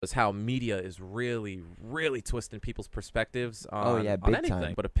is how media is really, really twisting people's perspectives on, Oh, yeah, big anything.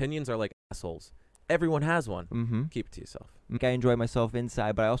 time. But opinions are like assholes. Everyone has one. Mm-hmm. Keep it to yourself. I enjoy myself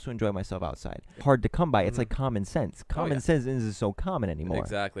inside, but I also enjoy myself outside. Hard to come by. It's Mhm. like common sense. Common yeah. sense isn't so common anymore.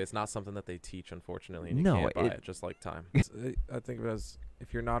 Exactly. It's not something that they teach, unfortunately, and you No, can't buy it- it just like time. I think of it as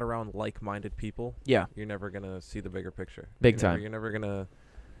if you're not around like-minded people, Yeah. you're never going to see the bigger picture. Big You're never- time. You're never going to,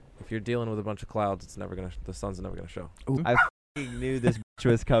 if you're dealing with a bunch of clouds, it's never going to, the sun's never going to show. I f***ing knew this bitch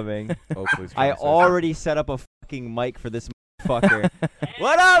was coming. Oakley's I trying to say already set up a fucking mic for this fucker.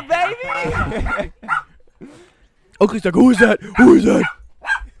 What up, baby? Oakley's like, who is that? Who is that?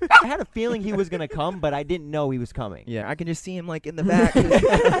 I had a feeling he was gonna come, but I didn't know he was coming. Yeah, I can just see him like in the back.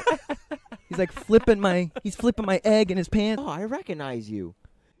 He's like flipping my egg in his pants. Oh, I recognize you.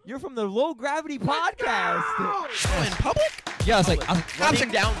 You're from the Low Gravity Podcast. In public? Yeah, I was like, running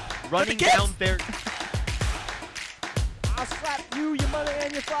down, running downstairs. I'll slap you, your mother,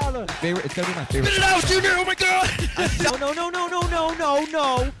 and your father. It's gonna be my favorite. Spit it out, Junior! Oh my God!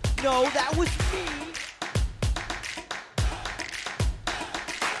 No, that was me.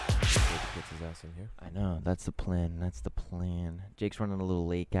 Gets his ass in here. I know, that's the plan. Jake's running a little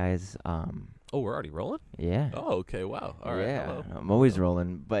late, guys. Oh, we're already rolling? Yeah. Oh, okay. Wow. All right. Yeah, Hello. I'm always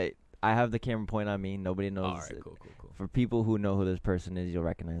rolling, but I have the camera point on me. Nobody knows. All right. it. Cool. For people who know who this person is, you'll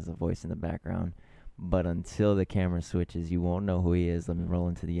recognize the voice in the background. But until the camera switches, you won't know who he is. Let me roll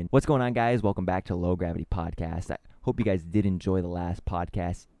into the end. What's going on, guys? Welcome back to Low Gravity Podcast. I hope you guys did enjoy the last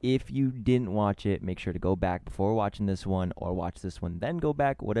podcast. If you didn't watch it, make sure to go back before watching this one, or watch this one, then go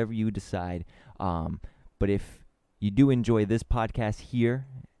back, whatever you decide. But if you do enjoy this podcast here,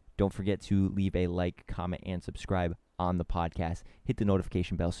 don't forget to leave a like, comment, and subscribe on the podcast. Hit the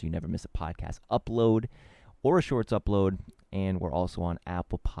notification bell so you never miss a podcast upload or a shorts upload. And we're also on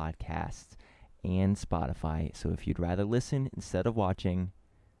Apple Podcasts and Spotify. So if you'd rather listen instead of watching,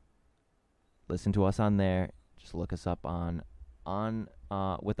 listen to us on there. Just look us up on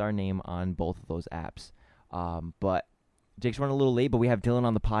with our name on both of those apps. But Jake's running a little late, but we have Dylan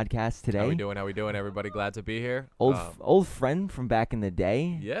on the podcast today. How we doing, everybody? Glad to be here. Old friend from back in the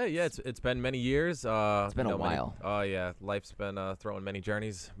day. Yeah. It's been many years. It's been a while. Oh yeah, life's been throwing many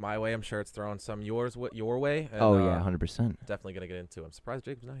journeys my way. I'm sure it's throwing some your way. And, Oh yeah, 100%. definitely gonna get into it. I'm surprised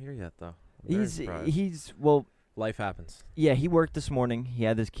Jacob's not here yet, though. I'm very surprised. He's well. Life happens. Yeah, he worked this morning. He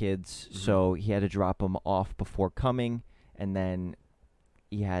had his kids, Mhm. so he had to drop them off before coming, and then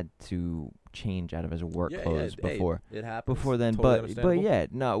he had to change out of his work clothes before. It happens. Before then, Totally but understandable. yeah,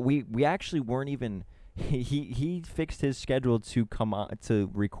 no, we actually weren't even. He fixed his schedule to come on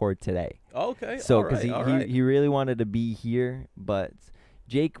to record today. Okay. So because he really wanted to be here, but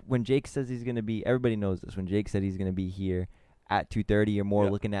when Jake says he's gonna be, everybody knows this. When Jake said he's gonna be here at 2:30, you're more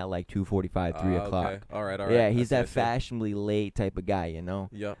Yep. looking at like 2:45, 3 o'clock. Okay. All right. Yeah, I he's see, I that see. fashionably late type of guy, you know.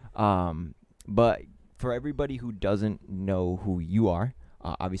 Yep. But for everybody who doesn't know who you are,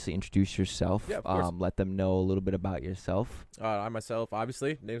 obviously introduce yourself. Yeah, of course. Let them know a little bit about yourself. I myself,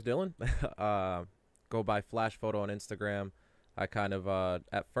 obviously, name's Dylan. Go by Flash Photo on Instagram. I kind of,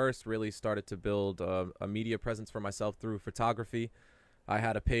 at first, really started to build a media presence for myself through photography. I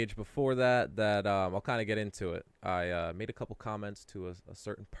had a page before that I'll kind of get into it. I made a couple comments to a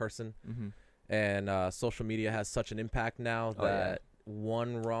certain person, Mm-hmm. and social media has such an impact now Oh, yeah. that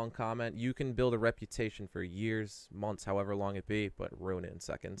one wrong comment, you can build a reputation for years, months, however long it be, but ruin it in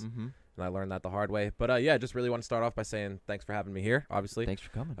seconds. Mm-hmm. And I learned that the hard way. But yeah, just really want to start off by saying thanks for having me here, obviously. Thanks for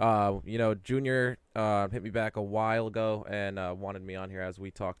coming. Junior hit me back a while ago and wanted me on here, as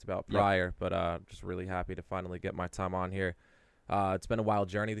we talked about prior. But just really happy to finally get my time on here. It's been a wild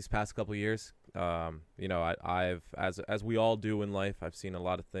journey these past couple of years. I've as we all do in life, I've seen a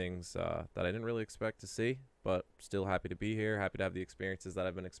lot of things that I didn't really expect to see, but still happy to be here, happy to have the experiences that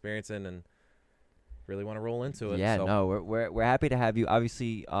I've been experiencing, and really want to roll into it. Yeah, so. no, we're happy to have you.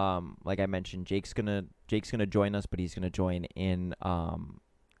 Obviously, like I mentioned, Jake's gonna join us, but he's gonna join in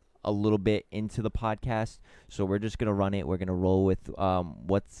a little bit into the podcast. So we're just gonna run it. We're gonna roll with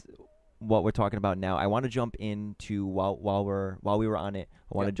what we're talking about now. I want to jump into while we were on it.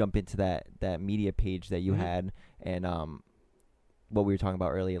 I want to jump into that media page that you Mhm. had, and what we were talking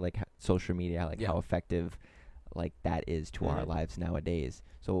about earlier, like social media, like how effective like that is to our lives nowadays.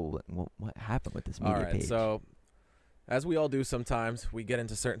 So what happened with this media All right, page? so as we all do sometimes, we get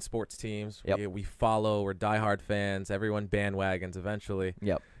into certain sports teams. Yep. We follow, we're diehard fans. Everyone bandwagons eventually.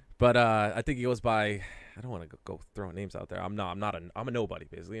 Yep. But I think he goes by, I don't want to go throwing names out there. I'm a nobody,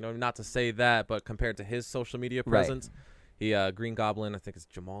 basically. You know, not to say that, but compared to his social media presence, he Green Goblin, I think it's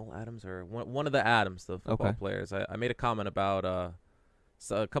Jamal Adams or one of the Adams, the football players. I made a comment about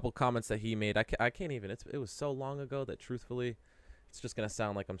a couple comments that he made. I can't even. It was so long ago that truthfully, it's just gonna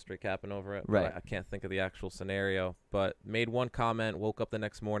sound like I'm straight capping over it. Right. But I can't think of the actual scenario. But made one comment, woke up the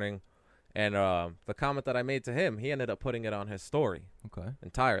next morning, and the comment that I made to him, he ended up putting it on his story Okay.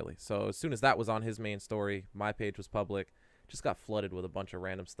 entirely. So as soon as that was on his main story, my page was public. Just got flooded with a bunch of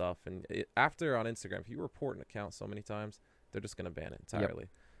random stuff. And after on Instagram, if you report an account so many times, they're just gonna ban it entirely.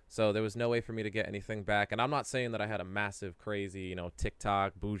 So there was no way for me to get anything back. And I'm not saying that I had a massive, crazy,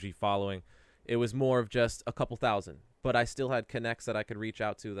 TikTok bougie following. It was more of just a couple thousand. But I still had connects that I could reach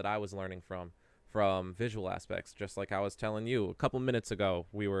out to that I was learning from visual aspects. Just like I was telling you a couple minutes ago,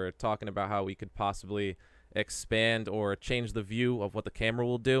 we were talking about how we could possibly expand or change the view of what the camera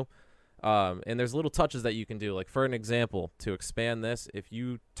will do. And there's little touches that you can do. Like, for an example, to expand this, if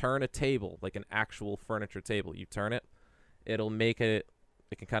you turn a table, like an actual furniture table, you turn it, it'll make it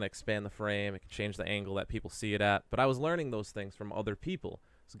can kind of expand the frame. It can change the angle that people see it at. But I was learning those things from other people. I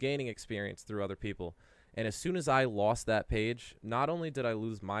was gaining experience through other people. And as soon as I lost that page, not only did I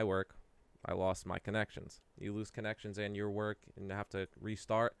lose my work, I lost my connections. You lose connections and your work and have to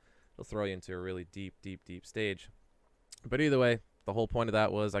restart, it'll throw you into a really deep, deep, deep stage. But either way, the whole point of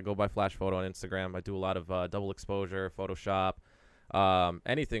that was I go by Flash Photo on Instagram. I do a lot of double exposure, Photoshop,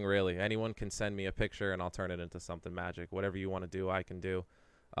 anything really. Anyone can send me a picture and I'll turn it into something magic. Whatever you want to do, I can do.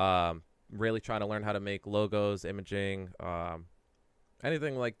 Really trying to learn how to make logos, imaging,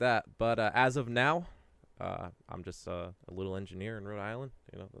 anything like that. But as of now, I'm just a little engineer in Rhode Island.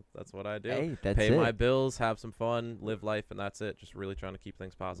 That's what I do. Hey, that's Pay it. my bills, have some fun, live life, and that's it. Just really trying to keep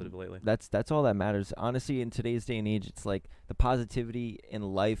things positive lately. That's all that matters. Honestly, in today's day and age, it's like the positivity in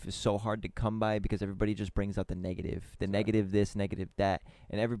life is so hard to come by because everybody just brings out the negative, negative this, negative that,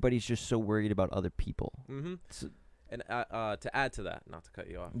 and everybody's just so worried about other people. Mm-hmm. So, And to add to that, not to cut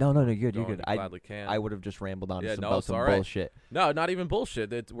you off. no, you're Going, good. you gladly can. I would have just rambled on Yeah, about it's some all right. bullshit. No, not even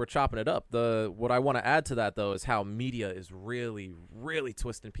bullshit. We're chopping it up. What I want to add to that, though, is how media is really, really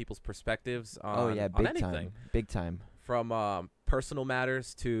twisting people's perspectives on, big anything. time. Big time. From personal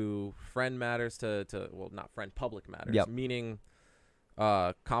matters to friend matters to not friend, public matters. Yep. Meaning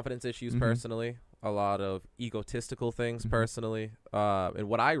confidence issues Mhm. personally, a lot of egotistical things Mhm. personally. And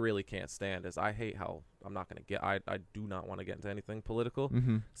what I really can't stand is I hate how I'm not going to get, I do not want to get into anything political.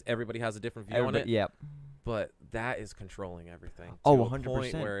 Mm-hmm. 'Cause everybody has a different view on it. Yep. But that is controlling everything. Oh, to a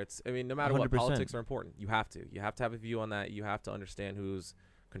 100%. point where it's, no matter what, 100%. politics are important. You have to have a view on that. You have to understand who's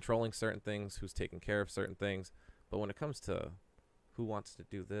controlling certain things, who's taking care of certain things. But when it comes to who wants to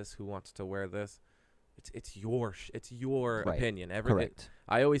do this, who wants to wear this, it's your Right. opinion. Correct.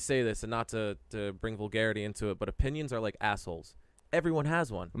 I always say this, and not to bring vulgarity into it, but opinions are like assholes. Everyone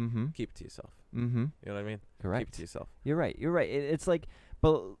has one. Mm-hmm. Keep it to yourself. Mm-hmm. You know what I mean? Correct. Keep it to yourself. You're right. It's like,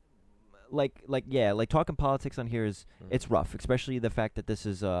 but like talking politics on here is it's rough, especially the fact that this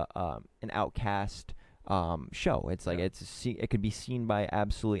is an outcast show. It's like Yeah. it could be seen by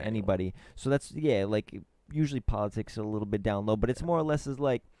absolutely Anyone. anybody. So that's like usually politics are a little bit down low, but it's more or less is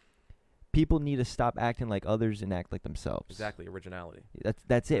like people need to stop acting like others and act like themselves. Exactly. Originality.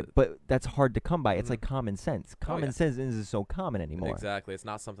 That's it. But that's hard to come by. It's Mhm. like common sense. Common yeah. sense isn't so common anymore. Exactly. It's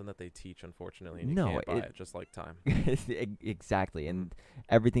not something that they teach, unfortunately, and you No, can't buy it- it, just like time. Exactly, and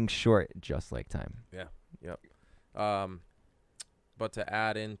everything's short, just like time. But to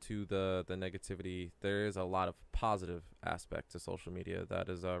add into the negativity, there is a lot of positive aspect to social media that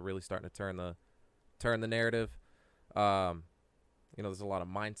is really starting to turn the narrative. There's a lot of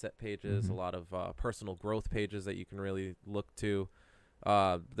mindset pages, Mhm. a lot of personal growth pages that you can really look to.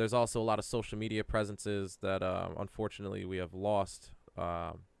 There's also a lot of social media presences that unfortunately we have lost.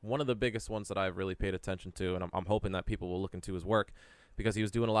 One of the biggest ones that I've really paid attention to, and I'm hoping that people will look into his work, because he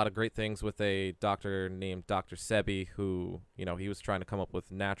was doing a lot of great things with a doctor named Dr. Sebi, who, he was trying to come up with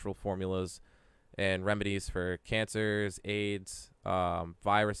natural formulas and remedies for cancers, AIDS,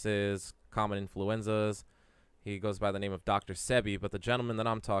 viruses, common influenzas. He goes by the name of Dr. Sebi, but the gentleman that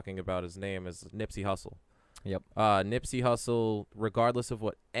I'm talking about, his name is Nipsey Hussle. Yep. Nipsey Hussle, regardless of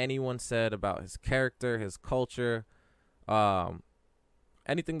what anyone said about his character, his culture,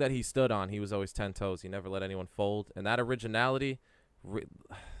 anything that he stood on, he was always 10 toes. He never let anyone fold. And that originality,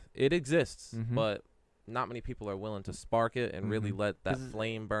 it exists, Mhm. but not many people are willing to spark it and really Mhm. let that 'Cause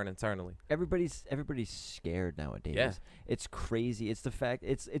flame burn internally. Everybody's scared nowadays. Yeah. It's crazy. It's the fact.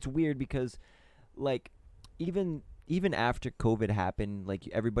 It's weird because, like, even after COVID happened, like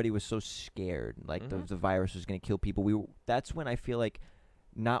everybody was so scared, like Mhm. the virus was gonna kill people. That's when I feel like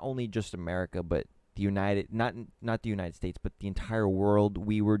not only just America, but the not the United States, but the entire world,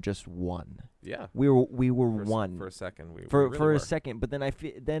 we were just one. Yeah. We were For one a second. We for really a were. second, but then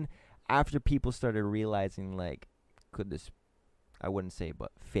then after people started realizing, like, could this, I wouldn't say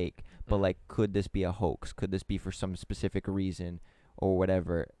but fake, but Mhm. like, could this be a hoax? Could this be for some specific reason? or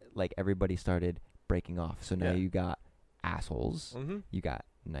whatever, like everybody started breaking off. So now Yeah. you got assholes, Mm-hmm. you got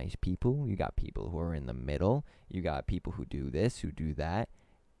nice people, you got people who are in the middle, you got people who do this, who do that.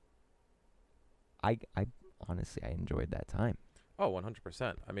 I honestly, I enjoyed that time. Oh,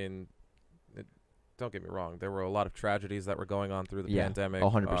 100%. I mean, don't get me wrong. There were a lot of tragedies that were going on through the Yeah, pandemic.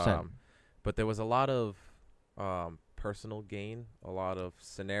 100%. But there was a lot of personal gain, a lot of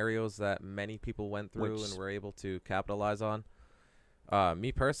scenarios that many people went through Which- and were able to capitalize on.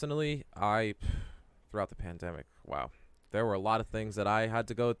 Me personally, throughout the pandemic, wow, there were a lot of things that I had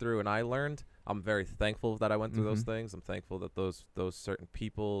to go through and I learned. I'm very thankful that I went through those Mhm. things. I'm thankful that those certain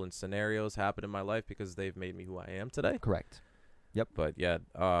people and scenarios happened in my life because they've made me who I am today. Correct. But yeah,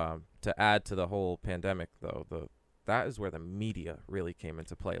 to add to the whole pandemic, though, that is where the media really came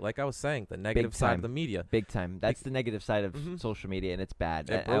into play. Like I was saying, the negative side of time. the media. Big time. That's the negative side of Mhm. social media, and it's bad.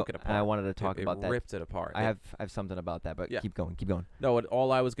 It broke it apart. And I wanted to talk it about that. ripped it apart. I have something about that, but Yeah. keep going. Keep going. No,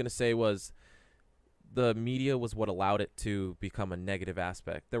 all I was going to say was the media was what allowed it to become a negative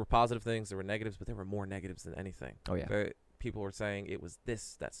aspect. There were positive things, there were negatives, but there were more negatives than anything. Oh yeah. People were saying it was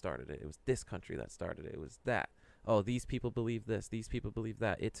this that started it. It was this country that started it. It was that. Oh, these people believe this. These people believe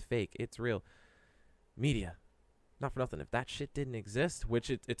that. It's fake. It's real. Media. Not for nothing. If that shit didn't exist, which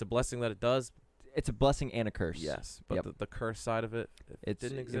it's a blessing that it does. It's a blessing and a curse. Yes. But Yep. the curse side of it, if it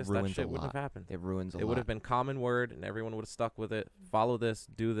didn't It exist, that ruins a shit wouldn't lot. have happened. It ruins a lot. It would have been common word, and everyone would have stuck with it. Follow this,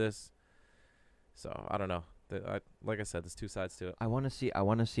 do this. So I don't know. Like I said, there's two sides to it. I want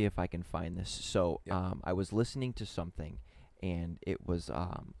to see if I can find this. So, Yeah. I was listening to something, and it was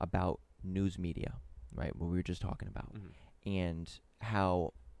about news media, right? What we were just talking about, Mhm. and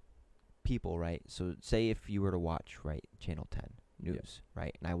how people, right? So, say if you were to watch, right, Channel 10 news,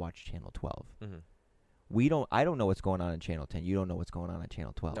 right, and I watch Channel 12. Mhm. I don't know what's going on in Channel 10. You don't know what's going on in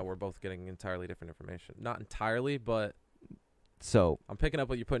Channel 12. No, we're both getting entirely different information. Not entirely, but So, I'm picking up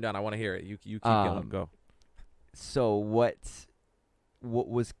what you're putting down. I want to hear it. You keep going. Go. So what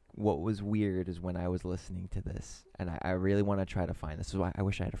was weird is when I was listening to this, and I really want to try to find this. Is why I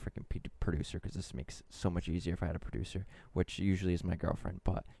wish I had a freaking producer, because this makes so much easier if I had a producer, which usually is my girlfriend,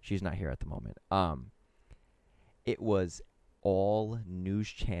 but she's not here at the moment. It was all news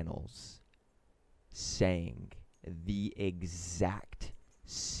channels saying the exact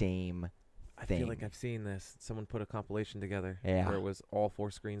same I thing. feel like I've seen this. Someone put a compilation together Yeah. where it was all four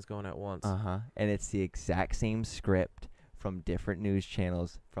screens going at once. And it's the exact same script from different news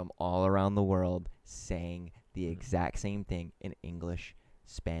channels from all around the world saying the exact same thing in English,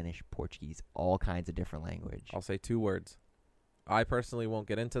 Spanish, Portuguese, all kinds of different language. I'll say two words. I personally won't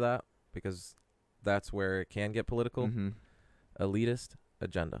get into that because that's where it can get political. Mm-hmm. Elitist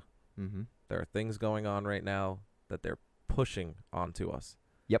agenda. Mm-hmm. There are things going on right now that they're pushing onto us.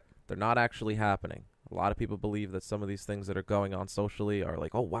 Yep. They're not actually happening. A lot of people believe that some of these things that are going on socially are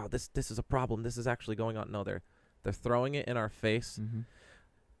like, oh, wow, this is a problem. This is actually going on. No, they're throwing it in our face. Mm-hmm.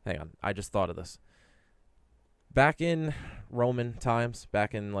 Hang on. I just thought of this. Back in Roman times,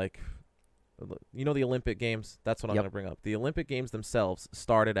 back in the Olympic Games, that's what I'm Yep. going to bring up. The Olympic Games themselves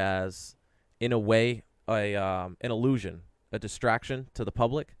started as, in a way, an illusion, a distraction to the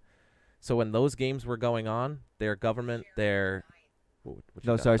public. So when those games were going on, their government, what you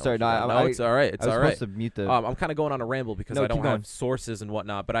No, got? sorry. No, No, it's all right. It's I was all right. supposed to mute the. I'm kind of going on a ramble because No, I don't keep have going. sources and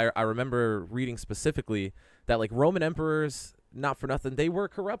whatnot. But I remember reading specifically that like Roman emperors, not for nothing, they were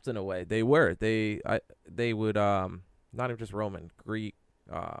corrupt in a way. They were. They would not even just Roman, Greek,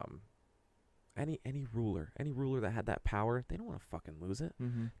 any ruler that had that power, they don't want to fucking lose it.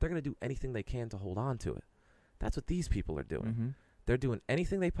 Mm-hmm. They're gonna do anything they can to hold on to it. That's what these people are doing. Mm-hmm. They're doing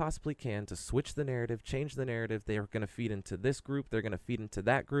anything they possibly can to switch the narrative, change the narrative. They are going to feed into this group. They're going to feed into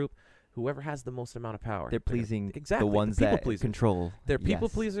that group. Whoever has the most amount of power. They're gonna- pleasing exactly, the ones people that pleasers. control. They're people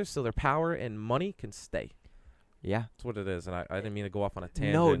Yes. pleasers, so their power and money can stay. Yeah. That's what it is. And I didn't mean to go off on a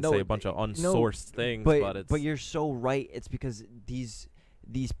tangent No, and no, say a bunch of unsourced things, but it's But you're so right. It's because these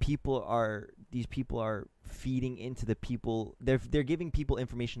people are feeding into the people. They're giving people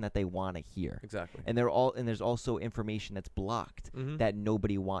information that they want to hear. exactly. And there's also information that's blocked Mm-hmm. that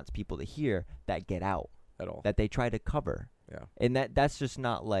nobody wants people to hear that get out, At all. that they try to cover. Yeah. And that's just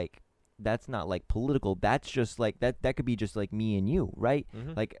not like political. That's just like that could be just like me and you, right?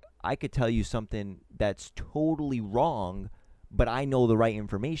 Mm-hmm. Like I could tell you something that's totally wrong, but I know the right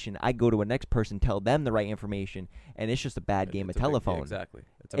information. I go to a next person, tell them the right information, and it's just a bad game of It's a big- yeah, telephone. exactly.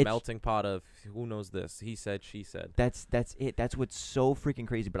 It's a It's- melting pot of who knows this. He said, she said. That's it. That's what's so freaking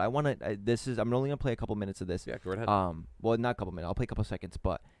crazy. But I want to. I'm only gonna play a couple minutes of this. Yeah, go right ahead. Well, not a couple minutes. I'll play a couple seconds.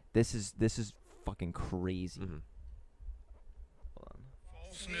 But this is fucking crazy. Mm-hmm.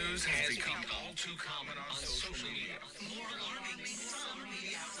 False news has become all too common on social media. More alarming,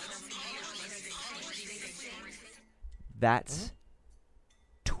 That's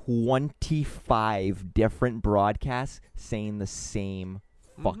 25 different broadcasts saying the same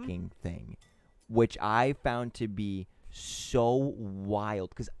fucking thing, which I found to be so wild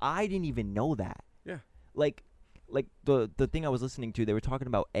because I didn't even know that. Yeah. Like the thing I was listening to, they were talking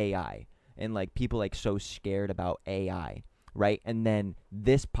about AI and like people like so scared about AI, right? And then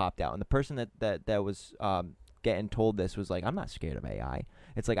this popped out, and the person that was getting told this was like, I'm not scared of AI.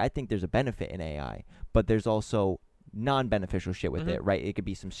 It's like I think there's a benefit in AI, but there's also non-beneficial shit with it, right? It could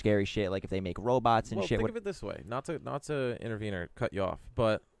be some scary shit, like if they make robots and well, shit. Think of it this way, not to intervene or cut you off,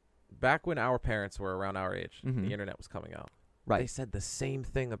 but back when our parents were around our age, the internet was coming out. Right. They said the same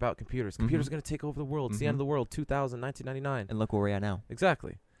thing about computers. Computers are going to take over the world. It's the end of the world, 1999. And look where we're at now.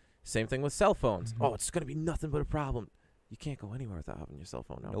 Exactly. Same thing with cell phones. Oh, it's going to be nothing but a problem. You can't go anywhere without having your cell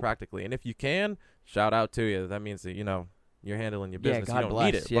phone now, practically. And if you can, shout out to you. That means that, you're handling your business. Yeah, God you don't bless.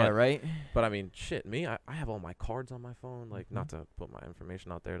 need it. Yeah, right? But I mean, shit, me, I have all my cards on my phone. Like, not to put my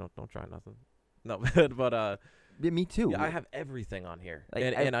information out there. Don't try nothing. No, but yeah, me too. yeah, I have everything on here. Like,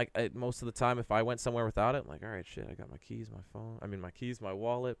 and I most of the time, if I went somewhere without it, I'm like, all right, shit, I got my keys, my phone. I mean, my keys, my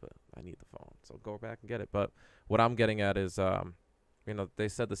wallet, but I need the phone. So go back and get it. But what I'm getting at is, they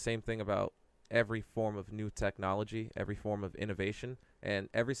said the same thing about every form of new technology, every form of innovation. And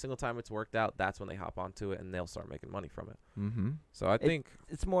every single time it's worked out, that's when they hop onto it and they'll start making money from it. So I think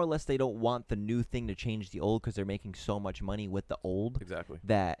it's more or less they don't want the new thing to change the old because they're making so much money with the old. Exactly.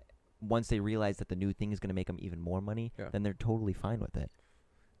 That once they realize that the new thing is going to make them even more money, then they're totally fine with it.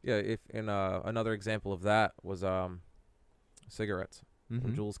 Yeah, if another example of that was cigarettes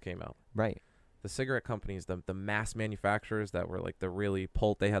when Juuls came out. Right. The cigarette companies, the mass manufacturers that were like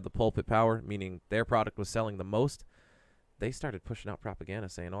they had the pulpit power, meaning their product was selling the most. They started pushing out propaganda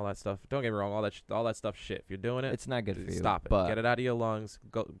saying all that stuff. Don't get me wrong, all that stuff shit. If you're doing it, it's not good for you. Stop it. But get it out of your lungs.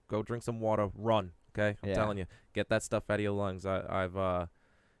 Go drink some water. Run. Okay? I'm telling you. Get that stuff out of your lungs. I've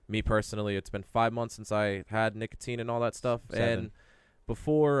me personally, it's been 5 months since I had nicotine and all that stuff. 7. And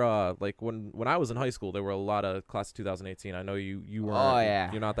before like when I was in high school, there were a lot of class of 2018. I know you were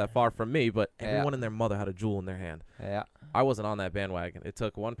you're not that far from me, but everyone and their mother had a Juul in their hand. Yeah. I wasn't on that bandwagon. It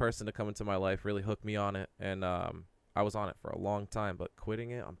took one person to come into my life, really hook me on it, and I was on it for a long time, but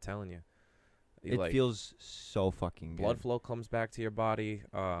quitting it, I'm telling you. It feels so fucking good. Blood flow comes back to your body.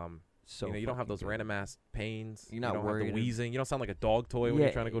 So you don't have those random ass pains. You're not you don't worried. have the wheezing. You don't sound like a dog toy when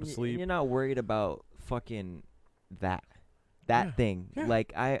you're trying to go to sleep. You're not worried about fucking that thing. Yeah.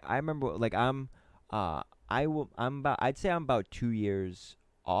 Like I remember like I'd say I'm about 2 years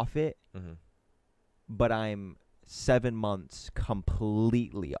off it, but I'm 7 months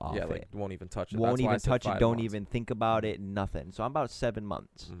completely off it. Like won't even touch it. Won't That's why I even said touch it. 5 Don't months. even think about it. Nothing. So I'm about 7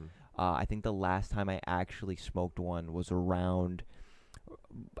 months. I think the last time I actually smoked one was around,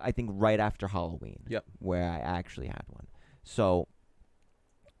 I think right after Halloween. Yep. Where I actually had one. So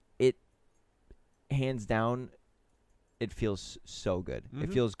it, hands down, it feels so good.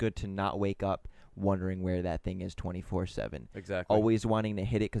 It feels good to not wake up wondering where that thing is 24/7. Exactly. Always wanting to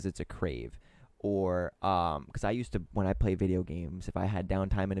hit it because it's a crave. Or because I used to, when I play video games, if I had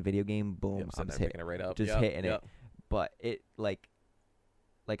downtime in a video game, boom, I'm just picking it right up. hitting it. But it like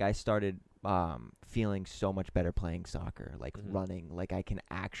I started feeling so much better playing soccer, like running. Like I can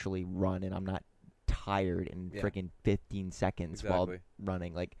actually run, and I'm not tired in freaking 15 seconds while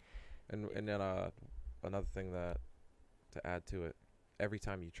running. Like, and then another thing that to add to it, every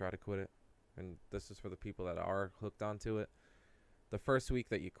time you try to quit it, and this is for the people that are hooked onto it. The first week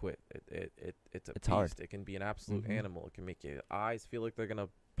that you quit, it's a beast. Hard. It can be an absolute animal. It can make your eyes feel like they're gonna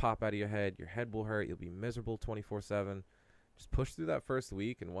pop out of your head. Your head will hurt. You'll be miserable 24/7. Just push through that first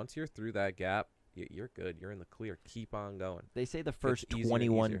week, and once you're through that gap, you're good. You're in the clear. Keep on going. They say the first easier and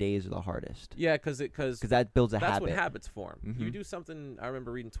 21 easier. days are the hardest. Yeah, because that builds a that's habit. when habits form. Mm-hmm. You do something. I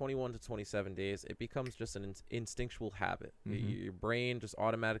remember reading 21 to 27 days. It becomes just an instinctual habit. Your brain just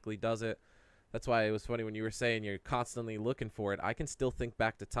automatically does it. That's why it was funny when you were saying you're constantly looking for it. I can still think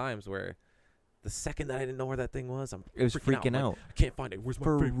back to times where the second that I didn't know where that thing was, it was freaking out. Like, I can't find it. Where's my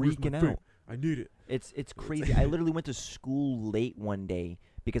vape? Where's my vape? I need it. It's crazy. I literally went to school late one day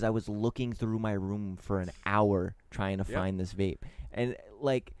because I was looking through my room for an hour trying to find this vape. And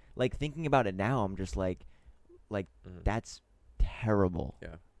like thinking about it now, I'm just like that's terrible.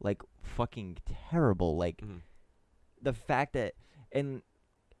 Yeah. Like fucking terrible. Like the fact that, and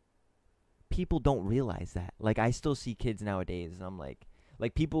people don't realize that. Like I still see kids nowadays, and I'm like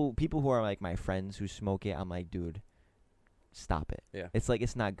people who are like my friends who smoke it, I'm like, dude, stop it. Yeah. It's like,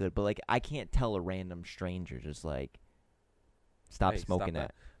 it's not good. But like I can't tell a random stranger just like stop smoking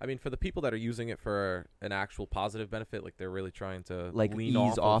that. I mean, for the people that are using it for an actual positive benefit, like they're really trying to like lean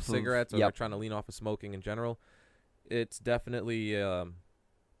ease off of cigarettes, or yep. they're trying to lean off of smoking in general, it's definitely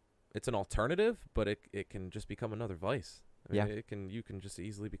it's an alternative, but it can just become another vice. I mean, you can just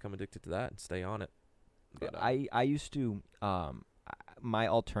easily become addicted to that and stay on it. But, I used to my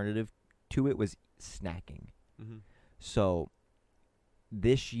alternative to it was snacking. mm-hmm. So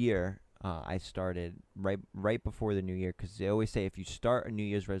this year I started right before the new year, because they always say if you start a New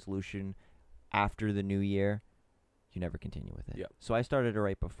Year's resolution after the new year, you never continue with it. Yep. So I started it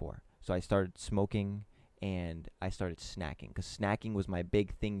right before. So I started smoking and I started snacking, because snacking was my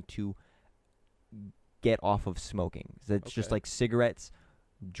big thing to get off of smoking. So it's just Okay. like cigarettes,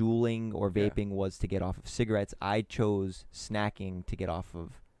 juuling or Yeah. vaping was to get off of cigarettes. I chose snacking to get off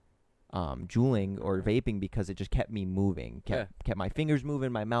of juuling or Okay. vaping, because it just kept me moving, kept my fingers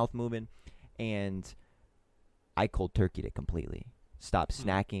moving, my mouth moving, and I cold turkeyed it completely. Stop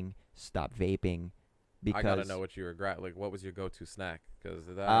snacking, stop vaping, because I gotta know what you regret. Like, what was your go-to snack? Because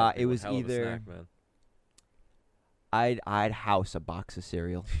that it was hell of a either snack, man. I'd house a box of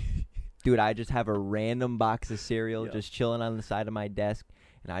cereal. Dude, I just have a random box of cereal Yeah. just chilling on the side of my desk,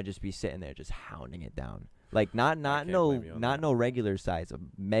 and I'd just be sitting there just hounding it down. Like not can't blame you on that. no regular size, a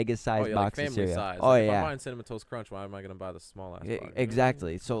mega size Oh, yeah, box like of family cereal. size. Oh Like, if yeah. I'm buying Cinnamon Toast Crunch, why am I gonna buy the small ass box?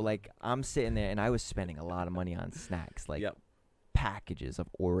 Exactly. So like I'm sitting there and I was spending a lot of money on snacks, like Yep. packages of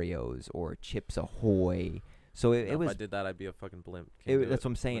Oreos or Chips Ahoy. So it If was I did that, I'd be a fucking blimp. Can't do that's what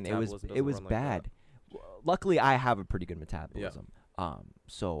I'm saying. It was Metabolism doesn't run like that. bad. Luckily, I have a pretty good metabolism.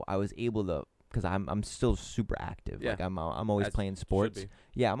 So I was able to, because I'm still super active. Yeah. Like I'm always As playing should sports. be.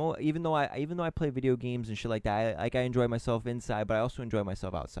 Yeah, even though I play video games and shit like that, I enjoy myself inside, but I also enjoy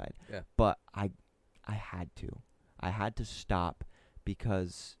myself outside. Yeah. But I had to stop,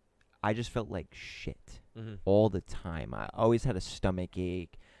 because I just felt like shit Mm-hmm. all the time. I always had a stomach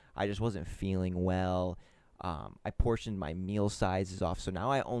ache. I just wasn't feeling well. I portioned my meal sizes off, so now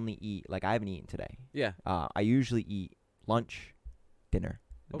I only eat, like I haven't eaten today. Yeah. I usually eat lunch, dinner.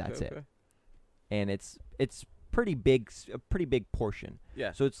 Okay, That's it, okay. and it's pretty big, a pretty big portion.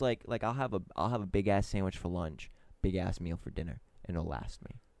 Yeah. So it's like I'll have a big ass sandwich for lunch, big ass meal for dinner, and it'll last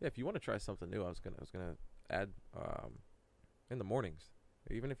me. Yeah. If you want to try something new, I was gonna add in the mornings,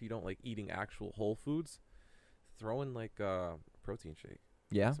 even if you don't like eating actual whole foods, throw in like a protein shake.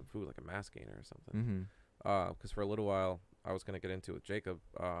 Yeah. Some food like a mass gainer or something. Mm-hmm. Because for a little while I was gonna get into it with Jacob,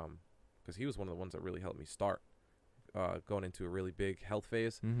 because he was one of the ones that really helped me start going into a really big health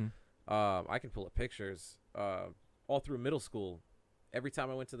phase. Mm-hmm. I can pull up pictures all through middle school. Every time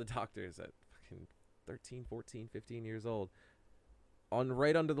I went to the doctors at fucking 13, 14, 15 years old,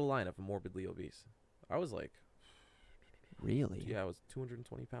 right under the line of morbidly obese. I was like, Really? yeah, I was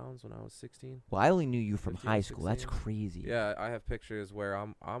 220 pounds when I was 16. Well, I only knew you from 15, high school. That's 16. crazy. Yeah, I have pictures where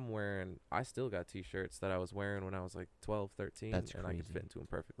I'm wearing, I still got t-shirts that I was wearing when I was like 12, 13, That's and I can crazy. fit into them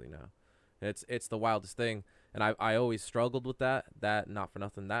perfectly now. And it's the wildest thing, and I always struggled with that. That, not for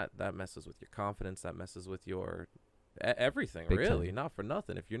nothing, that messes with your confidence. That messes with your everything, Big really. time. Not for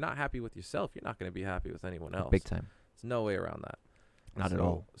nothing. If you're not happy with yourself, you're not going to be happy with anyone else. Big time. There's no way around that. Not at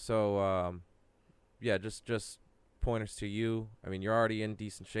all. So, yeah, just pointers to you. I mean, you're already in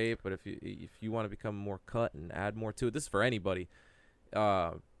decent shape, but if you want to become more cut and add more to it, this is for anybody.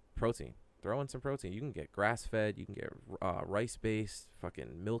 Protein. Throw in some protein. You can get grass-fed. You can get rice-based,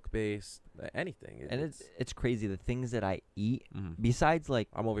 fucking milk-based, anything. And it's crazy, the things that I eat, Mhm. besides like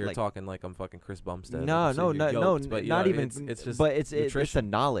I'm over here like- talking like I'm fucking Chris Bumstead. No, I'm saying you're yoked, but, you not know, even. It's just but it's the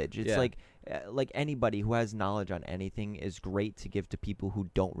nutrition. knowledge. It's Yeah. like anybody who has knowledge on anything is great to give to people who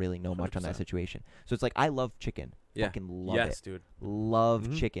don't really know much on that 100%. situation. So it's like I love chicken. Yeah. Fucking love yes, it. dude. Love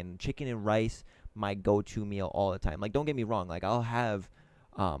Mhm. chicken. Chicken and rice, my go-to meal all the time. Like don't get me wrong. Like I'll have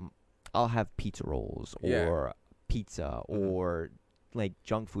pizza rolls Yeah. or pizza Mhm. or like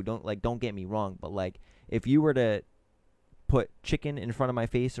junk food. Don't get me wrong. But like if you were to put chicken in front of my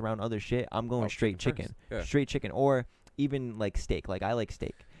face around other shit, I'm going Oh, straight chicken chicken. first. Yeah. Straight chicken. Or even like steak. Like I like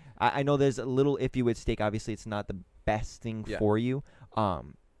steak. I know there's a little iffy with steak. Obviously it's not the best thing Yeah. for you.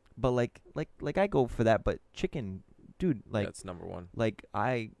 But like I go for that. But chicken, dude, like That's number one. like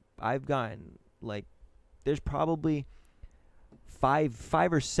I've gotten like there's probably 5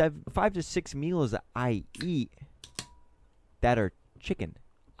 to 6 meals that I eat that are chicken.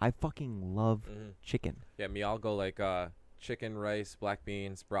 I fucking love Mhm. chicken. Yeah, me, I'll go like chicken, rice, black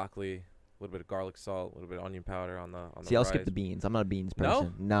beans, broccoli, little bit of garlic salt, a little bit of onion powder on the See, I'll rice. skip the beans. I'm not a beans No?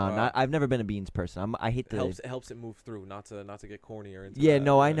 person. No, Wow. not. I've never been a beans person. I hate the. It helps it move through, not to get corny or into Yeah, that,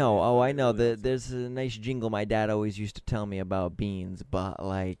 no, you I what know. mean? Oh, But I it know. really helps it. There's a nice jingle my dad always used to tell me about beans, but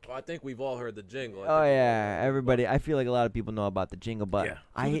like. Well, I think we've all heard the jingle. Oh yeah, everybody. I feel like a lot of people know about the jingle, but yeah.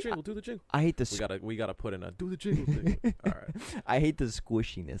 I Do the jingle. I hate the We gotta put in a do the jingle thing. All right. I hate the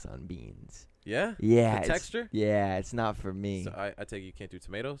squishiness on beans. Yeah. Yeah, The it's, texture. Yeah, it's not for me. So I take it you can't do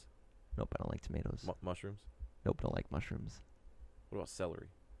tomatoes, Nope, I don't like tomatoes. mushrooms. Nope, don't like mushrooms. What about celery?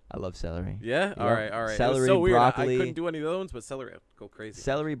 I love celery. Yeah. All Yep. right. Celery, it was so weird. broccoli. I couldn't do any of those, but celery, I'd go crazy.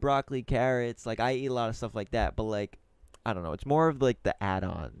 Celery, broccoli, carrots. Like I eat a lot of stuff like that, but like I don't know. It's more of like the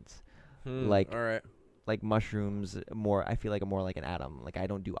add-ons. like- All right. Like mushrooms, more. I feel like I'm more like an add-on. Like I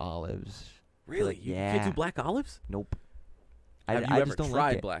don't do olives. Really? like, You can't do yeah. black olives? Nope. Have you I ever just don't tried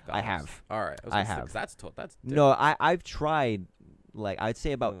like it. black I olives? have. All right. I gonna say, have. 'cause that's different. No, I've tried. Like I'd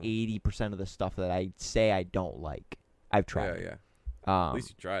say about Mm. 80% of the stuff that I say I don't like. I've tried. Yeah, it. yeah. At least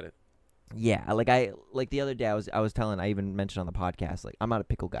you tried it. Yeah, like the other day I was telling, I even mentioned on the podcast, like I'm not a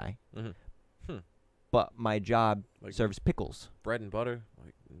pickle guy, Mm-hmm. but my job Like serves pickles. bread and butter.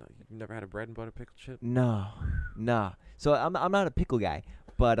 Like no, you never had a bread and butter pickle chip? No. So I'm not a pickle guy,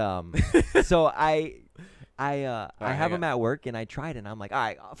 but so I have hang them at work and I tried it and I'm like, all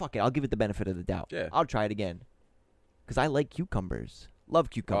right, fuck it, I'll give it the benefit of the doubt. Yeah. I'll try it again, cause I like cucumbers. Love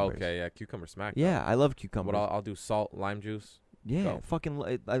Oh, cucumbers. okay, yeah, cucumber smack. Yeah, I love cucumbers. What I'll do salt, lime juice. Yeah, Go.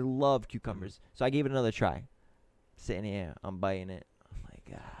 I love cucumbers. So I gave it another try. Sitting here, I'm biting it. I'm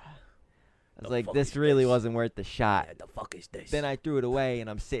like, I was The like, fuck this is really this? wasn't worth the shot. the fuck is this? Then I threw it away, and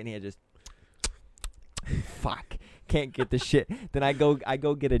I'm sitting here just, fuck, can't get the shit. Then I go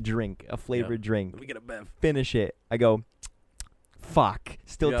get a drink, a flavored drink. Let me get a bev. Finish it. I go, fuck,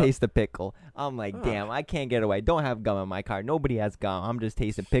 still Yeah. taste the pickle. I'm like, Ugh. damn, I can't get away. Don't have gum in my car. Nobody has gum. I'm just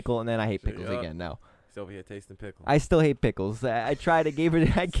tasting pickle, and then I hate pickles Yeah. again now. He's over here tasting pickle. I still hate pickles. I tried to gave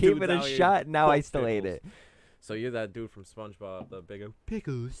it. I gave Dude's it a out here shot. Now I fuck still hate pickles. it. So you're that dude from SpongeBob, the big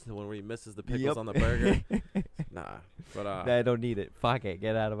Pickles. the one where he misses the pickles Yep. on the burger. Nah, but I don't need it. Fuck it.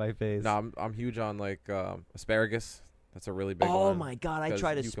 Get out of my face. no, I'm huge on like asparagus. That's a really big one. Oh my god! I 'cause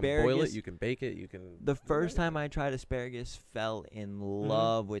tried You asparagus. can boil it. You can bake it. You can. The first time I tried asparagus, fell in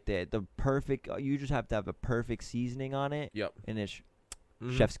love with it. The perfect. You just have to have a perfect seasoning on it, Yep. and it's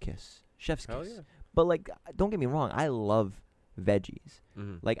Mhm. chef's kiss. Chef's Hell kiss. yeah. But like, don't get me wrong. I love veggies.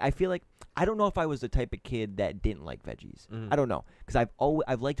 Mm-hmm. Like, I feel like I don't know if I was the type of kid that didn't like veggies. Mhm. I don't know, because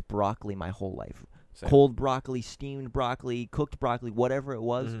I've liked broccoli my whole life. Same. Cold broccoli, steamed broccoli, cooked broccoli, whatever it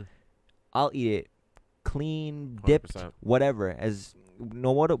was, Mhm. I'll eat it clean, dipped, 100%. whatever. As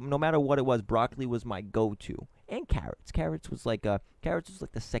no matter what it was, broccoli was my go-to. And carrots. Carrots was like the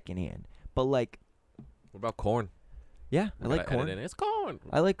second hand. But like, What about corn? yeah, I We like gotta edit corn. in. It's corn.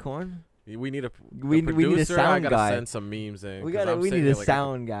 I like corn. We need a We need a producer. I sound gotta guy. send some memes in. We 'cause I'm need sitting a here like I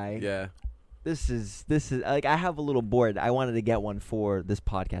sound guy. could- yeah. This is like, I have a little board. I wanted to get one for this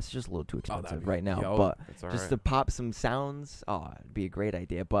podcast. It's just a little too Oh, that'd expensive be- right now, yo, but that's all just right. to pop some sounds, it'd be a great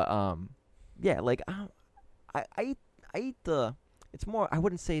idea. But yeah, like I eat the. It's more. I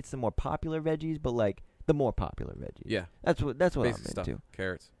wouldn't say it's the more popular veggies, but like the more popular veggies. Yeah. That's what Basic I'm stuff. into.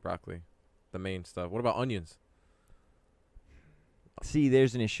 Carrots, broccoli, the main stuff. What about onions? See,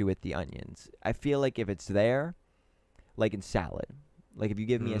 there's an issue with the onions. I feel like if it's there, like in salad, like if you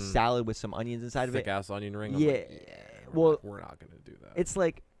give me a Mm. salad with some onions inside of Thick it, ass onion ring. yeah, We're well, not gonna do that. it's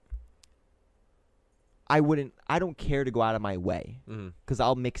like I don't care to go out of my way. Mm-hmm. Because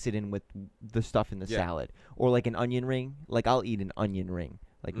I'll mix it in with the stuff in the Yeah. salad. Or like an onion ring. Like, I'll eat an onion ring.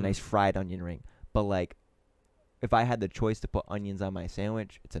 Like, a Mm. nice fried onion ring. But, like, if I had the choice to put onions on my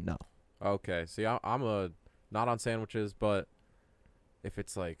sandwich, it's a no. Okay. See, I'm not on sandwiches, but if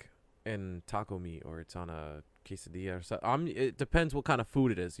it's like in taco meat or it's on a quesadilla or something, it depends what kind of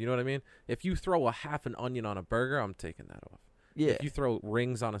food it is. You know what I mean? If you throw a half an onion on a burger, I'm taking that off. Yeah. If you throw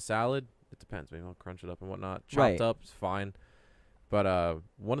rings on a salad, it depends. Maybe I'll crunch it up and whatnot. Chopped Right. up is fine. But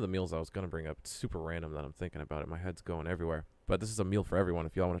one of the meals I was gonna bring up, it's super random that I'm thinking about it. My head's going everywhere. But this is a meal for everyone.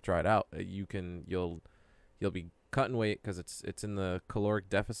 If y'all want to try it out, you'll be cutting weight because it's in the caloric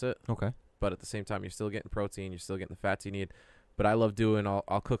deficit. Okay. But at the same time, you're still getting protein. You're still getting the fats you need. But I love doing.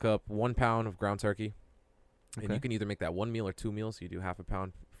 I'll cook up 1 pound of ground turkey, and Okay. you can either make that 1 meal or 2 meals. So you do half a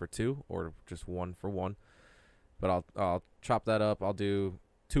pound for 2, or just 1 for 1. But I'll chop that up. I'll do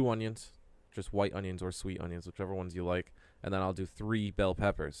 2 onions, just white onions or sweet onions, whichever ones you like. And then I'll do 3 bell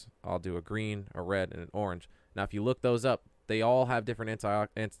peppers. I'll do a green, a red, and an orange. Now, if you look those up, they all have different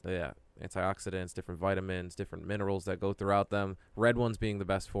antioxidants, different vitamins, different minerals that go throughout them. Red ones being the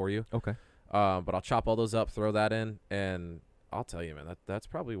best for you. Okay. But I'll chop all those up, throw that in, and I'll tell you, man. That's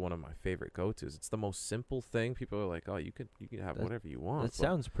probably one of my favorite go-tos. It's the most simple thing. People are like, oh, you can have whatever you want. That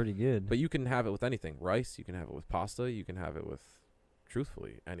sounds pretty good. But you can have it with anything. Rice. You can have it with pasta. You can have it with,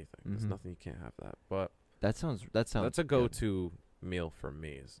 truthfully, anything. There's nothing you can't have that. But that sounds. That's a good. Go-to meal for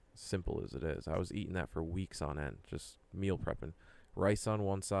me. As simple as it is, I was eating that for weeks on end, just meal prepping. Rice on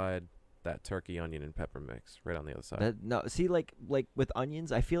one side, that turkey, onion, and pepper mix right on the other side. No, see, like with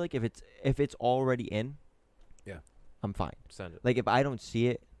onions, I feel like if it's already in, yeah, I'm fine. Send it. Like if I don't see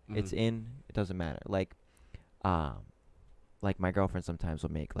it, it's in. It doesn't matter. Like my girlfriend sometimes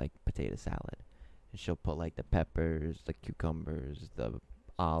will make like potato salad, and she'll put like the peppers, the cucumbers, the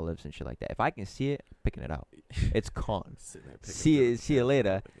olives, and shit like that. If I can see it, picking it out. It's gone. See you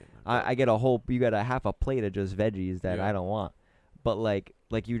later. I get you got a half a plate of just veggies that I don't want. But like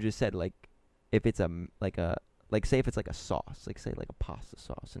you just said, like if it's say if it's like a sauce, like say like a pasta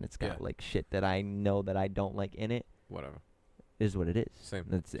sauce, and it's got like shit that I know that I don't like in it. Whatever. Is what it is. Same.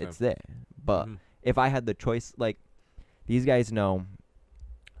 It's there. But if I had the choice, like these guys know,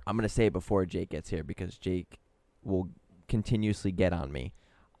 I'm gonna say it before Jake gets here because Jake will continuously get on me.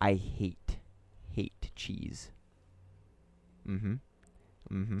 I hate cheese. So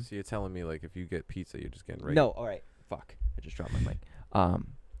you're telling me like if you get pizza, you're just getting ready? No, all right. Fuck. I just dropped my mic.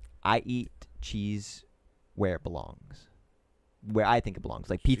 I eat cheese where it belongs. Where I think it belongs.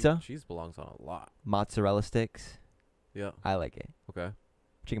 Like pizza. Cheese belongs on a lot. Mozzarella sticks. Yeah. I like it. Okay.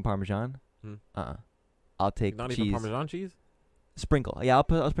 Chicken Parmesan. I'll take not cheese. Even Parmesan cheese? Sprinkle. Yeah,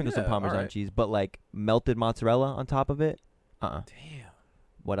 I'll sprinkle some Parmesan cheese, but like melted mozzarella on top of it. Damn.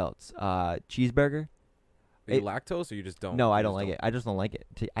 What else? Cheeseburger. Are you lactose or you just don't? No, I don't like it. I just don't like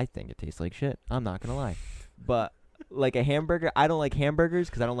it. I think it tastes like shit. I'm not gonna lie. But like a hamburger, I don't like hamburgers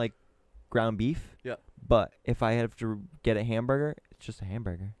because I don't like ground beef. Yeah. But if I have to get a hamburger, it's just a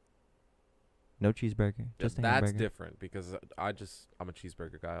hamburger. No cheeseburger. Just a hamburger. That's different because I'm a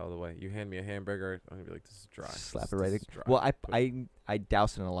cheeseburger guy all the way. You hand me a hamburger, I'm gonna be like, this is dry. Slap it right in. Well, I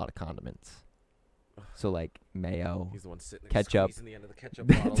douse it in a lot of condiments. So like mayo, he's the one sitting there ketchup. Squeezing the end of the ketchup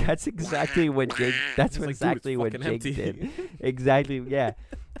bottle. That's exactly what Jake. That's like, exactly what Jake empty. did. Exactly. Yeah.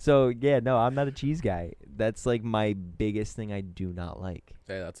 So yeah, no, I'm not a cheese guy. That's like my biggest thing I do not like.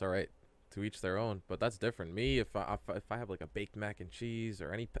 Hey, that's all right. To each their own. But that's different. Me, if I have like a baked mac and cheese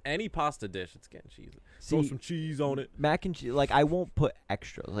or any pasta dish, it's getting cheese. Throw some cheese on it. Mac and cheese. Like I won't put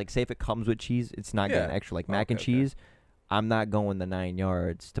extra. Like say if it comes with cheese, it's not getting extra. Like mac and cheese. I'm not going the 9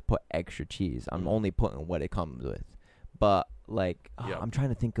 yards to put extra cheese. I'm only putting what it comes with. But like, I'm trying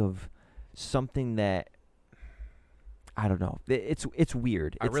to think of something that I don't know. It's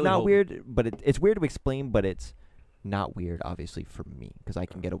weird. It's really not weird, but it's weird to explain. But it's not weird, obviously, for me because I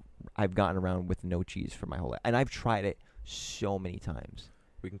can I've gotten around with no cheese for my whole life, and I've tried it so many times.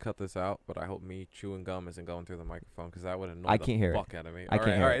 We can cut this out, but I hope me chewing gum isn't going through the microphone because that would annoy the fuck out of me. I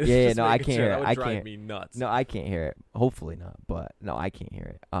can't hear it. Yeah, no, I can't hear it. That would drive me nuts. No, I can't hear it. Hopefully not, but no, I can't hear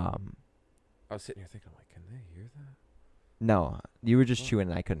it. I was sitting here thinking, I'm like, can they hear that? No, you were just chewing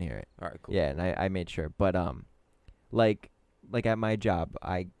and I couldn't hear it. All right, cool. Yeah, and I made sure. But like at my job,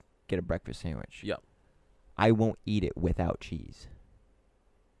 I get a breakfast sandwich. Yep. I won't eat it without cheese,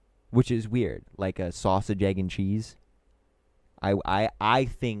 which is weird. Like a sausage, egg, and cheese. I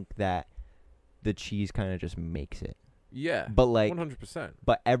think that the cheese kind of just makes it. Yeah. But like 100%.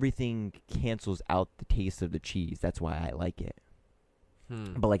 But everything cancels out the taste of the cheese. That's why I like it.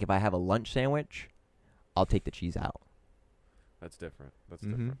 But like if I have a lunch sandwich, I'll take the cheese out. That's different. That's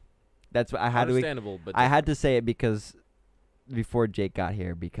different. That's what I had Understandable, but I had to say it because before Jake got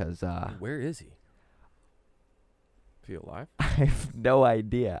here because where is he? Is he alive? I have no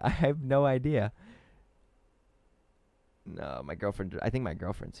idea. No, my girlfriend. I think my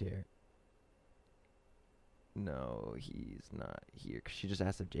girlfriend's here. No, he's not here. 'Cause she just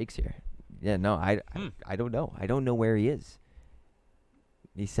asked if Jake's here. Yeah, no, I don't know. I don't know where he is.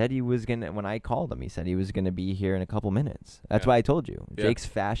 He said he was gonna. When I called him, he said he was gonna be here in a couple minutes. That's why I told you. Yeah. Jake's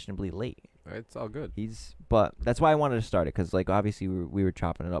fashionably late. It's all good. But that's why I wanted to start it because like obviously we were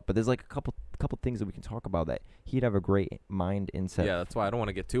chopping it up. But there's like a couple things that we can talk about that he'd have a great mind insight. Yeah, that's why I don't want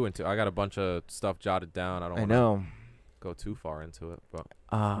to get too into. I got a bunch of stuff jotted down. I don't want to go too far into it. But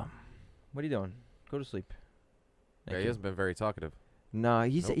what are you doing? Go to sleep. Yeah, he hasn't been very talkative. No,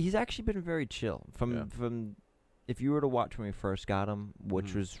 he's actually been very chill. From if you were to watch when we first got him,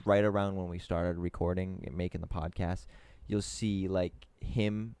 which was right around when we started recording and making the podcast, you'll see like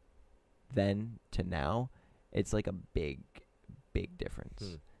him then to now. It's like a big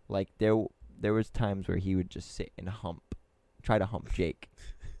difference. Like there was times where he would just sit and try to hump Jake.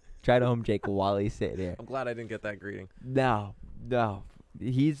 While he's sitting there. I'm glad I didn't get that greeting. No.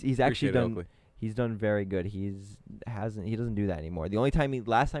 He's actually done. He's done very good. He doesn't do that anymore. The only time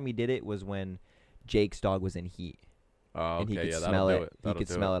last time he did it was when Jake's dog was in heat. Oh, And he okay, could yeah, smell that'll it. do it. He could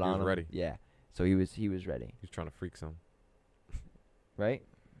smell it He on was him. ready. Yeah. So he was ready. He was trying to freak some. Right?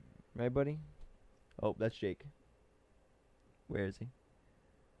 Right, buddy? Oh, that's Jake. Where is he?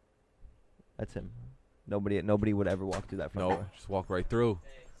 That's him. Nobody would ever walk through that front No, door. just walk right through.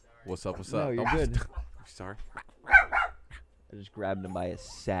 What's up? No, you're good. Sorry. I just grabbed him by his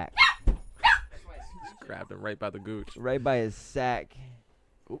sack. Just grabbed him right by the gooch. Right by his sack.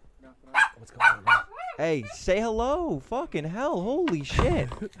 What's going on, man? Hey, say hello. Fucking hell. Holy shit.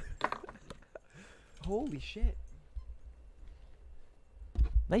 Holy shit.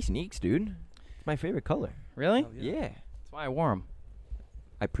 Nice Neeks, dude. It's my favorite color. Really? Hell Yeah. That's why I wore them.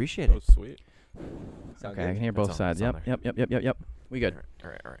 I appreciate That it. was sweet. Sound Okay, I good? can hear It's both on- sides. it's on Yep, there. yep. We good. All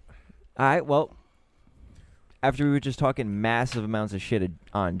right. All right, well, after we were just talking massive amounts of shit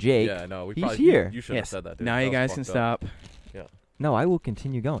on Jake, Yeah, no, we he's probably here. You should have said that. Dude. Now That you was guys can fucked up. stop. no, I will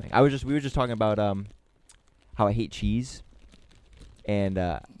continue going. We were just talking about how I hate cheese, and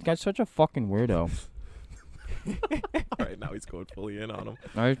This guy's such a fucking weirdo. All right, now he's going fully in on him.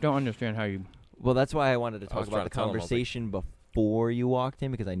 I just don't understand how you. well, that's why I wanted to I talk was about trying the to tell him, I was like- conversation before you walked in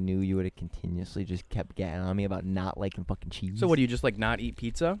because I knew you would have continuously just kept getting on me about not liking fucking cheese. So what do you just like not eat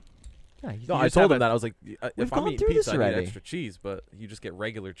pizza? Yeah, No, you I just told have him a- that. I was like, We've if I'm gone eating through this pizza, I need already. extra cheese, but you just get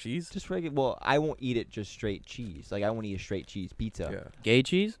regular cheese. just regular. Well, I won't eat it just straight cheese. Like I won't eat a straight cheese pizza. Yeah. Gay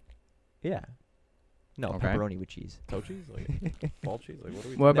cheese? Yeah. No, Okay. pepperoni with cheese. Toe cheese? Like, ball cheese? Like, what are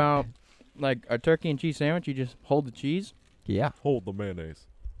we What doing? about like a turkey and cheese sandwich? You just hold the cheese? Yeah. Hold the mayonnaise.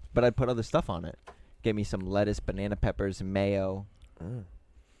 But I'd put other stuff on it. Get me some lettuce, banana peppers, mayo.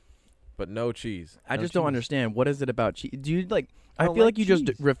 But no cheese. I No just don't cheese. understand. What is it about cheese? Do you like? I I don't feel like like you just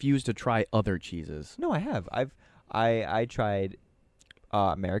cheese. refuse to try other cheeses. No, I have. I tried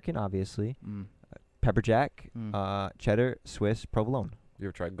American, obviously, Mm. pepper jack, Mm. cheddar, Swiss, provolone. You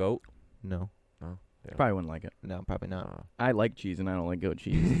ever tried goat? No, Yeah. Probably wouldn't like it. no, probably not. I like cheese and I don't like goat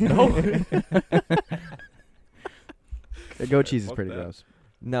cheese. No. The goat cheese is Fuck pretty that. gross.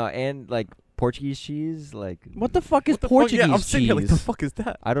 No, and like Portuguese cheese, like What the fuck is What the fuck? Portuguese Yeah, I'm cheese? sitting here like, the fuck is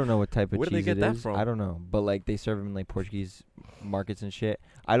that? I don't know what type of Where do cheese they get it that is. from? I don't know, but like they serve them in like Portuguese markets and shit.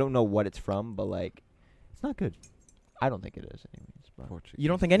 I don't know what it's from, but like it's not good. I don't think it is, anyways. But. Portuguese You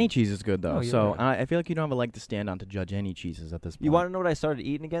don't think any cheese is good though, No, you're so right. I feel like you don't have a leg to stand on to judge any cheeses at this point. You want to know what I started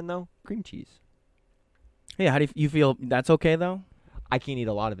eating again though? Cream cheese. Yeah, how do you feel? That's okay though. I can't eat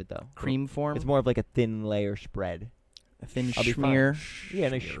a lot of it though. Cream form, It's more of like a thin layer spread. a thin I'll be fine. schmear, Yeah,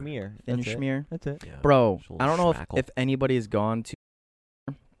 nice schmear. thin That's it. schmear. That's it. Yeah. Bro, Just a I don't know little if anybody has gone to.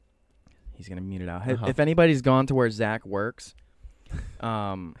 He's gonna mute it out. Uh-huh. If anybody's gone to where Zach works,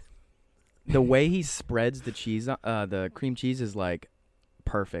 the way he spreads the cheese, the cream cheese is like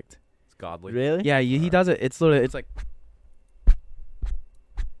perfect. It's godly. Really? Yeah, he does it. It's literally, it's like,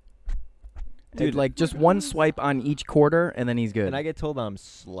 Dude. like just one swipe on each quarter, and then he's good. And I get told I'm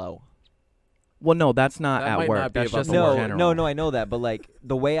slow. Well, no, that's not That at might work. not be That's about just the in work. general. No, I know that, but like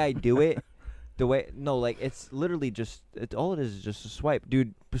the way I do it, like it's literally just all it is just a swipe,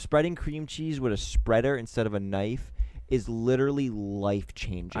 dude. Spreading cream cheese with a spreader instead of a knife is literally life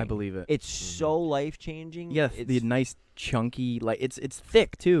changing. I believe it. It's so life changing. Yeah, the nice chunky, like it's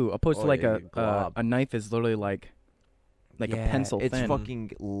thick too, opposed Oh, to like yeah, glob. a knife is literally like a pencil It's thin.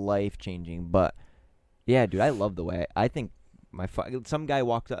 fucking life changing. But yeah, dude, I love the way I think some guy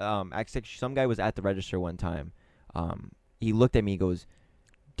walked. Actually, some guy was at the register one time. He looked at me. He goes,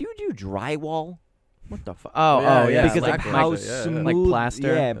 "Do you do drywall?" What the fuck? Yeah, Oh yeah, because like like plaster, how yeah. smooth, Like plaster?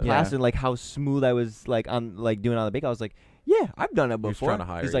 yeah, Yeah. plaster, like how smooth I was like on like doing on the bake. I was like, yeah, I've done it He was before. trying to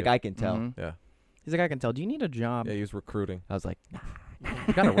hire He's like, you. I can tell. Mhm. Yeah. He's like, I can tell. Do you need a job? Yeah, he was recruiting. I was like, nah,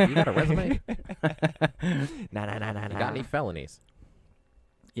 You got a resume? nah. You got any felonies?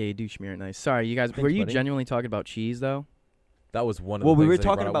 Yeah, you do schmear it nice. Sorry, you guys. Thanks, were you buddy. genuinely talking about cheese though? That was one of Well, the we things were that he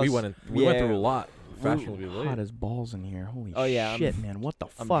talking brought up. about We went yeah. through a lot. Fashionably Hot late. as balls in here. Holy Oh, yeah, shit, man! What the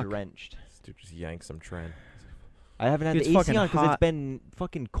I'm fuck? drenched. This dude just yanked some trend. I haven't had It's the AC fucking on because it's hot. been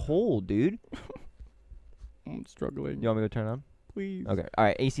fucking cold, dude. I'm struggling. You want me to turn it on? Please. Okay. All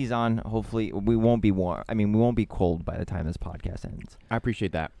right. AC's on. Hopefully, we won't be warm. I mean, we won't be cold by the time this podcast ends. I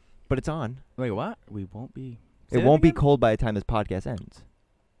appreciate that. But it's on. Wait, what? We won't be. It won't be cold by the time this podcast ends.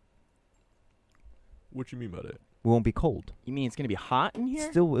 What you mean by that? We won't be cold. You mean it's gonna be hot in here?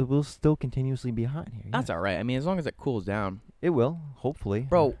 Still, it will still continuously be hot in here. That's yeah. all right. I mean, as long as it cools down. It will. Hopefully,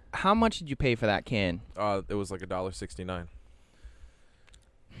 Bro, how much did you pay for that can? It was like $1.69.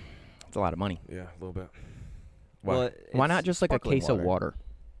 It's a lot of money. Yeah, a little bit. Well, Why? Why not just like a sparkling case of water?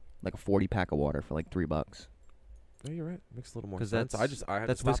 Like a 40 pack of water for like $3. No, you're right. Makes a little more 'Cause sense. I had to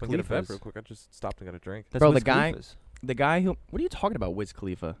that's stop Wiz and get a Khalifa's. bev real quick. I just stopped and got a drink. That's Bro, Wiz the guy- Khalifa's. The guy who... What are you talking about, Wiz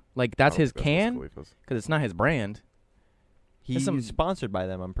Khalifa? Like, I that's don't his think Wiz can? Khalifa's. Because it's not his brand. He's some- sponsored by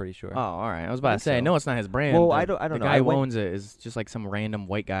them, I'm pretty sure. Oh, all right. I was about to think say, so. no, it's not his brand. Well, The- I don't The know. guy I who went- owns it is just like some random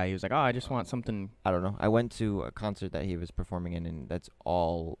white guy. He was like, oh, I just want something. I don't know. I went to a concert that he was performing in, and that's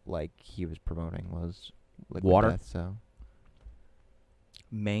all like he was promoting was Liquid Water? Death, so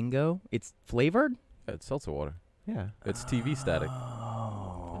Mango. It's flavored? Yeah, it's seltzer water. yeah, It's TV static.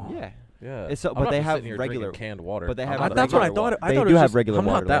 Oh. yeah. Yeah. It's so- I'm but not they just have sitting here regular- drinking canned water. but they I'm have not a That's what I regular thought. water. I They thought do it was have just- regular I'm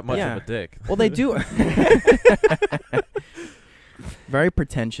water. not that much Yeah. of a dick. Well, they do. Very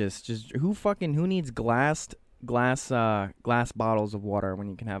pretentious. Just who needs glass bottles of water when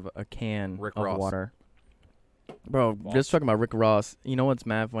you can have a can Rick of Ross. water? Bro, Ross. just talking about Rick Ross. You know what's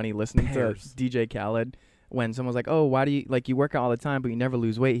mad funny? Listening Pears. to DJ Khaled when someone's like, "Oh, why do you work out all the time but you never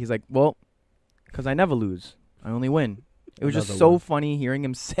lose weight?" He's like, "Well, because I never lose. I only win." It was just Another so one. funny hearing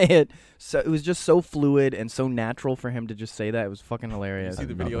him say it. So it was just so fluid and so natural for him to just say that. It was fucking You hilarious. see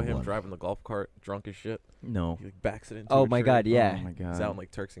the video of Another him one. driving the golf cart drunk as shit? No. He like backs it into Oh a my tree. god, yeah. Oh my god. He's out in like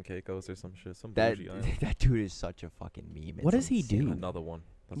Turks and Caicos or some shit. Some That bougie island. that dude is such a fucking meme. What It's does he insane. do? Another one.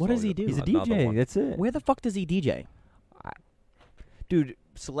 That's What all does he do? He's a Another DJ. one. That's it. Where the fuck does he DJ? Dude,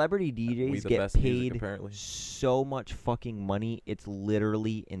 celebrity We DJs the get best music, paid apparently. so much fucking money. It's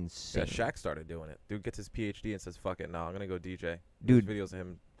literally Yeah, insane. Shaq started doing it. Dude gets his PhD and says, "Fuck it, nah, I'm gonna go DJ." Dude. There's videos of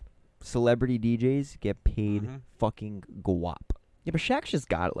him. Celebrity DJs get paid Mhm. fucking guap. Yeah, but Shaq's just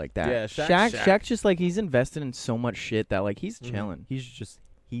got it like that. Yeah, Shaq- Shaq's just like he's invested in so much shit that like he's Mhm. chilling.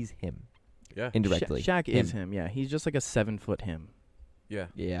 He's him Yeah, indirectly. Shaq is him. Yeah, he's just like a 7-foot him. yeah.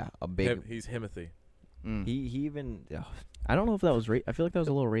 Yeah, a big. He's Himothy. Mm. He even. I don't know if that was I feel like that was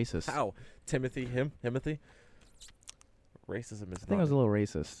a little racist. How? Timothy, Himothy. Racism is I think not. it was a little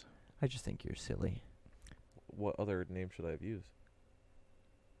racist. I just think you're silly. What other name should I have used?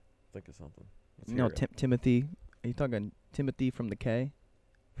 Think of something. Let's No, hear it. Timothy. Are you talking Timothy from the K?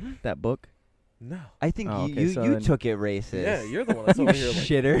 That book? No. I think Oh, you okay, so you then- took it racist. Yeah, you're the one that's over here like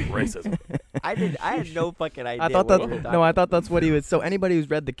shitter. racism. I had no fucking idea. I thought what that. you were No, talking I thought that's what he was. So anybody who's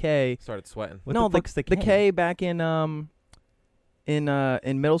read the K, Started sweating. What no, the fuck's the the K? K back in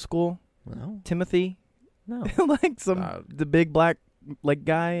middle school, No, Timothy, no. like the big black like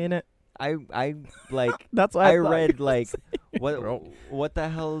guy in it. I like. That's why I thought read you- like Bro. what the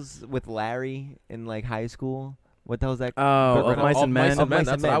hell's with Larry in like high school? What the hell's that? Oh, But of Mice and Men. Mice and Men. Mice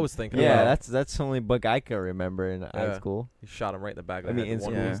That's and what I Men. was thinking. Yeah, about. that's the only book I can remember in high Yeah. school. He shot him right in the back of I the mean, head. in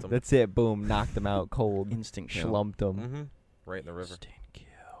One yeah. wisdom. That's it. Boom, knocked him out cold. Instinct kill. Schlumped him. Mm-hmm. Right in the river. Instinct kill.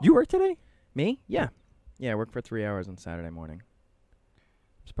 You work today? Me? Yeah. Yeah, I worked for 3 hours on Saturday morning.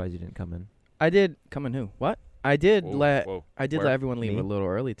 Surprised you didn't come in. I did come in who? What? I did Whoa, let whoa. I did Where? let everyone leave Me? a little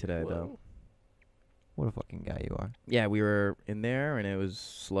early today though. Whoa. What a fucking guy you are. Yeah, we were in there and it was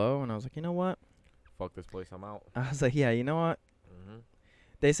slow and I was like, you know what? Fuck this place. I'm out. I was like, yeah, you know what? Mm-hmm.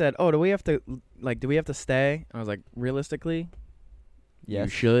 They said, oh, do we have to stay? And I was like, realistically, you Yes.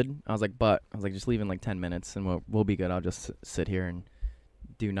 should. I was like, just leave in like 10 minutes and we'll be good. I'll just sit here and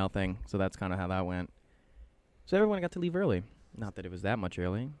do nothing. So that's kind of how that went. So everyone got to leave early. Not that it was that much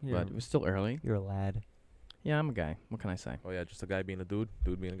early, Yeah. but it was still early. You're a lad. Yeah, I'm a guy. What can I say? Oh yeah, just a guy being a dude.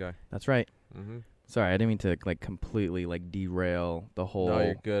 Dude being a guy. That's right. Mm-hmm. Sorry, I didn't mean to like completely like derail the whole. No,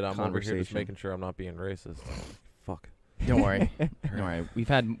 you're good. I'm over here just conversation. making sure I'm not being racist. Fuck. Don't worry. Don't worry. We've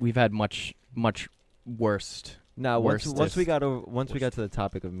had much worst. No, once Worst. we got to the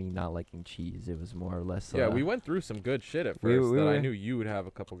topic of me not liking cheese, it was more or less. Yeah, we went through some good shit at we first that I were- knew you would have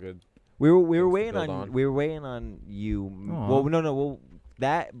a couple good. We were things to waiting build on on. we were waiting on you. Aw. Well, no, well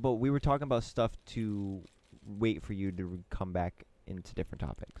that, but we were talking about stuff to wait for you to come back into different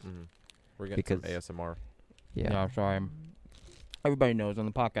topics. Mm-hmm. We're getting some Because- ASMR. Yeah, sorry. Everybody knows on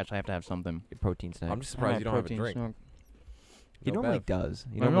the podcast I have to have something. protein snack. I'm just surprised you don't have a drink. He No normally Bev. does.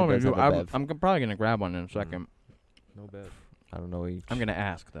 He I normally does have a bev. I'm probably gonna grab one in a second. No bad. I don't know. What I'm gonna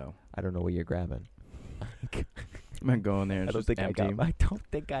ask though. I don't know what you're grabbing. I'm gonna go in there and I don't just think empty. I don't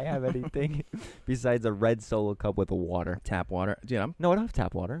think I have anything besides a red Solo cup with a water. Tap water, dude. I'm No, I don't have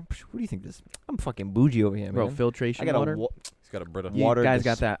tap water. Psh, What do you think this? I'm fucking bougie over here, bro. man. Filtration I got water. a He's got a Brita. You water guys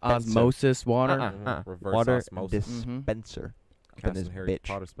got that dispenser. osmosis water. Mhm. Reverse water osmosis. dispenser. Up in Casting this Harry bitch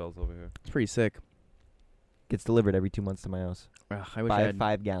Potter spells over here. It's pretty sick. Gets delivered every 2 months to my house. Ugh, I wish I had.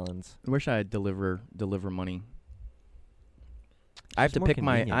 5 gallons. Wish I had deliver money. I have It's to more pick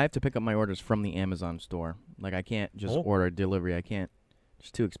convenient. I have to pick up my orders from the Amazon store. Like I can't just Oh. order delivery. I can't.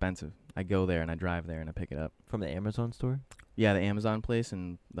 It's too expensive. I go there and I drive there and I pick it up. From the Amazon store? Yeah, the Amazon place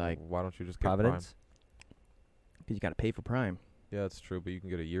and like Why don't you just get Prime? Providence? because you got to pay for Prime. Yeah, that's true, but you can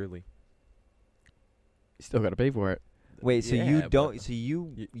get a yearly. Still got to pay for it. Wait, so Yeah, you but- don't? So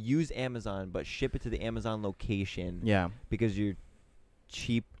you use Amazon, but ship it to the Amazon location Yeah. because you're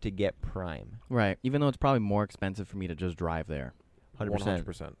cheap to get Prime. Right. Even though it's probably more expensive for me to just drive there. 100%.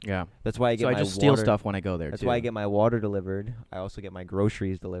 100%. Yeah. That's why I get So I my just steal water. stuff when I go there, That's too. why I get my water delivered. I also get my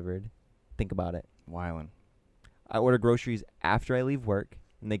groceries delivered. Think about it. Wildin'. I order groceries after I leave work,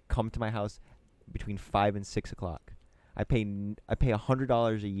 and they come to my house between 5 and 6 o'clock. I pay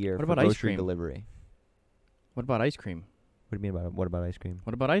 $100 a year What for about ice grocery cream? delivery. What about ice cream? What do you mean about what about ice cream?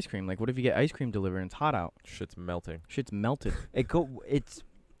 What about ice cream? Like, what if you get ice cream delivered and it's hot out? Shit's melting. Shit's melted. It's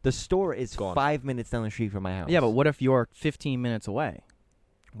the store is Gone. 5 minutes down the street from my house. Yeah, but what if you're 15 minutes away?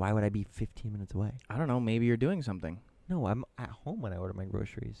 Why would I be 15 minutes away? I don't know. Maybe you're doing something. No, I'm at home when I order my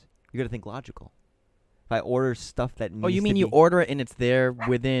groceries. You got to think logical. If I order stuff that needs Oh, you to mean you be- order it and it's there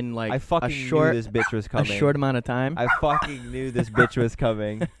within, like, I fucking a short, knew this bitch was a coming. short amount of time? I fucking knew this bitch was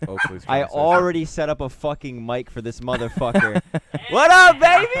coming. Oakley's I trying to say already set up a fucking mic for this motherfucker. What up,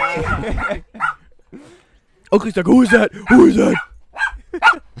 baby? Oakley's like, who is that? Who is that?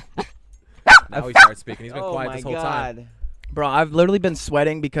 Now he starts speaking. He's been Oh quiet my this whole time. God. Bro, I've literally been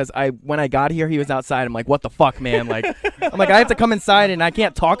sweating because when I got here, he was outside. I'm like, what the fuck, man? Like, I'm like, I have to come inside and I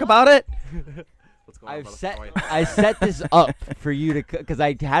can't talk about it? What's going on, I've brother? set How are you? I set this up for you to because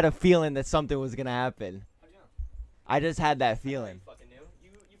I had a feeling that something was gonna happen. I just had that feeling.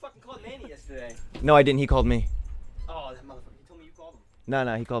 You fucking called Manny yesterday. No, I didn't. He called me. Oh, that motherfucker. He told me you called him.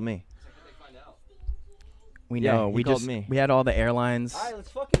 No, he called me. He's like, how'd they find out? We Yeah, know. he We called just me. we had all the airlines All right,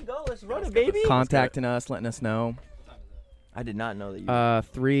 let's fucking go. Let's run it, baby. contacting us, letting us know. I did not know that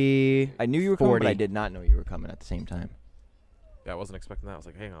you. 3. I knew you were coming, but I 40. did not know you were coming at the same time. Yeah, I wasn't expecting that. I was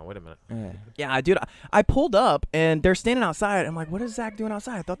like, hang on, wait a minute. Yeah. Yeah, dude, I pulled up and they're standing outside. I'm like, what is Zach doing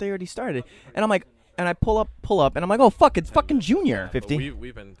outside? I thought they already started. And I'm like, and I pull up, and I'm like, oh fuck, it's fucking Junior. 50?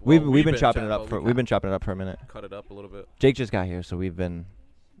 We've been We've been chopping it chatting, up but for we we've been chopping it up for a minute. cut it up a little bit. Jake just got here, so we've been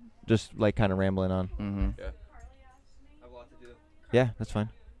just like kind of rambling on. Mm-hmm. Yeah. I have a lot to do. Yeah, that's fine.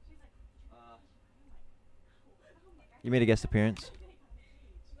 You made a guest appearance.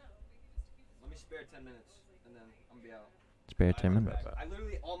 Let me spare 10 minutes, and then I'm gonna be out. Spare 10 minutes. I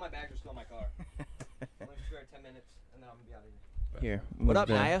literally, all my bags are still in my car. Let me spare 10 minutes, and then I'm gonna be out of here. Here. What move up,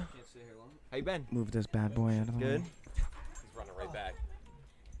 the- Naya? Can't stay here long. How you been? Move this bad boy out of the Good. way. He's running right back.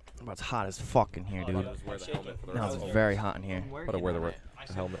 Bro, it's hot as fuck in here, dude. Just wear the helmet for the No, rest it's of the very hot in here. Gotta wear the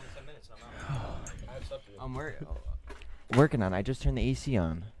helmet. 10 minutes, and I'm out. I have stuff to do. I'm working on it. I just turned the AC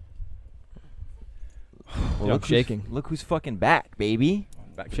on. Well, Yo, look shaking. Look who's fucking back, baby.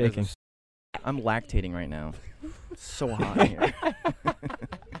 Back to Shaking. business. I'm lactating right now. It's so hot in here.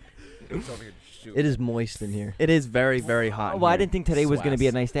 He's over here shooting. It is moist in here. It is very, very hot. in Well, I here. didn't think today was going to be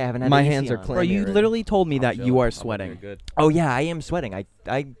a Swass. nice day. I haven't had My the AC hands are on. clean. Bro, you already. literally told me I'm that chilling. you I'm are looking sweating. Good. Oh yeah, I am sweating.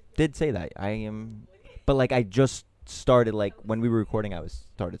 I did say that. I am, but like I just started like when we were recording, I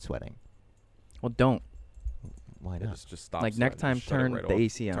started sweating. Well, don't. Why Yeah, not? just stop. Like, next sweating. time, Just shut it turn right the off.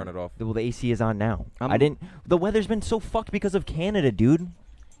 AC on. Turn it off. Well, the AC is on now. I'm- I didn't. The weather's been so fucked because of Canada, dude.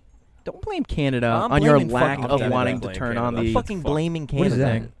 Don't blame Canada I'm on your blaming lack fucking of Canada. wanting to Blame turn Canada. on I'm the fucking fuck. blaming What is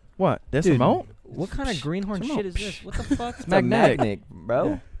Canada. that? what? This Dude, remote? What kind of greenhorn Remote. shit is this? What the fuck? It's magnetic. a magnet, bro.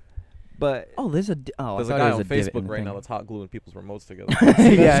 Yeah. But Oh, there's a. Oh, There's I a thought guy it was on a divot in Facebook the right thing. now that's hot gluing people's remotes together.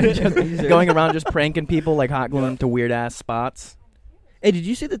 Yeah, just going around just pranking people, like hot gluing them to weird ass spots. Hey, did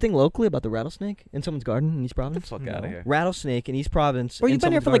you see the thing locally about the rattlesnake in someone's garden in East Providence? Fuck out of here. Rattlesnake in East Providence. Bro, in you've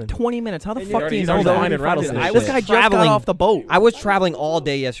been here someone's for like garden. 20 minutes. How the And fuck you're do you he's know already that? finding rattlesnakes. I I was was just traveling- got off the boat. I was traveling all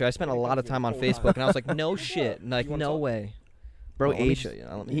day yesterday. I spent a lot of time on Facebook, and I was like, no shit. Like, no way. Bro, Let me aged. show you.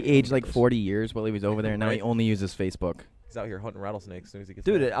 Let me- He let me aged get like this. 40 years while he was over there, and now he Right. only uses Facebook. He's out here hunting rattlesnakes as soon as he gets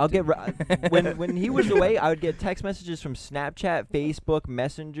dude, home. I'll get when he was away, I would get text messages from Snapchat, Facebook,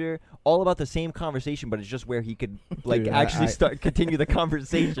 Messenger, all about the same conversation, but it's just where he could like Dude, actually I- continue the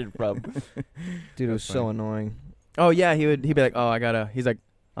conversation from. Dude, it was That's so funny. annoying. Oh yeah, he'd be like, oh, I gotta. He's like,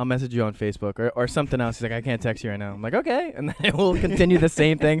 I'll message you on Facebook or something else. He's like, I can't text you right now. I'm like, okay, and then we'll continue the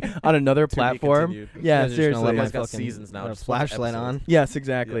same thing on another To be platform. continued. Yeah, You guys are just gonna let seriously. my He's got fucking- seasons now. my just watch flashlight on. episodes. Yes,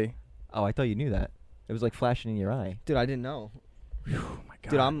 exactly. Oh, I thought you knew that. It was like flashing in your eye. Dude, I didn't know. Oh my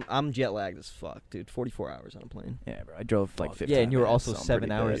god. Dude, I'm jet lagged as fuck, dude. 44 hours on a plane. Yeah, bro. I drove like 15. Yeah, and you were minutes, also so I'm 7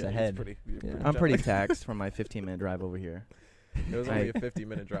 pretty hours good. He's ahead. pretty- Yeah. I'm pretty jet taxed from my 15-minute drive over here. lagged. It was only a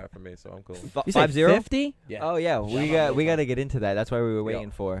 50-minute drive for me, so I'm cool. You 5-0? 50? Yeah. Oh yeah, we got to get into that. That's why we were Yeah.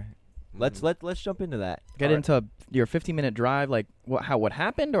 waiting for. Let's Mhm. let's jump into that. Get Alright. into your 15-minute drive, like what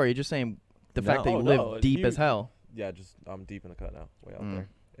happened, or are you just saying the fact that No. you Oh, live no, deep you- as hell? Yeah, just I'm deep in the cut now, way out Mm. there,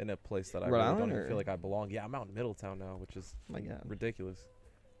 in a place that I Rhode really Island, don't even or- feel like I belong. Yeah, I'm out in Middletown now, which is My God. ridiculous.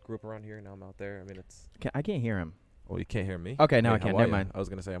 Grew up around here, now I'm out there. I mean, it's I can't hear him. Oh, you can't hear me? Okay, now Hey, I can. how Never are ya? mind. I was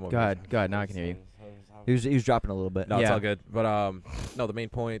gonna say I'm over Go here. ahead. Go ahead. Now I can hear you. He was dropping a little bit. No, it's Yeah. all good. But no, the main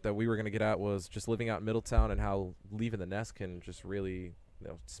point that we were gonna get at was just living out in Middletown and how leaving the nest can just really,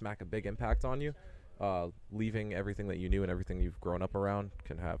 smack a big impact on you. Leaving everything that you knew and everything you've grown up around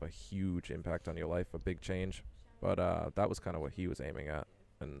can have a huge impact on your life, a big change. But that was kind of what he was aiming at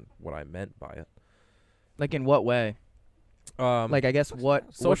and what I meant by it. Like in what way? Like I guess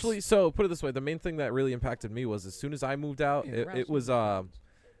what Socially, so put it this way, the main thing that really impacted me was as soon as I moved out, it was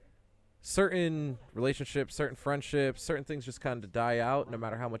certain relationships, certain friendships, certain things just kind of die out no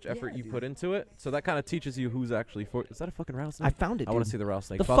matter how much effort you put into it. So that kind of teaches you who's actually for. Is that a fucking rattlesnake? I found it. I want to dude. see the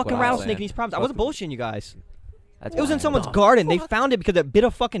rattlesnake. the Fuck fucking what I'm rattlesnake saying. and these problems. I Fuck wasn't the- bullshitting you guys. That's It was in wild. someone's garden. They found it because it bit a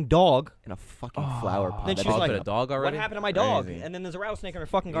fucking dog. in a fucking flower pot. Then The she's dog like, bit a dog already? What happened to my dog? Crazy. And then there's a rattlesnake in her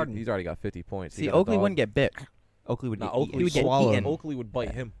fucking garden. He's already got 50 points. He See, got a Oakley dog. wouldn't get bit. Oakley would Nah, get Oakley eaten. He would get swallowed. eaten. Oakley would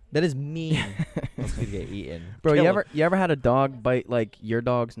bite him. That is mean. Oakley would get eaten. Bro, Kill you him. ever had a dog bite like your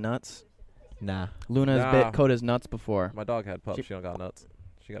dog's nuts? Nah. Luna's Nah. bit Coda's nuts before. My dog had pups. She don't got nuts.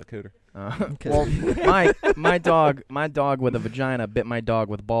 She got a cooter. Well, my dog with a vagina bit my dog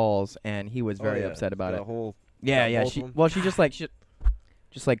with balls, and he was very upset about The it. whole Yeah, got yeah. both She of 'em? she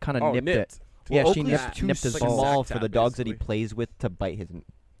just like kind of nipped it. nipped. Yeah, Well, she Oakley's nipped too his like a balls. small sack for the tap, dogs that he basically. plays with to bite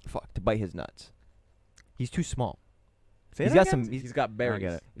his nuts. He's too small. Say He's that got again? some. He's got I berries.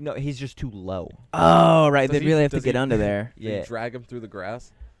 get it. No, he's just too low. Oh, right. Does They he- really have to does get he- under there. You Yeah. drag him through the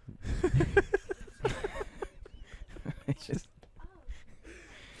grass. It's just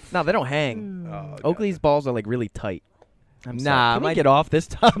no, they don't hang. Oh, Oakley's balls are like really tight. I'm Nah, sorry. Can my- we get off this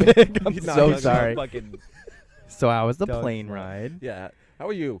topic? I'm No, so no, no, sorry. Fucking So how was the Don't plane say. ride? Yeah. How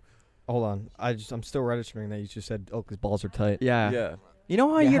are you? Hold on. I'm still registering that you just said Oakley's balls are tight. Yeah. Yeah. You know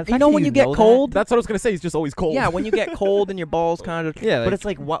how Yeah, you the fact you know that when you you get know that- cold? That's what I was gonna say. He's just always cold. Yeah, when you get cold and your balls kind of. Yeah, But it's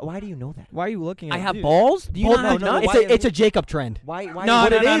like, why do you know that? why are you looking at I have dude. balls. Do you Hold not have on, no, nuts? it's a Jacob trend. Why? No, what no,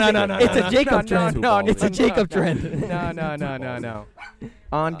 it no, is, no, no, It's no, a Jacob no, trend. no, It's a Jacob trend. No, no, no, no, no.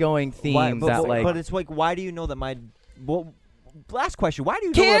 Ongoing themes Why, that like. but it's like, why do you know that my? Well, last question. Why do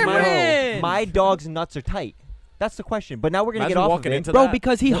you know that Cameron! my dog's nuts are tight? That's the question. But now we're gonna Imagine get off walking of it. into Bro, that.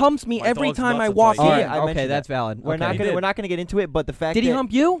 because he No, humps me my every dog's time nuts I are walk tight. in. All right, I okay, mentioned that's that. valid. We're Okay. not He gonna did. we're not gonna get into it. But the fact Did he that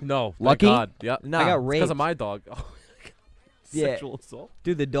hump you? No. thank Lucky? God. Yep. No, I got It's because of raped. my dog. Yeah. Sexual assault.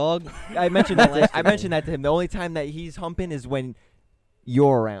 Dude, the dog. I mentioned that. I mentioned that to him. The only time that he's humping is when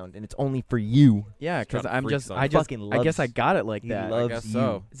you're around, and it's only for you. Yeah, because trying to I'm freak just, some. I just, Fucking I guess I loves- got it like he that. loves I guess you.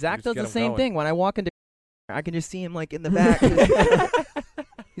 so. Zach You does just the get 'em same going. thing. When I walk into, I can just see him like in the back.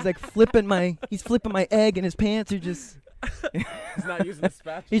 He's like he's flipping my egg, and his pants are just. He's not using the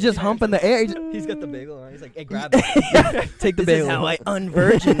spatula. He's just humping the air. He's got the bagel on. He's like, hey, grab it. Take the This is bagel. how I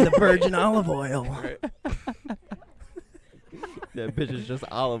unvirgin the virgin olive oil. Right. That bitch is just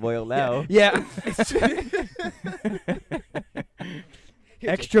olive oil now. Yeah.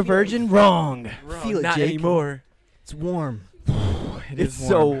 Extra virgin, wrong. Feel it, Not Jake. anymore. It's warm. It's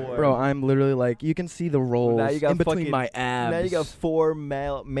so warm. Bro, I'm literally like, you can see the rolls Now you got in between fucking- my abs. Now you got 4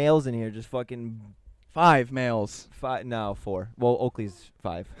 males in here, just fucking 5 males. 5. No, 4. Well, Oakley's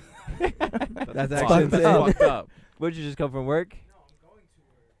 5. That's Fuck, actually that's insane. fucked up. Where'd you just come from work?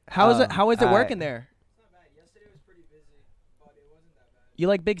 How is Oh, it? How is it alright. working there? You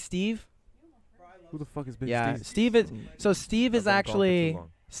like Big Steve? Who the fuck is Big Yeah, Steve? Steve is. So Steve is I've been gone for too actually. long.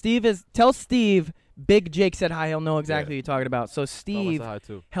 Steve is. Tell Steve. Big Jake said hi. He'll know exactly Yeah. what you're talking about. So Tell him I Steve said hi,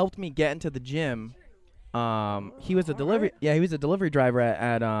 too. helped me get into the gym. He was a delivery. Yeah, he was a delivery driver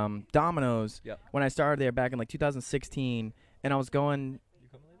at Domino's Yep. when I started there back in like 2016, and I was going.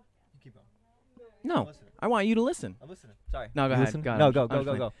 No, I want you to listen. I'm listening. Sorry. No, go You ahead. listening? Go on, No, I'm go, just- go, I'm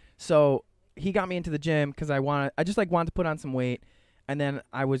go, just go. So he got me into the gym because I just like wanted to put on some weight, and then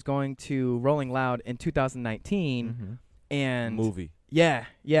I was going to Rolling Loud in 2019, Mm-hmm. and Movie. yeah,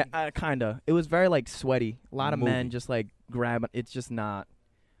 kinda. It was very like sweaty. A lot of men Movie. just like grabbing. It's just not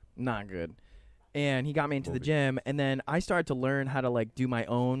good. And he got me into the Movie. gym, and then I started to learn how to like do my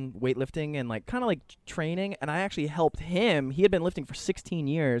own weightlifting and like kind of like training. And I actually helped him. He had been lifting for 16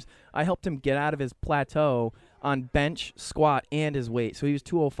 years. I helped him get out of his plateau on bench, squat, and his weight. So he was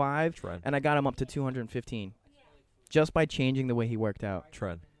 205, Trend. and I got him up to 215 just by changing the way he worked out.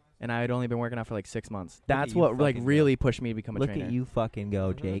 Trend. And I had only been working out for like 6 months. at That's you what like fucking go. really pushed me to become a Look trainer. at you fucking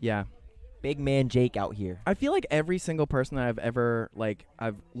go, Jake. Yeah. Big man Jake out here. I feel like every single person that I've ever like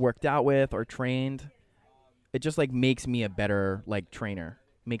I've worked out with or trained, it just like makes me a better like trainer.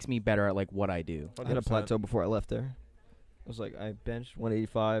 Makes me better at like what I do. I had a plateau before I left there. I was like, I benched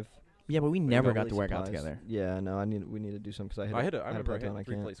 185. Yeah, but we Like, never no got to really work out supplies. together. Yeah, no, we need to do some because I I remember I hit Peloton, I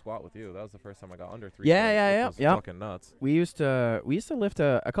three can't. plate squat with you. That was the first time I got under 3 Yeah, plate, yeah, which yeah, was yeah. fucking nuts. We used to lift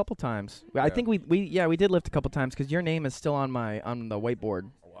a couple times. I Yeah. think we did lift a couple times because your name is still on the whiteboard.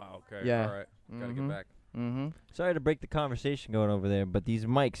 Wow. Okay. Yeah. All right. Gotta Mhm. get back. Mm-hmm. Sorry to break the conversation going over there, but these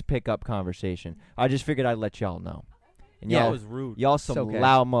mics pick up conversation. I just figured I'd let y'all know. And Yeah. That y'all, was rude. y'all It's some okay.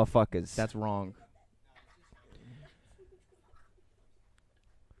 loud motherfuckers. That's wrong.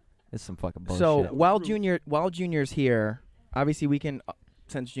 It's some fucking bullshit. So while Junior's here, obviously we can,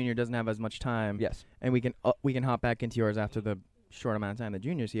 since Junior doesn't have as much time, yes. and we can hop back into yours after the short amount of time that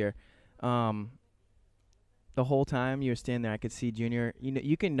Junior's here. The whole time you were standing there, I could see Junior. You know,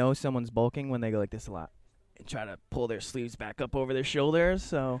 you can know someone's bulking when they go like this a lot and try to pull their sleeves back up over their shoulders.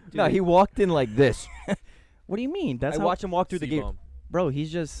 So No, he walked in like this. what do you mean? That's I how, watched him walk through the gate. C-bomb. bro.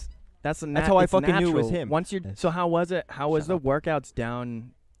 He's just that's how I it's fucking knew it was natural. him. Once you're so how was it? How was the workouts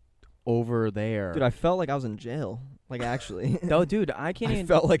down over there? Dude, I felt like I was in jail. Like actually. No, dude, I can't I even.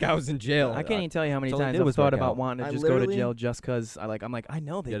 felt like I was in jail. I can't even tell you how many That's all they times did I've was thought work about out. wanting to I just go to literally- jail just because I'm like I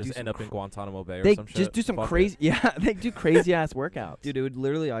know they Yeah, do just some end up in Guantanamo Bay or they some just shit. do some Fuck it. crazy yeah they do crazy ass workouts. Dude, it would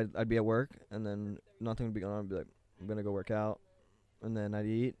literally, I'd be at work, and then nothing would be going on. I'd be like, I'm going to go work out. And then I'd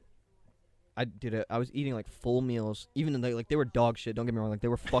eat. I was eating, like, full meals. Even though they were dog shit. Don't get me wrong. Like, they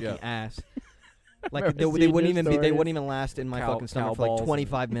were fucking Yeah. ass. Like, Remember they seeing wouldn't your even they stories? wouldn't even last in my Cow- fucking stomach cow for, like, balls and-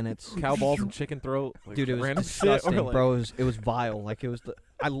 25 minutes. Cow balls and chicken throat. Like, Dude, it was random shit, or disgusting, like- bro. It was vile. Like, it was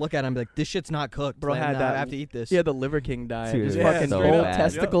I look at it and be like, this shit's not cooked. Bro Like, had nah, that- I have to eat this. He had the Liver King diet, Dude, just yeah, fucking so straight up bad.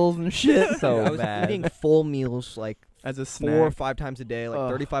 testicles and shit So I was bad. eating full meals, like, as a 4 snack. or 5 times a day, like Ugh.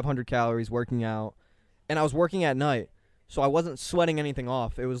 3,500 calories, working out. And I was working at night, so I wasn't sweating anything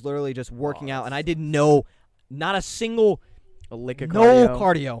off. It was literally just working out, and I didn't know not a single, A lick of no cardio.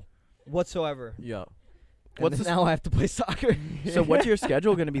 cardio whatsoever. Yeah. And What's then the now I have to play soccer. So what's your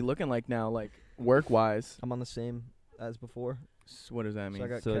schedule going to be looking like now, like work wise? I'm on the same as before. What does that mean? So I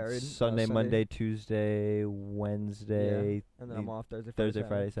got So carried. it's Sunday, Sunday. Monday, Tuesday, Wednesday, And then I'm off Thursday, Thursday,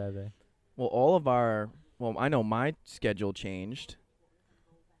 Friday, Saturday. well, I know my schedule changed.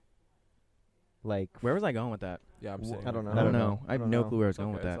 Like, Where was I going with that? Yeah, I'm Wh- saying. I don't know. I don't know. I I have don't no know. clue where I was It's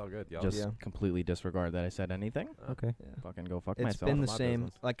going okay, with it's that. all good. Y'all Just Yeah. completely disregard that I said anything. okay. Yeah. Fucking go fuck It's myself. been the My same.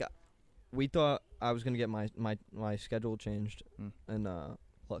 business. Like, we thought I was gonna get my schedule changed, Mm. and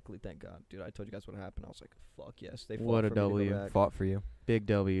luckily, thank God, dude. I told you guys what happened. I was like, fuck yes, they fought What a for me to go W. back. Fought for you. Big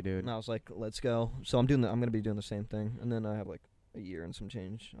W, dude. And I was like, let's go. So I'm gonna be doing the same thing, and then I have like a year and some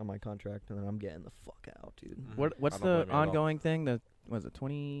change on my contract, and then I'm getting the fuck out, dude. Mhm. What's I don't the blame you at all. ongoing thing? The was it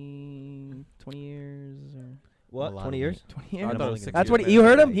 20 years or What? A lot 20 of years? 20 I years? thought it was 6 That's years, what man. you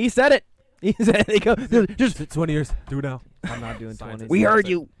heard him. He said it. He said they go just 20 years. Do it now. I'm not doing Science 20. is we That's heard it.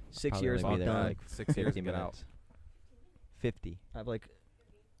 you. 6 Probably years, like be be done. there, Like 6 years 50 to get out. minutes. 50. I have like,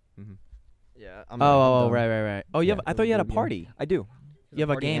 Mm-hmm. yeah. Oh, right. Oh, you have. I thought you had a Yeah. party. I do. You have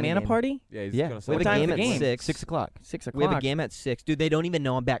a party game and a party. Yeah, he's Yeah. gonna We sell have a What time's game the at game? 6. 6 o'clock. 6 o'clock. We have a game at 6. Dude, they don't even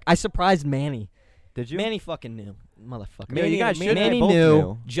know I'm back. I surprised Manny. Did you? Manny fucking knew. Motherfucker. Yeah, you guys should- Manny both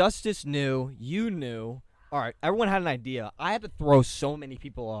knew. Justice knew. You knew. All right, everyone had an idea. I had to throw so many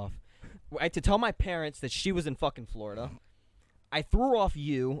people off. I had to tell my parents that she was in fucking Florida. I threw off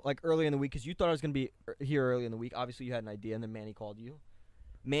you like early in the week because you thought I was gonna be here early in the week. Obviously, you had an idea, and then Manny called you.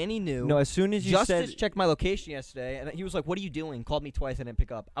 Manny knew. No, as soon as you Justice said checked my location yesterday, and he was like, "What are you doing?" Called me twice. I didn't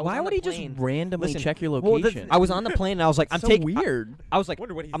pick up. I was Why on would the he just plane. randomly Listen, check your Well, location? I was on the plane, and I was like, "I'm so taking." weird. I was like,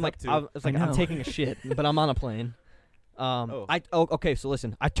 Wonder what he's I'm up like, to. I was like, I I'm know. taking a shit, but I'm on a plane. Okay, so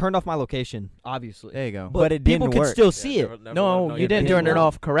listen, I turned off my location, obviously, There you go. But it people didn't could work. still see it. No, you didn't turn it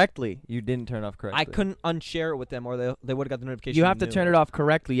off correctly. you didn't turn off correctly. I couldn't unshare it with them, or they would have got the notification. You have to and turn knew. it off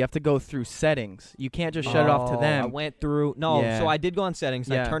correctly. You have to go through settings. You can't just shut it off to Oh, them. I went through. No, Yeah. so I did go on settings.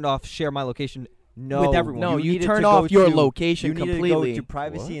 And Yeah. I turned off share my location. No, with everyone. No, you needed turn to off go your to- location You needed completely. to go to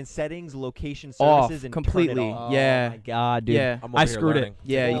privacy What? and settings, location Off services, and completely. turn it off. Yeah. Oh my god, dude. Yeah. I'm I over here screwed it. learning.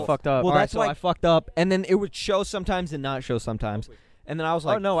 Yeah, you Well- fucked up. well, All right, that's so why- I fucked up, and then it would show sometimes and not show sometimes, and then I was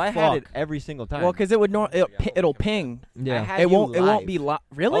like, oh no, I had it fuck. every single time. Well, because it would it'll ping. Yeah, I had It you won't. It won't be live.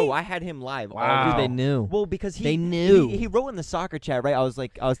 really. Oh, I had him live. all Wow. dude, day. they knew. Well, because They knew. He wrote in the soccer chat, right? I was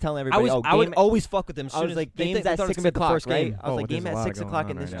telling I everybody. was, oh, I would game- always fuck with them. As I soon was as like, they game's think- they at thought it was 6 gonna be the o'clock, first right? game. I was Oh, like, there's game a at lot 6 going o'clock,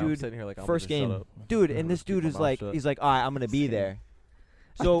 on and this right now. dude, Sitting here like, I'm First gonna game. shut up. dude, and this dude is like, shit. he's like, all right, I'm gonna be there.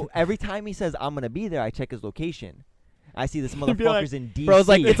 So every time he says I'm gonna be there, I check his location. I see this Be like- motherfucker's in DC. Bro,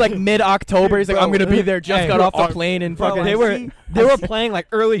 it's like mid-October. He's like, Bro. I'm gonna be there. Just Hey, got bro, off the plane and bro, fucking. They I were see- they were playing like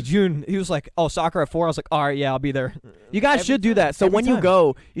early June. He was like, "Oh, soccer at 4." I was like, "All right, yeah, I'll be there." You guys Every should do time. that. So Every when you time.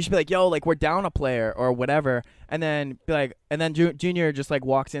 go, you should be like, "Yo, like we're down a player or whatever," and then be like, and then Junior just like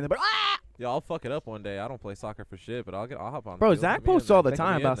walks in, but Yeah, I'll fuck it up one day. I don't play soccer for shit, but I'll hop on. the Bro, field. Zach Get me in posts there. all the Get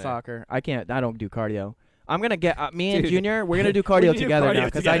time me in about there. soccer. I don't do cardio. I'm gonna get me and Dude. Junior. We're gonna do We cardio do together cardio now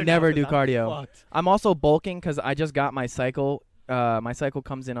because I together never now do 'cause I'm cardio. fucked. I'm also bulking because I just got my cycle. My cycle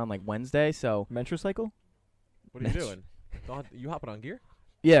comes in on like Wednesday, so Mentor cycle? What are you doing? You hopping on gear?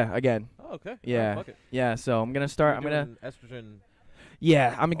 yeah, again, Oh, okay. Yeah. Fuck it. yeah. So I'm gonna start. I'm You're gonna. doing estrogen.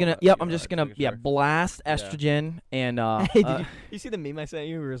 Yeah, I'm gonna. that, Yep, you I'm know, just like gonna. making Yeah, sure. blast estrogen and Hey, did you see the meme I sent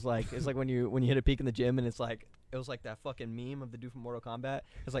you? Where it's like when you hit a peak in the gym and it was like that fucking meme of the dude from Mortal Kombat.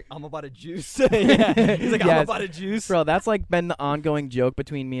 It's like I'm about to juice. Yeah, he's like I'm Yes. about to juice. Bro, that's like been the ongoing joke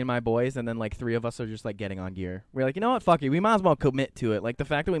between me and my boys, and then like 3 of us are just like getting on gear. We're like, you know what, fuck it, we might as well commit to it. Like the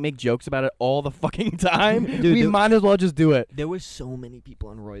fact that we make jokes about it all the fucking time, Dude, we might as well just do it. There was so many people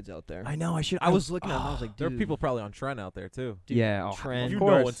on roids out there. I know. I was looking at them. I was like, There are dude, people probably on Trent out there too. dude, Yeah, oh, Trent. You of know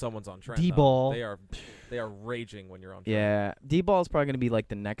course. when someone's on Trent. D-ball. though. They are raging when you're on Trent. Yeah, D-ball is probably gonna be like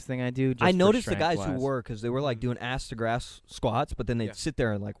the next thing I do. Just I for noticed the strength guys who wise. were because they were like doing ass to grass squats, but then they'd Yeah. sit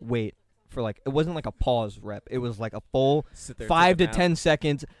there and like wait for like it wasn't like a pause rep. It was like a full Sit there, 5 to take a nap. 10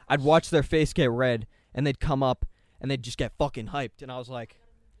 seconds. I'd watch their face get red, and they'd come up and they'd just get fucking hyped. And I was like,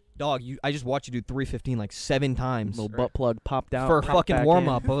 dog, I just watched you do 315 like 7 times Little butt plug popped out for a popped fucking back warm in.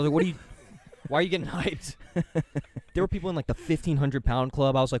 up. I was like, what are you? Why are you getting hyped? There were people in like the 1,500-pound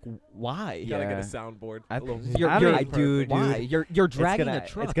club. I was like, why? You gotta get a Yeah. soundboard. I- a little You're, I you're, don't- dude, why? You're dragging gonna, a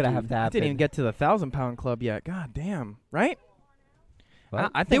truck. It's gonna dude. have to I happen. didn't even get to the 1,000-pound club yet. God damn, right?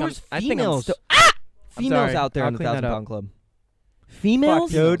 What? I There think was I think I'm females. still Females sorry. out there I'll in the clean that up. 1,000-pound club.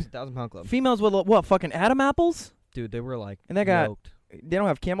 females. dude. 1,000-pound club. Females with what? Fucking Adam apples? Dude, they were like And they got- yoked. They don't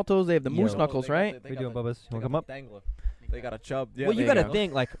have camel toes. They have the moose Yo. knuckles, right? What are you doing, Bubba's? You wanna come up? They got a chub. Yeah, Well, you there you gotta go.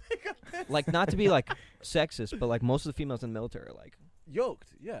 think like not to be like sexist, but like most of the females in the military are like yoked.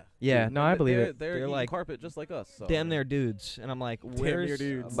 Yeah. Yeah, Dude, no, I believe it. They're They're eating like carpet just like us. So damn near dudes, and I'm like, where's near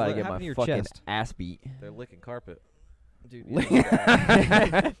dudes. I'm about to what get happened my to your fucking chest? ass beat. They're licking carpet. Dude,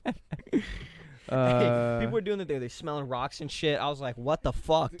 Uh, people were doing that there. They smelling rocks and shit. I was like, what the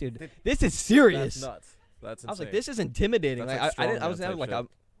fuck, dude? They- This is serious. That's nuts. That's insane. I was like, this is intimidating. That's Like, like I was strongman never type like shit.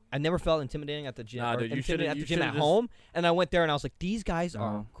 I never felt intimidating at the gym. Nah, or dude, you intimidating should've- at the you gym at should've just- home. And I went there and I was like, these guys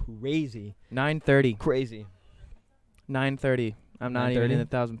are No. crazy, 9:30. crazy. 9:30. I'm not even 9:30? in the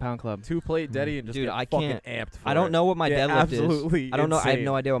 1,000-pound club. 2-plate Deddy and just Dude, get I fucking can't- amped. For I don't it. know what my Yeah, deadlift is. absolutely I don't know. I have insane.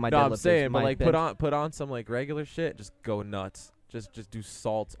 no idea what my No, deadlift I'm is. saying, but My like bench- put on some like regular shit. Just go nuts. Just do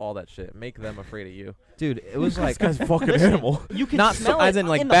salts, all that shit. Make them afraid of you. dude, it was like This guy's fucking animal. you can Not smell as it in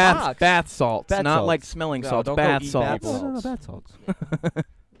like in the bath box. bath salts, Bath not salts. like smelling No, salts. don't go Bath eat salts. bath No, no, salts. bad salts.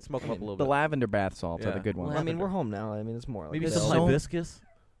 Smoke them up a little The bit. lavender bath salts are the Yeah. good ones. I mean, we're home now. I mean, it's more like Maybe It's some so- hibiscus.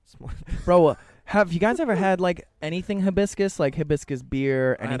 It's more- Bro, have you guys ever had like anything hibiscus, like hibiscus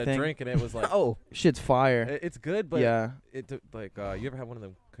beer, I had anything? a drink and it was like, oh, Shit's fire. It's good, but Yeah. like you ever had one of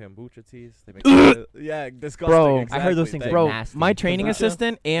them kombucha teas? They make yeah, disgusting. Bro, exactly. I heard those things are Bro, nasty. my training Kombucha?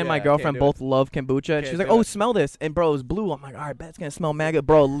 assistant and my Yeah, can't girlfriend do both love kombucha. Can't She's like, do "Oh, it. smell this!" And bro, it was blue. I'm like, "All right, bet it's gonna smell mega."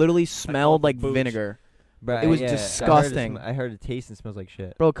 Bro, it literally smelled like booch. vinegar. But It was yeah, disgusting. I heard it tastes and smells like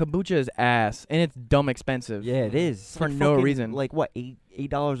shit. Bro, kombucha is ass, and it's dumb expensive. Yeah, it is. It's For like no fucking, reason. Like what,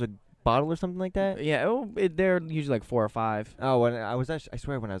 $8 a bottle or something like that? Yeah, they're usually like 4 or 5. Oh, when I was at, I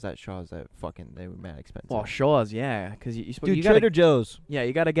swear when I was at Shaw's, that fucking they were mad expensive. Well, Shaw's, yeah, because you dude, you gotta, Trader Joe's. yeah,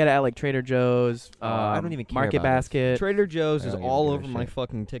 you gotta get it at like Trader Joe's. I don't even care Market about this. Basket. Trader Joe's I is don't even all give a over my shit.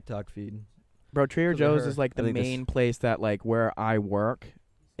 fucking TikTok feed. Bro, Trader 'Cause of Joe's her. is like I the think this- main place that like where I work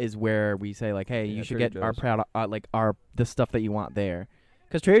is where we say like, hey, Yeah, you should Trader get our Joe's. proud the stuff that you want there,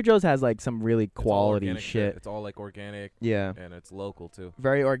 because Trader Joe's has like some really It's all quality organic shit. It's all like organic Yeah, and it's local too.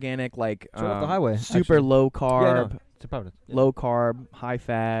 very organic, like It's right off the highway, super actually. low Yeah, carb, no, it's a Providence. low carb, high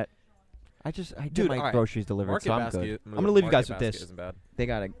fat. I get Dude, my alright. groceries delivered, Market so I'm basket. good. I'm gonna leave you guys Market with basket this. Isn't bad. They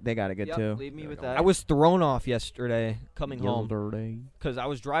got it good too. Leave me with Yeah, that. I was thrown off yesterday coming home Yesterday. because I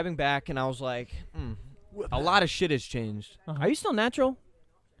was driving back and I was like, a lot of shit has changed. Are you still natural?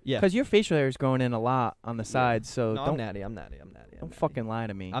 Yeah. Because your facial hair is growing in a lot on the sides, so No, I'm don't natty. I'm natty. don't fucking lie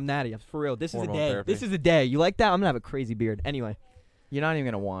to me. I'm natty. I'm for real. This is the Hormone day. therapy. This is the day. You like that? I'm gonna have a crazy beard. Anyway, You're not even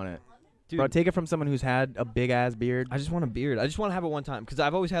gonna want it, dude. bro. Take it from someone who's had a big ass beard. I just want a beard. I just want to have it one time because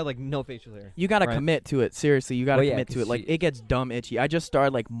I've always had like no facial hair. You gotta Right. commit to it. Seriously, you gotta Well, yeah, commit to 'cause it. Like you- it gets dumb itchy. I just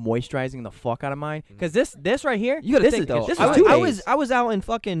started like moisturizing the fuck out of mine. Cause this right here, You gotta this think is, though. This I is was, 2 I days. was I was out in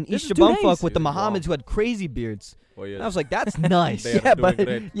fucking This East is 2 Shabumfuck days. with the Dude, wow. Mohammeds who had crazy beards. years. And I was like, that's nice. They are Yeah, doing but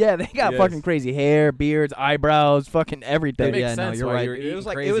great. yeah, they got Yes. fucking crazy hair, beards, eyebrows, fucking It everything. makes Yeah, no, sense you're why right. you're It eating was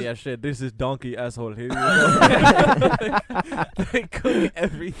like- it crazy was- as shit. This is donkey asshole. Here you go. They cook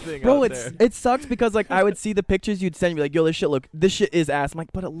everything Bro, out it's there. it sucks because like I would see the pictures you'd send me like, yo, this shit is ass. I'm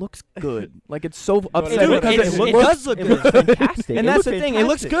like, but it looks good. Like it's so upsetting Dude, because it does look It good. looks fantastic. And that's the thing. It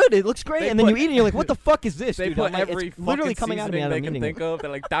looks good. It looks great. They And then you put- eat it and you're like, what the fuck is this, They dude? put I'm like, every it's literally fucking coming out of me seasoning as they I'm can eating think it. of.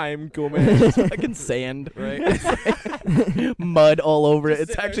 They're like thyme, cumin, fucking sand, right? mud all over it. Just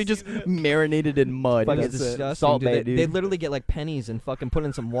It's sit there actually just seasoning marinated in mud. Fucking That's it. disgusting, Salt dude. Bae, They dude. literally get like pennies and fucking put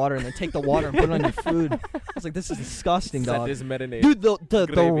in some water and then take the water and put it on your food. I was like, this is disgusting, Set dog. this marinade. Dude, the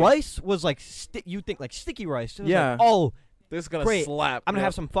gravy. rice was like you think like sticky rice. It was Yeah. Like, oh, This is gonna great. slap. I'm gonna yeah.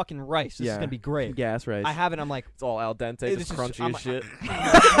 have some fucking rice. This is Yeah. gonna be great. Gas rice. I have it. I'm like, It's all al dente, This just is- crunchy I'm- as shit.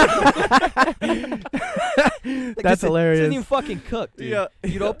 like, That's It hilarious. didn't even fucking cook, dude. Yeah.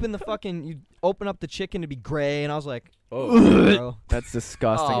 You'd open up the chicken to be gray, and I was like, Oh, bro. That's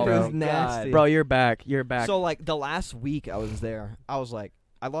disgusting, Oh, it bro. was nasty. Bro, you're back. You're back. So like the last week I was there, I was like,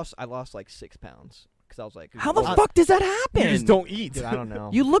 I lost like 6 pounds because I was like, How the I- fuck does that you happen? just don't eat. Dude, I don't know.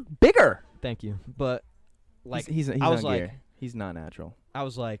 You look bigger. Thank you, but like he's I was not like- gear. He's not natural. I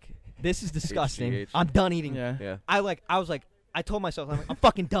was like, this is disgusting. HGH. I'm done eating. Yeah. Yeah. I told myself, I'm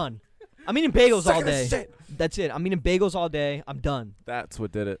fucking done. I'm eating bagels all Sick of day. this shit. That's it. I'm eating bagels all day. I'm done. That's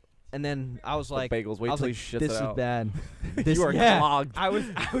what did it. And then I was like, the bagels. Wait I was till like, he shits this it is out. bad. This, You are yeah. clogged. I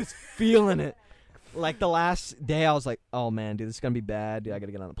was feeling it. Like the last day, I was like, "Oh man, dude, this is gonna be bad. Dude, I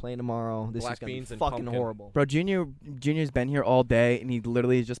gotta get on a plane tomorrow. This Black is gonna beans be and fucking pumpkin. horrible." Bro, Junior's been here all day, and he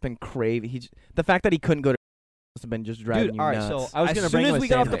literally has just been craving. The fact that he couldn't go to must have been just driving Dude, you all right. nuts. So I was as gonna soon bring as him a we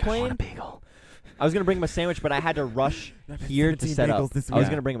got off the sandwich. I want a plane, bagel. I was gonna bring him a sandwich, but I had to rush here to set up. I was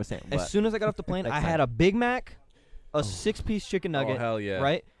gonna bring him a sandwich. as soon as I got off the plane, Next I time. had a Big Mac, a 6-piece chicken Oh nugget, hell yeah!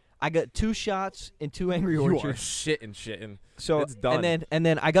 right? I got 2 shots and 2 Angry You are Orchards. shitting. So It's done. And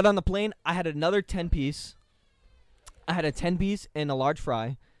then I got on the plane. I had another 10-piece. I had a 10-piece and a large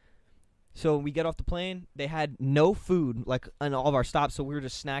fry. So we get off the plane. They had no food like on all of our stops, so we were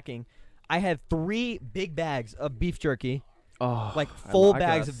just snacking. I had 3 big bags of beef jerky, Oh, like I full got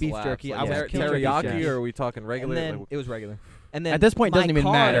bags of beef Slaps. jerky. Like I was ter- killing teriyaki beef jerky. teriyaki, or are we talking regular? And then Like, it was regular. And then At this point, it my doesn't even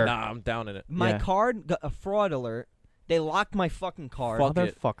card- matter. nah, I'm down in it. My Yeah. card got a fraud alert. They locked my fucking card. Fuck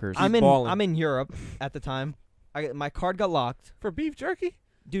it. Motherfuckers. I'm Keep balling. I'm in Europe at the time. My card got locked, For beef jerky?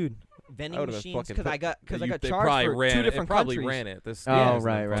 dude. Vending I would've been machines fucking because I pissed. got They charged probably for ran 2 it. different It probably countries. ran it. This Oh, yeah, it's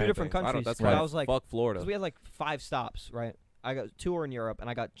right, not right. fucking 2 different things. I don't- countries. That's So why I was like, fuck Florida. because we had like 5 stops, right? I got 2 were in Europe, and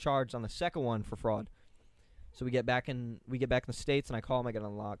I got charged on the second one for fraud. So we get back in the States, and I call them. I get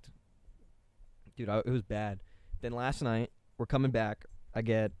unlocked. Dude, it was bad. Then last night we're coming back. I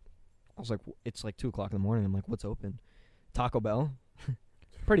was like, it's like 2:00 in the morning. I'm like, what's open? Taco Bell.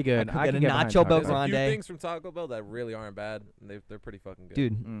 pretty good. I could I get can a get behind Nacho Taco Bell There's a few Grande. things from Taco Bell that really aren't bad. And they're pretty fucking good.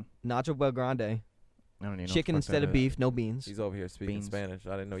 Dude, Mm. Nacho Bell Grande. I don't even know Chicken what the fuck instead that of is. beef, no beans. He's over here speaking Beans. Spanish.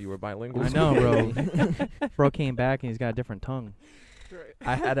 I didn't know you were bilingual. I know, bro. Bro came back and he's got a different tongue.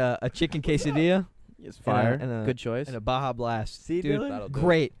 I had a chicken quesadilla It's fire. and a- Good choice. and a Baja Blast. See, Dude, Dylan? That'll do it.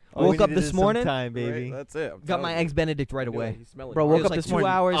 great. All we Woke up needed this is some morning, time, Right, baby. that's it. I'm got telling my you. eggs Benedict right Yo, away. he's smelling Bro, good. woke It was up like this 2 morning.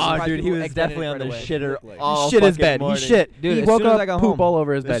 hours. Oh, surprised dude, he people was eggs definitely on Benedict the right away. shitter Look like- all He shit his fucking bed. morning. He shit. Dude, he as woke soon as up, I got poop home- all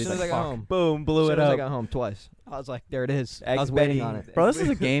over his bed. As He's soon as I like, got fuck. home, Boom, blew as it soon as I up. got home twice. I was like, there it is. I Eggs was waiting Benny. on it. Bro, this is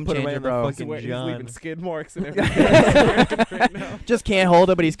a game Put him changer, in the bro. fucking He's John. leaving skid marks and everything. right now. Just can't hold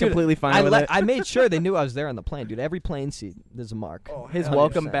it, but he's Dude, completely fine I, with it. I made sure they knew I was there on the plane, dude. Every plane seat, there's a mark. Oh, His hell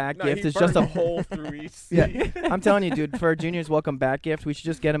welcome yeah. back No, gift he is just burned a hole through each Yeah. seat. I'm telling you, dude, for Junior's welcome back gift, we should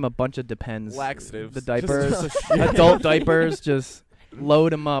just get him a bunch of Depends. Laxatives. The Just- diapers. just- Adult diapers, just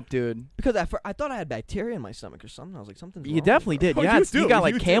load him up, dude. Because I thought I had bacteria in my stomach or something. I was like, something's wrong. You definitely did. Oh, You, you had, do, you got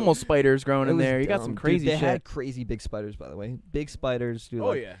like you do. camel spiders growing It in was there. You got dumb, some dude. crazy They shit. had crazy big spiders, by the way. Big spiders, dude. Oh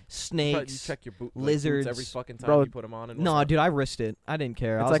like yeah. You snakes. check your boots lizards. every fucking time Bro, you put them on. And No, what's dude, I risked it. I didn't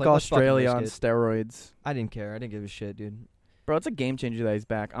care. I It's was like let's fucking Australia on risk it. steroids. I didn't care. I didn't give a shit, dude. Bro, it's a game changer that he's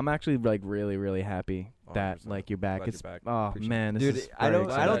back. I'm actually like really, really happy that 100%. like you're back. Glad It's you're back. oh Appreciate man, this Dude, is I very don't-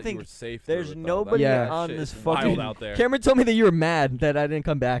 Glad exciting. I don't that you think were safe there's through it, though. nobody Yeah. on shit this is fucking- wild out there. Cameron told me that you were mad that I didn't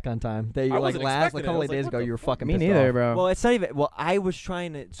come back on time. That you I like wasn't last a expecting it. I couple was of like, days what ago the you were fuck? fucking Me pissed neither, off. bro. Well, it's not even. Well, I was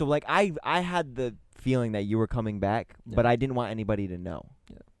trying to. So like, I had the feeling that you were coming back, but Yeah. I didn't want anybody to know.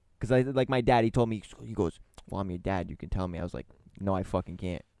 Yeah. Because I like my dad. He told me. He goes, "Well, I'm your dad. You can tell me." I was like, "No, I fucking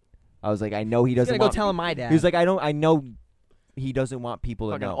can't." I was like, "I know he He's doesn't gonna go want." telling my dad. He was like, "I know he doesn't want people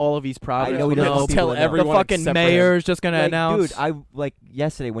to Fucking know." all of these provinces. I know he doesn't know. want people Tell to know. everyone The fucking except for him. mayor's just gonna Like, announce. dude, I like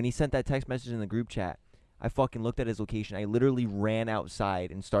yesterday when he sent that text message in the group chat. I fucking looked at his location. I literally ran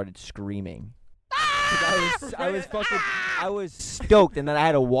outside and started screaming. I was stoked, and then I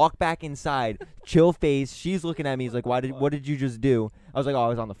had to walk back inside, chill face. She's looking at me. He's like, what did you just do? I was like, oh, I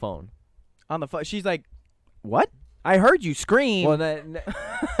was on the phone. On the phone. She's like, what? I heard you scream. Well, on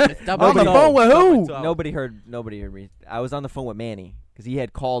the phone with who? Nobody heard me. I was on the phone with Manny because he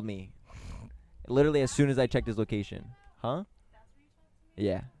had called me literally as soon as I checked his location. Huh?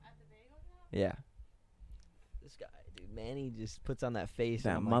 Yeah. Yeah. This guy, dude, Manny just puts on that face.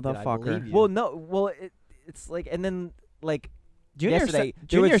 That and I'm like, dude, I motherfucker. believe you. Well, no. Well, it's like, and then like Junior, yesterday,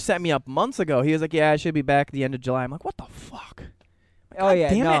 Junior set me up months ago. He was like, yeah, I should be back at the end of July. I'm like, what the fuck? oh God yeah,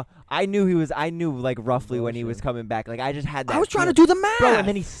 damn no. it. I knew like roughly when he was coming back. Like I just had that. I was trying to feeling. do the math. Bro, and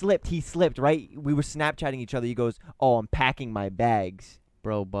then he slipped, right? We were Snapchatting each other. He goes, "Oh, I'm packing my bags."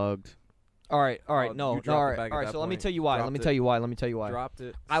 Bro, bugged. all right, Oh, no, you dropped no, all the right, bag at all right. that So let me point. tell you why. Dropped Let me tell you why. Dropped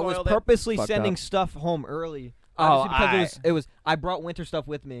it. I was Soiled it. purposely Fucked sending up. stuff home early. Oh, Obviously, because it was I brought winter stuff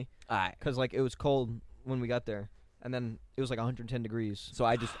with me Alright. because like it was cold when we got there, and then it was like 110 degrees. So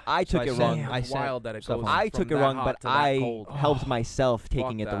I So took I it sent- wrong. Damn, I it's sent wild that it stuff goes. home. I from took it that wrong, hot but to that I cold. helped myself taking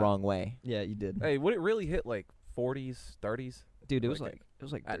Fuck it the that. wrong way. Yeah, you did. Hey, would it really hit like 40s, 30s? Dude, it was like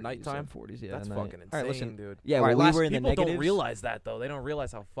like at 30s nighttime? and 40s. Yeah, That's at night. fucking insane, All right, listen, dude. Yeah, All right, well, last- we were in the People don't negatives. realize that though. They don't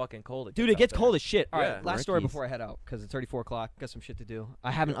realize how fucking cold it gets. dude, it gets out cold there. as shit. All right, Yeah. last story Rickies. before I head out because it's already 4 o'clock. Got some shit to do. I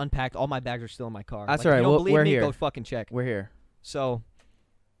haven't unpacked. All my bags are still in my car. That's like, all if right, you don't we'll- believe we're me, here. go fucking check. We're here. So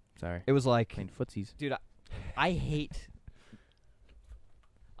Sorry. it was like, Playing footsies. dude, I hate.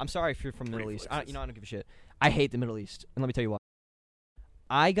 I'm sorry if you're from the Middle East. I Reflexes. don't give a shit. I hate the Middle East, and let me tell you why.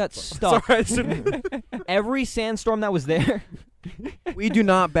 I got stuck. Sorry, I shouldn't- Every sandstorm that was there. We do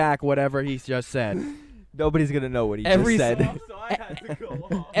not back whatever he just said. Nobody's gonna know what he Every just said.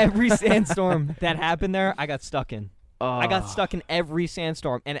 Every sandstorm that happened there, I got stuck in. I got Ah. stuck in every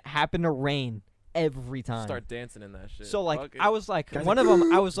sandstorm, and it happened to rain every time. Start dancing in that shit. So like, Fuck it. I was like, one of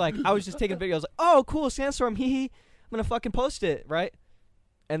them, I was just taking a video. I was like, oh, cool, sandstorm, hee hee. I'm gonna fucking post it, right?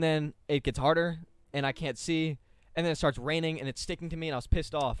 And then it gets harder, and I can't see, and then it starts raining, and it's sticking to me, and I was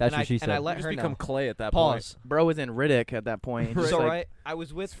pissed off. That's and what she And I said. let You her just become know. clay at that Pause. Bro was in Riddick at that point. Just So like, right, I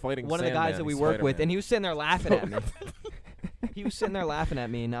was with He's fighting one of the guys Sandman. that we He's work with, Spider-Man. and he was sitting there laughing at me. He was sitting there laughing at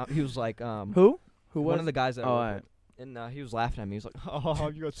me, and now he was like, Who? Who was? one of the guys that I Oh, work alright. with. And he was laughing at me. He was like, "Oh,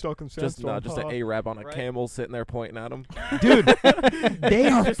 you got stuck in Just sandstorm." just an Arab on a Right? camel sitting there pointing at him. Dude, they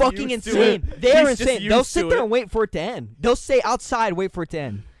are Just fucking used to insane. it. They are He's just insane. They'll used sit to there it. and wait for it to end. They'll stay outside, wait for it to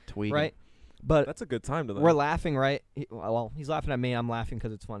end, Tweaking. right? But That's a good time to them. we're laughing, right? Well, he's laughing at me. I'm laughing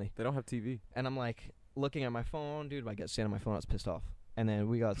because it's funny. They don't have TV. And I'm like looking at my phone, dude. I get sand on my phone. I was pissed off. And then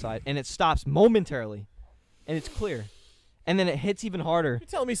we go outside, and it stops momentarily, and it's clear. And then it hits even harder, You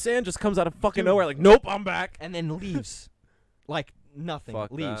telling me sand just comes out of fucking Dude. nowhere? Like, nope, I'm back. and then leaves, like nothing.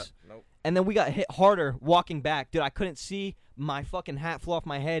 Fuck leaves. that. Nope. And then we got hit harder walking back. Dude, I couldn't see. My fucking hat flew off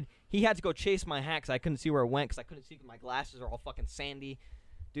my head. He had to go chase my hat because I couldn't see where it went because I couldn't see 'cause my glasses are all fucking sandy.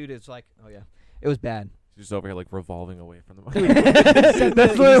 Dude, it's like, oh yeah. It was bad. He's just over here like revolving away from the mic.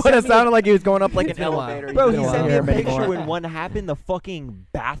 That's really what it sounded like. He was going up like an been a while. elevator. Bro, He's he been sent me here a been picture going. when one happened. The fucking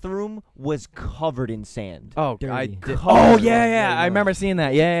bathroom was covered in sand. Oh, Dirty. I did. Covered. Oh yeah, Yeah, yeah. I remember seeing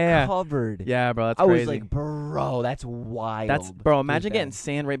that. Yeah. Covered. Yeah, bro. That's I crazy. was like, bro, that's wild. That's bro. Imagine bad. getting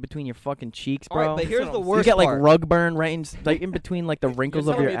sand right between your fucking cheeks, All right, bro. but here's the you worst get like part. rug burn right in, like in between like the wrinkles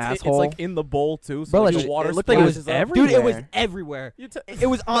You're of your telling me asshole. It's like in the bowl too. So Bro, like like, the water it looked like it was splashes up. everywhere. Dude, it was everywhere. You t- It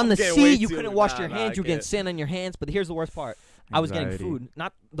was on I'm the getting way sea. You too- couldn't wash nah, your nah, hands. I You were getting can't. sand on your hands. But here's the worst part. I was getting Anxiety. food.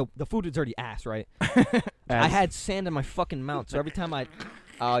 Not the food was already ass, right? I Ass. had sand in my fucking mouth. So every time I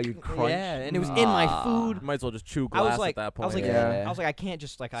Oh, you crunch. yeah, and it was in my food. Might as well just chew I was glass like, at that I point. was like, Yeah. I was like, I can't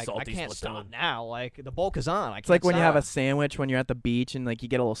just like I Salty can't Splatoon. stop now. Like the bulk is on. It's like when you have a stop. sandwich when you're at the beach and like you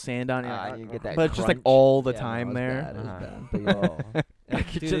get a little sand on it. You get that But it's just like crunch. all the Yeah, time It was there. bad, it was Uh-huh. bad. But yo, I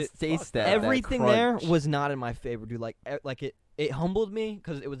could Dude, just taste that. Everything that there crunch. was not in my favor, dude. Like it humbled me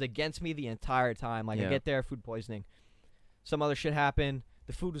because it was against me the entire time. Like I Yeah. get there, food poisoning. Some other shit happened.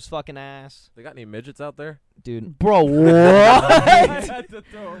 The food was fucking ass, They got any midgets out there? dude. Bro, what? had to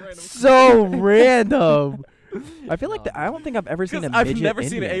throw a random- So random. I feel like No, I don't think I've ever seen a Because midget. I've never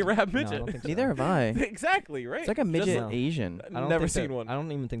seen an Indian. Arab No, I midget. don't think so. Neither have I. Exactly, right? It's like a Just midget like- Asian. I don't Never think seen that- one. I don't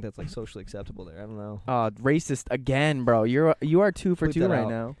even think that's like socially acceptable there. I don't know. Racist again, bro. You are 2 for Put 2 that right out.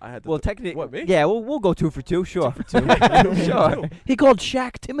 now. I had to Well, th- technically, What, me? yeah, we'll go 2 for 2. Sure. Sure. He called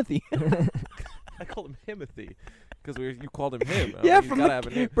Shaq Timothy. I called him Timothy because you called him him. Yeah, He's from gotta the have a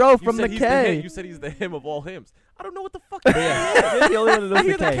name. bro You from said the he's K. him. You said he's the him of all hymns. I don't know what the fuck. Yeah, you're the only one that knows I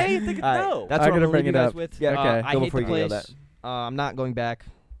hear the the K. K and think All right, no. that's I'm what gonna I'm bring you it guys up. with. Yeah, okay. I Go hate before the you yell place. I'm not going back.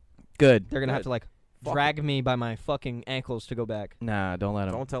 Good. They're gonna have Good. to like Fuck drag me by my fucking ankles to go back. Nah, don't let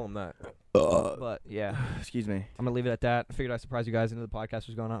him. Don't tell him that. But yeah, Excuse me. I'm gonna leave it at that. I figured I'd surprise you guys into the podcast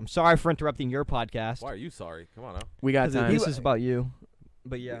was going on. I'm sorry for interrupting your podcast. Why are you sorry? Come on now. We got 'Cause time. This is about you.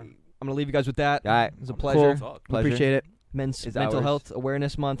 But yeah, I'm gonna leave you guys with that. All right. It was a I'm pleasure. Cool. Talk. Pleasure. Appreciate it. Men's It's Mental ours. Health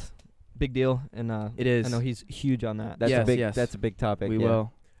Awareness Month, big deal, and It is. I know he's huge on that. That's Yes, a big. yes. That's a big topic. We yeah.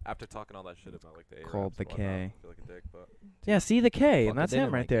 will. After talking all that shit about like the A-Raps Called the and whatnot, K. I feel like a dick, but Yeah, see the K, Fuck and it, that's they him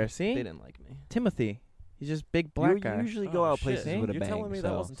didn't right like there. me. See? They didn't like me. Timothy. He's just big black You guy. usually go Oh, out shit. places with a You're bang. telling me so.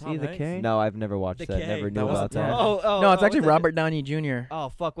 that wasn't Tom See the Hanks? K? No, I've never watched The that. K. Never That knew about wasn't that. Tom. No, it's actually what's that- Robert Downey Jr. Oh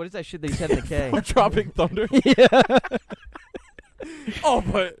fuck! What is that shit that you said in the K? Tropic Thunder. yeah. Oh,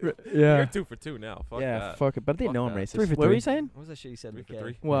 but Yeah. you're 2 for 2 now. Fuck Yeah, that. fuck it. But they Fuck know I'm that. racist. 3 for What were 3. you saying? What was that shit you said in 3 the for K?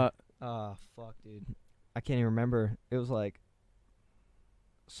 3. What? Oh fuck, dude. I can't even remember. It was like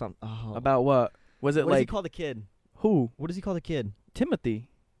some. Oh. About what? Was it What does he like call the kid? who? What does he call the kid? Timothy.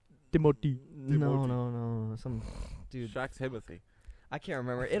 Timothy. No. Some dude. Shaq's Timothy. I can't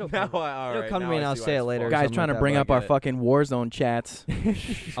remember. It'll Now, come. all It'll right, come to me and I I'll see why say it it's later. fucked. Guys something trying to like bring but I up our get it. fucking Warzone chats.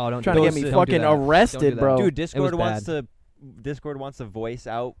 Oh, don't Trying do to get that. me Don't do fucking that. arrested, Don't do that. bro. Dude, was Discord wants to voice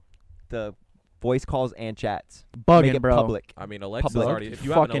out the voice calls and chats. Make Bugging, it bro. public. I mean, Alexa's Public. already. If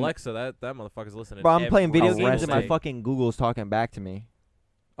you have an Fucking- Alexa, that motherfucker's listening. Bro, I'm playing video every games and my Wednesday. fucking Google's talking back to me.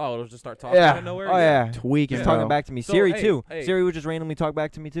 Oh, it'll just start talking Yeah. out of nowhere. Oh yeah. Tweaking, It's bro. talking back to me. So, Siri hey, too. hey. Siri would just randomly talk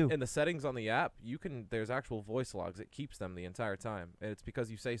back to me too. In the settings on the app, there's actual voice logs. It keeps them the entire time, and it's because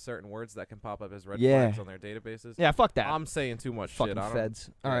you say certain words that can pop up as red Yeah. flags on their databases. Yeah, fuck that. I'm saying too much Fucking shit. I don't,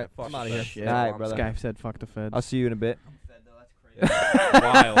 feds. yeah, All right, fuck I'm out of the here. feds. Shit. That's All right, all I'm brother. This guy said fuck the feds. I'll see you in a bit.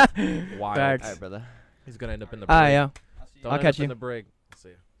 Wild. Wild. Facts. All right, brother. He's gonna end up in the brig. Yeah. Don't I'll end catch up in you. the brig. See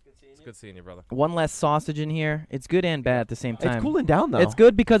ya. It's good seeing you, brother. One less sausage in here. It's good and bad at the same time. It's cooling down though. It's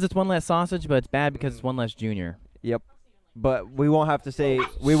good because it's one less sausage, but it's bad because it's one less junior. Yep. But we won't have to say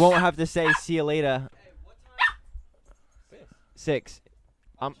see you later. 6.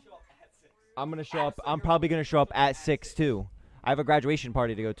 I'm gonna show up. I'm probably gonna show up at 6 too. I have a graduation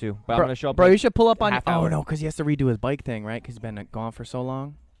party to go to, but I'm Bro, gonna show up. bro, like you should pull up on. half Oh hour. no, because he has to redo his bike thing, right? Because he's been gone for so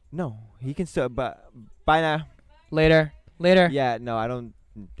long. No, he can still. But bye now. Later. Yeah, no, I don't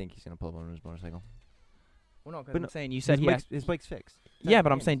think he's gonna pull up on his motorcycle. Well, no, because But I'm no, saying you said his bike's fixed. Yeah,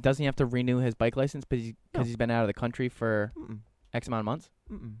 but I'm saying doesn't he have to renew his bike license because No. he's been out of the country for Mm-mm. X amount of months?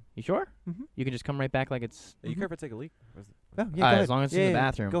 Mm-mm. You sure? Mm-hmm. You can just come right back like it's. Hey, you care if I take a leak? Where's the, Yeah, Alright, go ahead. as long as it's in the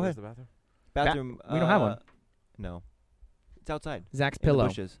bathroom. Go where's ahead. the bathroom? Bathroom. we don't have one. No, it's outside. Zach's In the pillow.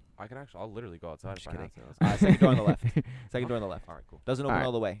 bushes. I'll literally go outside Just if I kidding. have to. Second door on the left. Second door on the left. All right, cool. Doesn't open Alright.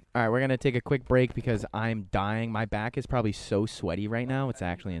 all the way. All right, we're gonna take a quick break because I'm dying. My back is probably so sweaty right now. It's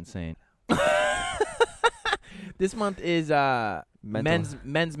actually insane. This month is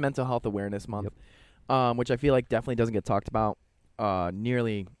men's mental health awareness month, which I feel like definitely doesn't get talked about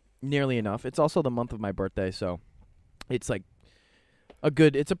nearly enough. It's also the month of my birthday, so it's like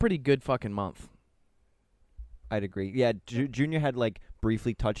it's a pretty good fucking month. I'd agree. Yeah, Junior had like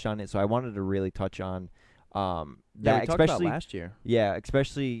briefly touched on it, so I wanted to really touch on that, we talked about especially last year. Yeah,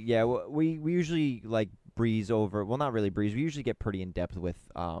 especially we usually like breeze over. Well, not really breeze. We usually get pretty in depth with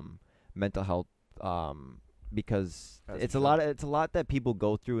mental health because As it's we a lot that people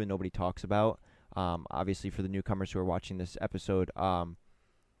go through and nobody talks about. Obviously, for the newcomers who are watching this episode, I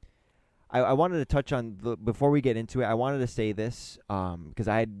wanted to touch on before we get into it. I wanted to say this because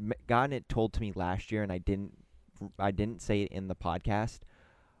I had gotten it told to me last year and I didn't say it in the podcast.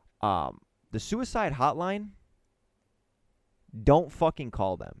 The suicide hotline, don't fucking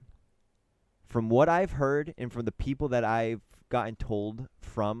call them. From what I've heard and from the people that I've gotten told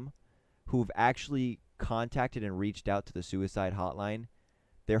from who've actually contacted and reached out to the suicide hotline,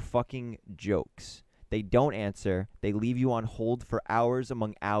 they're fucking jokes. They don't answer. They leave you on hold for hours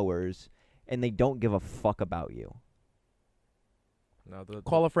among hours, and they don't give a fuck about you. No,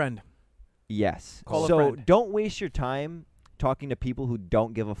 Call a friend. Yes. Call a so friend. don't waste your time talking to people who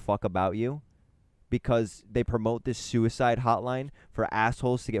don't give a fuck about you because they promote this suicide hotline for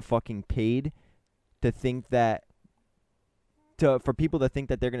assholes to get fucking paid to think that for people to think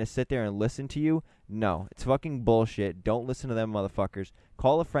that they're going to sit there and listen to you. No, it's fucking bullshit. Don't listen to them motherfuckers.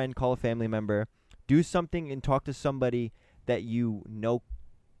 Call a friend, call a family member. Do something and talk to somebody that you know.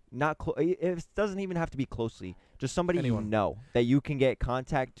 It doesn't even have to be closely. Just somebody Anyone. you know that you can get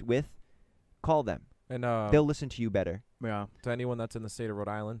contact with. Call them. And They'll listen to you better. Yeah. to anyone that's in the state of Rhode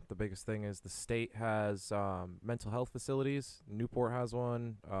Island, the biggest thing is the state has mental health facilities. Newport has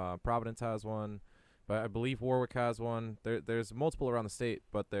one. Providence has one. But I believe Warwick has one. There's multiple around the state,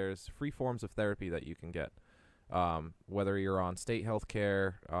 but there's free forms of therapy that you can get. Whether you're on state health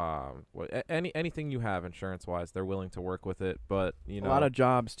care, anything you have insurance-wise, they're willing to work with it. But, you know. A lot of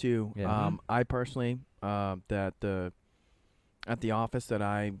jobs, too. Yeah. I personally, at the office that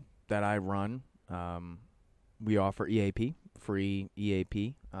I that I run, we offer EAP, free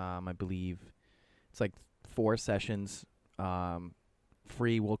EAP. I believe it's like 4 sessions.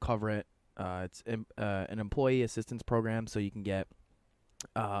 Free, we'll cover it. It's an employee assistance program, so you can get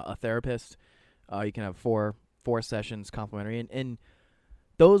a therapist. You can have four sessions complimentary, and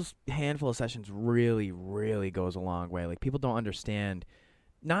those handful of sessions really, really goes a long way. Like, people don't understand,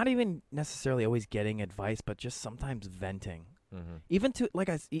 not even necessarily always getting advice, but just sometimes venting. Mm-hmm. Even to, like,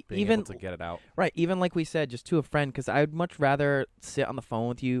 Being even able to get it out. right, even like we said, just to a friend, because I'd much rather sit on the phone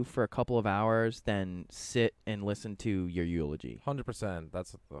with you for a couple of hours than sit and listen to your eulogy. 100%.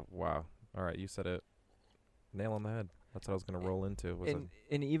 That's wow. All right, you said it. Nail on the head. That's what I was gonna roll into.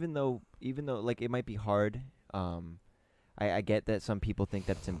 And even though like it might be hard, I get that some people think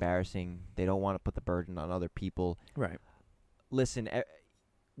that it's embarrassing. They don't want to put the burden on other people. Right. Listen,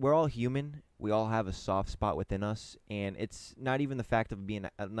 we're all human. We all have a soft spot within us, and it's not even the fact of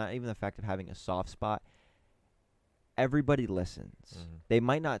having a soft spot. Everybody listens. Mm-hmm. They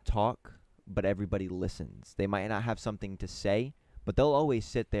might not talk, but everybody listens. They might not have something to say, but they'll always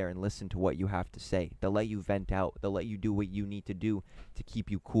sit there and listen to what you have to say. They'll let you vent out. They'll let you do what you need to do to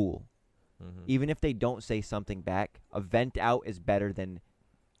keep you cool. Mm-hmm. Even if they don't say something back, a vent out is better than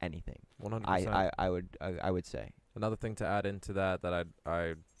anything. 100%. I would say. Another thing to add into that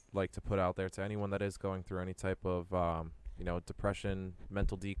I'd like to put out there to anyone that is going through any type of depression,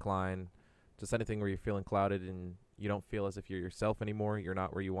 mental decline, just anything where you're feeling clouded and you don't feel as if you're yourself anymore, you're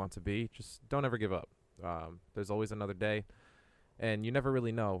not where you want to be, just don't ever give up. There's always another day, and you never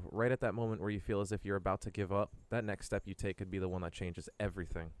really know. Right at that moment where you feel as if you're about to give up, that next step you take could be the one that changes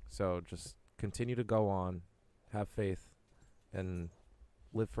everything. So just continue to go on, have faith, and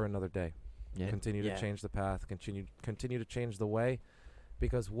live for another day. Yeah. Continue to change the path, continue to change the way,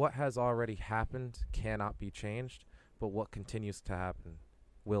 because what has already happened cannot be changed, but what continues to happen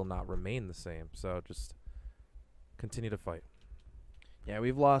will not remain the same. So just continue to fight. Yeah,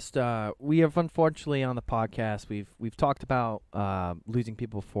 we've lost. We have, unfortunately, on the podcast, we've talked about losing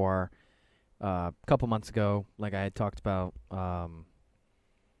people for a couple months ago. Like I had talked about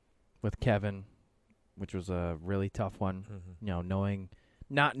with Kevin, which was a really tough one. Mm-hmm. You know,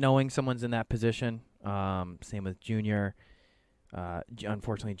 not knowing someone's in that position. Same with Junior.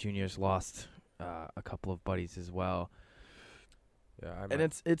 Unfortunately, Junior's lost a couple of buddies as well. Yeah, and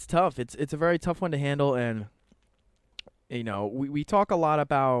it's tough. It's a very tough one to handle, and you know, we talk a lot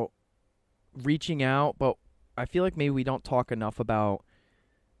about reaching out, but I feel like maybe we don't talk enough about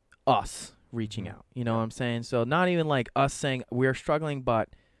us reaching out. You know what I'm saying? So not even like us saying we're struggling, but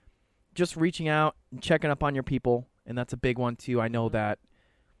just reaching out and checking up on your people, and that's a big one too. I know that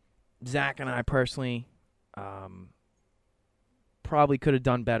Zach and I personally probably could have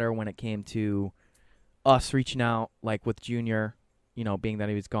done better when it came to us reaching out, like with Junior, you know, being that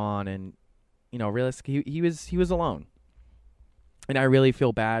he was gone, and you know, realistically, he was alone. And I really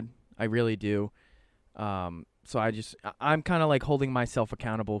feel bad. I really do. So I'm kind of like holding myself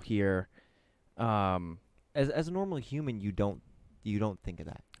accountable here. As a normal human, you don't think of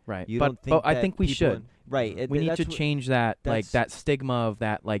that. Right. You but don't think I that think we people should. Right. We need to change that, like that's- that stigma of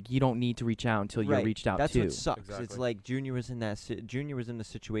that, like you don't need to reach out until you're Right. reached out That's to. what sucks. Exactly. It's like Junior was in the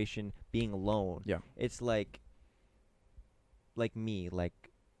situation being alone. Yeah. It's like me.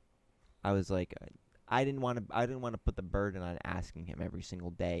 Like I was like, I didn't want to put the burden on asking him every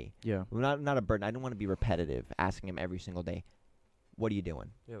single day. Yeah. Well, not a burden. I didn't want to be repetitive, asking him every single day. What are you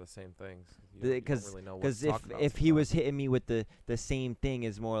doing? Yeah, the same things. You don't Because really know what to talk about if he was sometimes. hitting me with the same thing,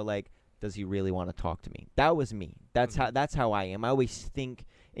 is more like, does he really want to talk to me? That was me. That's how I am. I always think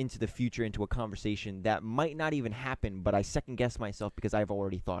into the future, into a conversation that might not even happen, but I second guess myself because I've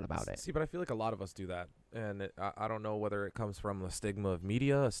already thought about it. See, but I feel like a lot of us do that, and I don't know whether it comes from the stigma of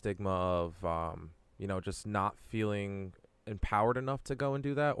media, a stigma of just not feeling empowered enough to go and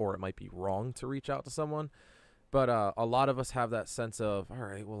do that, or it might be wrong to reach out to someone. But a lot of us have that sense of, all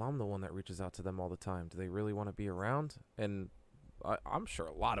right, well, I'm the one that reaches out to them all the time. Do they really want to be around? And I'm sure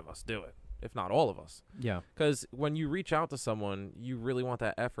a lot of us do it, if not all of us. Yeah. Because when you reach out to someone, you really want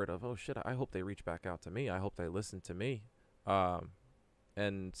that effort of, oh, shit, I hope they reach back out to me. I hope they listen to me.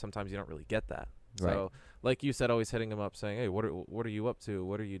 And sometimes you don't really get that. Right. So, like you said, always hitting them up saying, hey, what are you up to?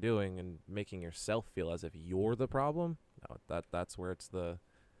 What are you doing? And making yourself feel as if you're the problem. No, that's where it's the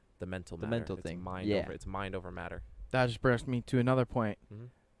mental matter. mental It's thing. Mind Yeah. it's mind over matter. That just brings me to another point. Mm-hmm.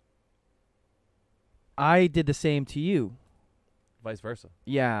 I did the same to you. Vice versa.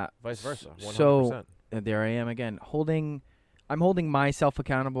 Yeah. Vice versa. 100%. So there I am again, I'm holding myself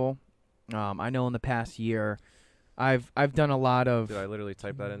accountable. I know in the past year, I've done a lot of. Dude, I literally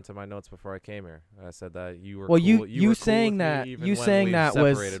typed that into my notes before I came here. I said that you were Well, cool. you were saying cool with that- me even you when saying we that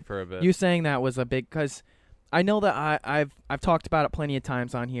was- separated for a bit. You saying that was a big, because I know that I've talked about it plenty of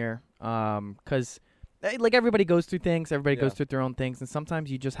times on here. Because like everybody goes through things, everybody goes Yeah. through their own things, and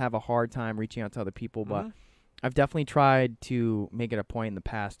sometimes you just have a hard time reaching out to other people. But Mhm. I've definitely tried to make it a point in the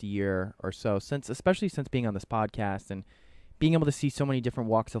past year or so, especially since being on this podcast and being able to see so many different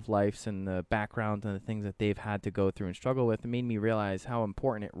walks of life and the backgrounds and the things that they've had to go through and struggle with. It made me realize how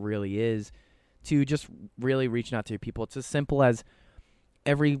important it really is to just really reaching out to your people. It's as simple as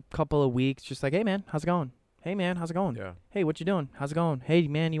every couple of weeks, just like, hey, man, how's it going? Hey, man, how's it going? Yeah. Hey, what you doing? How's it going? Hey,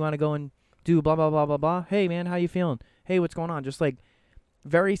 man, you want to go and do blah, blah, blah, blah, blah? Hey, man, how you feeling? Hey, what's going on? Just like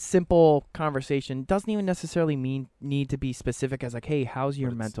very simple conversation. Doesn't even necessarily need to be specific as like, hey, how's your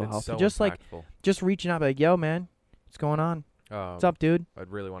But mental it's health? so Just like, impactful. just reaching out, like, yo, man, what's going on? What's up, dude? I'd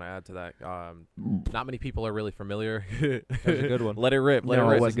really want to add to that. Not many people are really familiar. That was a good one. Let it rip. Let No, it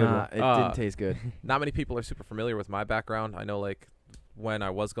it rip. was not. It didn't taste good. Not many people are super familiar with my background. I know, like, when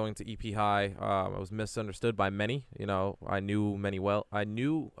I was going to EP High, I was misunderstood by many. You know, I knew many well. A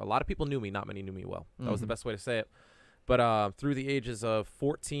lot of people knew me. Not many knew me well. That was the Mhm. best way to say it. But through the ages of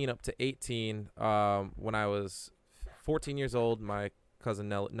 14 up to 18, when I was 14 years old, my cousin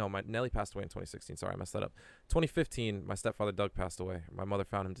Nelly passed away in 2016. Sorry, I messed that up. 2015, my stepfather Doug passed away. My mother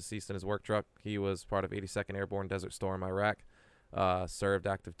found him deceased in his work truck. He was part of 82nd Airborne Desert Storm, Iraq. Served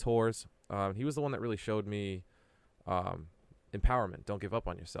active tours. He was the one that really showed me empowerment. Don't give up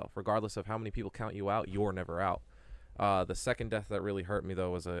on yourself. Regardless of how many people count you out, you're never out. The second death that really hurt me,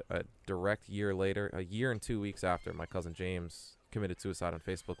 though, was a direct year later, a year and 2 weeks after my cousin James committed suicide on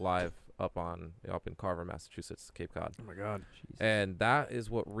Facebook Live up in Carver, Massachusetts, Cape Cod. Oh, my God. And that is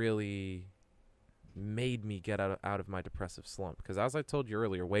what really made me get out of my depressive slump. Because as I told you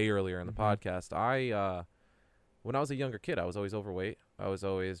earlier, way earlier in the podcast, when I was a younger kid, I was always overweight. I was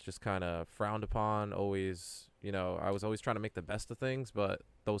always just kind of frowned upon, always, I was always trying to make the best of things, but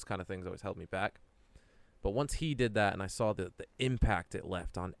those kind of things always held me back. But once he did that and I saw the impact it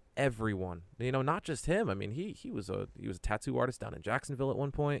left on everyone, not just him. I mean, he was a tattoo artist down in Jacksonville at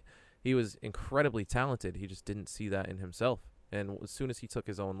one point. He was incredibly talented. He just didn't see that in himself. And as soon as he took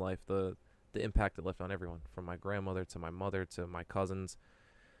his own life, the impact it left on everyone, from my grandmother to my mother to my cousins.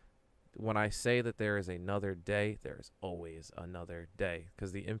 When I say that there is another day, there is always another day,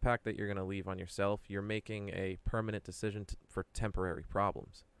 because the impact that you're going to leave on yourself, you're making a permanent decision for temporary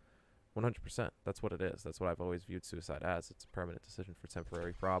problems. 100%. That's what it is. That's what I've always viewed suicide as. It's a permanent decision for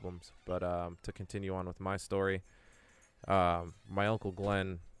temporary problems. But to continue on with my story, my Uncle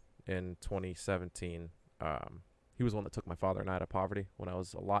Glenn in 2017, he was the one that took my father and I out of poverty when I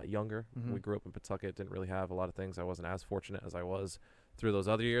was a lot younger. Mhm. We grew up in Pawtucket, didn't really have a lot of things. I wasn't as fortunate as I was through those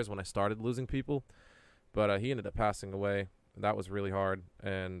other years when I started losing people. But he ended up passing away. That was really hard.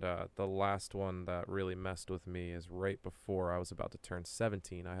 And the last one that really messed with me is right before I was about to turn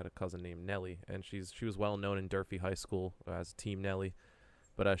 17. I had a cousin named Nellie, and she was well known in Durfee High School as Team Nellie.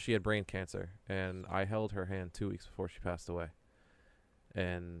 But she had brain cancer, and I held her hand 2 weeks before she passed away.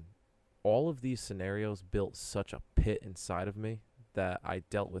 And all of these scenarios built such a pit inside of me that I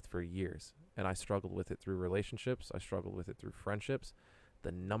dealt with for years. And I struggled with it through relationships. I struggled with it through friendships.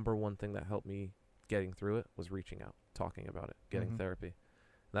 The number one thing that helped me getting through it was reaching out, talking about it, getting Mhm. therapy.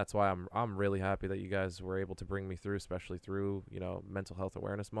 And that's why I'm really happy that you guys were able to bring me through, especially through, Mental Health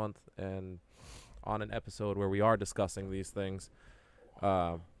Awareness Month, and on an episode where we are discussing these things.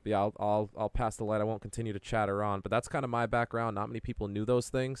 Yeah, I'll pass the light. I won't continue to chatter on, but that's kind of my background. Not many people knew those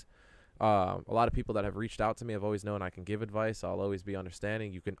things. A lot of people that have reached out to me have always known I can give advice. I'll always be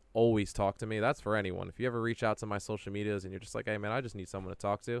understanding. You can always talk to me. That's for anyone. If you ever reach out to my social medias and you're just like, hey, man, I just need someone to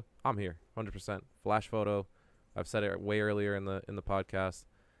talk to, I'm here, 100%. Flash photo. I've said it way earlier in the podcast.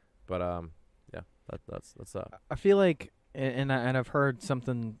 But, yeah, that's up. I feel like, and I've heard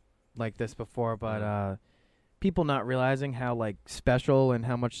something like this before, but people not realizing how like special and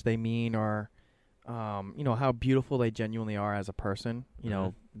how much they mean, or how beautiful they genuinely are as a person.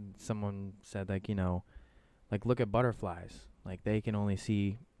 Someone said like look at butterflies. Like they can only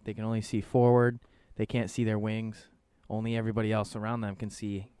see forward. They can't see their wings. Only everybody else around them can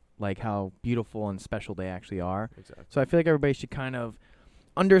see like how beautiful and special they actually are. Exactly. So I feel like everybody should kind of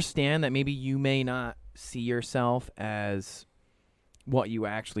understand that maybe you may not see yourself as what you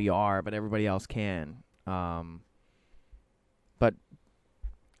actually are, but everybody else can. But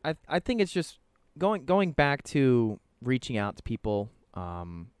I think it's just going back to reaching out to people,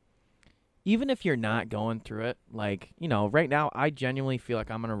 even if you're not going through it. Like, right now I genuinely feel like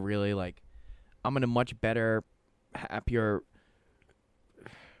I'm in a much better, happier.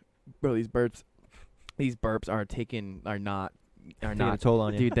 Bro, these birds These burps are not Taking a toll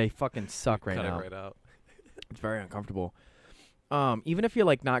on you. dude. They fucking suck right Cut now. it right out. It's very uncomfortable. Even if you're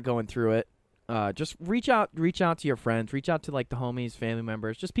like not going through it, just reach out to your friends, reach out to like the homies, family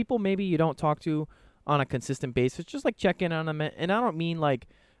members, just people maybe you don't talk to on a consistent basis. Just like check in on them, and I don't mean like,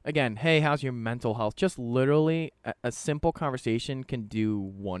 again, hey, how's your mental health? Just literally a simple conversation can do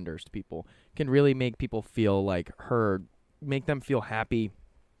wonders to people. Can really make people feel like heard, make them feel happy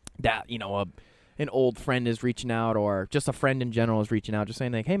that an old friend is reaching out, or just a friend in general is reaching out, just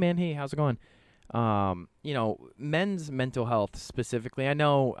saying like, hey man, hey, how's it going? Men's mental health specifically. I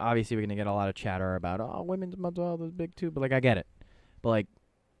know obviously we're gonna get a lot of chatter about women's mental health is big too, but like I get it. But like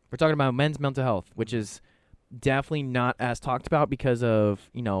we're talking about men's mental health, which is definitely not as talked about because of,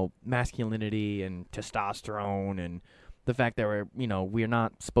 masculinity and testosterone and the fact that we're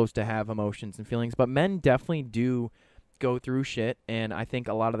not supposed to have emotions and feelings, but men definitely do go through shit, and I think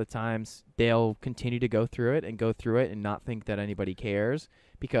a lot of the times they'll continue to go through it and not think that anybody cares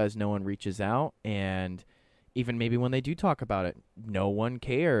because no one reaches out, and even maybe when they do talk about it, no one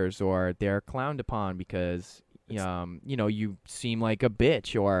cares, or they're clowned upon because you seem like a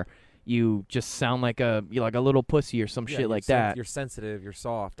bitch, or you just sound like a little pussy or some shit like that. You're sensitive. You're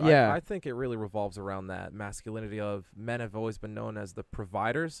soft. Yeah. I think it really revolves around that masculinity of men have always been known as the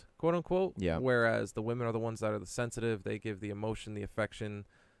providers, quote unquote. Yeah. Whereas the women are the ones that are the sensitive. They give the emotion, the affection,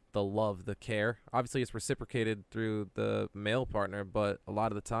 the love, the care. Obviously, it's reciprocated through the male partner, but a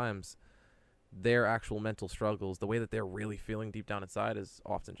lot of the times, their actual mental struggles, the way that they're really feeling deep down inside, is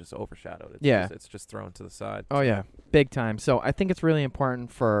often just overshadowed. It's just thrown to the side. Oh yeah, big time. So I think it's really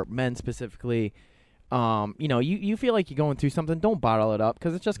important for men specifically. You feel like you're going through something, don't bottle it up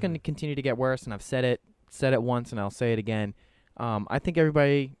because it's just going to continue to get worse. And I've said it once, and I'll say it again. I think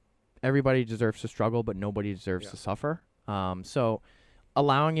everybody deserves to struggle, but nobody deserves to suffer. So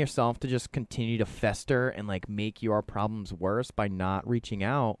allowing yourself to just continue to fester and like make your problems worse by not reaching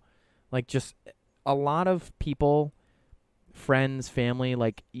out. Like, just a lot of people, friends, family,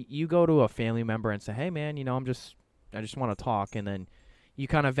 like, you go to a family member and say, hey, man, I just want to talk. And then you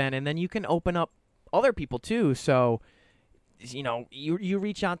kind of vent. And then you can open up other people, too. So, you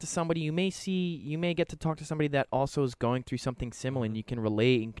reach out to somebody. You may get to talk to somebody that also is going through something similar. And you can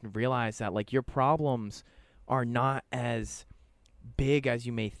relate and can realize that, like, your problems are not as big as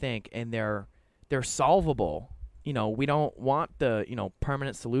you may think. And they're solvable. We don't want the,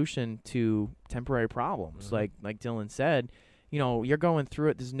 permanent solution to temporary problems. Mm-hmm. Like Dylan said, you're going through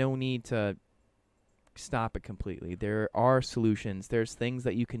it. There's no need to stop it completely. There are solutions. There's things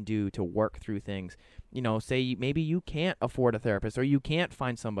that you can do to work through things. Say maybe you can't afford a therapist or you can't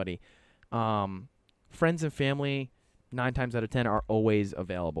find somebody. Friends and family, 9 times out of 10 are always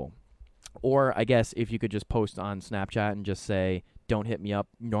available. Or I guess if you could just post on Snapchat and just say, don't hit me up,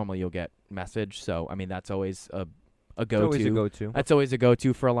 normally you'll get message. So, I mean, that's always a go-to. Always a go-to. That's always a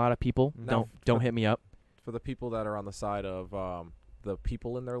go-to for a lot of people. Now, Don't hit me up. For the people that are on the side of the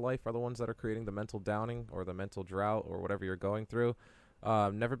people in their life are the ones that are creating the mental downing or the mental drought or whatever you're going through.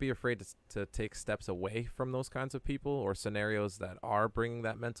 Never be afraid to take steps away from those kinds of people or scenarios that are bringing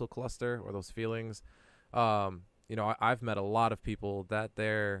that mental cluster or those feelings. I've met a lot of people that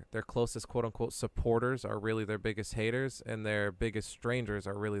their closest quote-unquote supporters are really their biggest haters, and their biggest strangers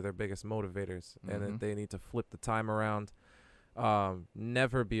are really their biggest motivators. And that they need to flip the time around.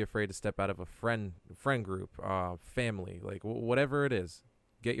 Never be afraid to step out of a friend group, family, like whatever it is.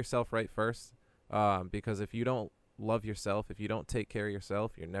 Get yourself right first, because if you don't love yourself, if you don't take care of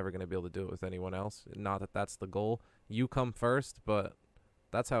yourself, you're never going to be able to do it with anyone else. Not that that's the goal. You come first, but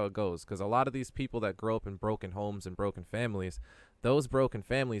that's how it goes, because a lot of these people that grow up in broken homes and broken families, those broken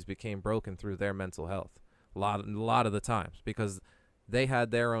families became broken through their mental health a lot of the times, because they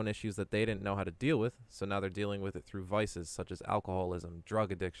had their own issues that they didn't know how to deal with, so now they're dealing with it through vices such as alcoholism,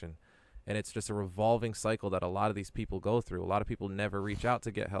 drug addiction, and it's just a revolving cycle that a lot of these people go through. A lot of people never reach out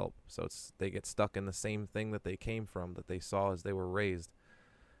to get help, so they get stuck in the same thing that they came from, that they saw as they were raised.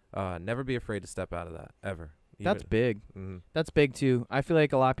 Never be afraid to step out of that, ever. That's big. Mm-hmm. That's big too. I feel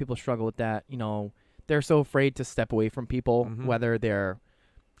like a lot of people struggle with that. They're so afraid to step away from people, whether they're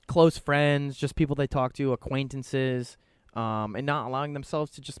close friends, just people they talk to, acquaintances, and not allowing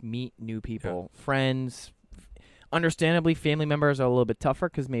themselves to just meet new people, friends. Understandably, family members are a little bit tougher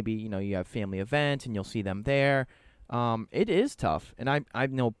because maybe, you have family event and you'll see them there. It is tough. And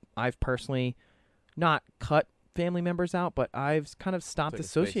I've personally not cut family members out, but I've kind of stopped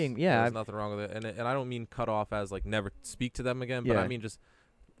associating. Space. Yeah, there's nothing wrong with it, and I don't mean cut off as like never speak to them again, but I mean just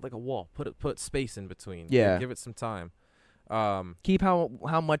like a wall. Put space in between. Yeah, give it some time. Keep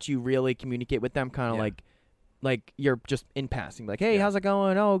how much you really communicate with them, kind of like like you're just in passing, like, hey, Yeah. how's it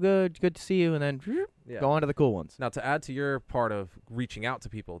going? Oh, good to see you, and then Yeah. go on to the cool ones. Now, to add to your part of reaching out to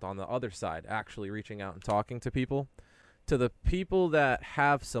people, on the other side, actually reaching out and talking to people, to the people that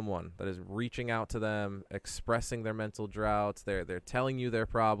have someone that is reaching out to them, expressing their mental droughts, they're telling you their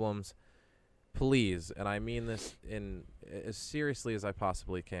problems, please, and I mean this in as seriously as I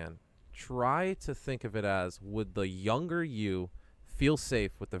possibly can, try to think of it as, would the younger you feel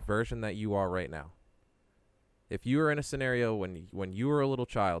safe with the version that you are right now? If you were in a scenario when you were a little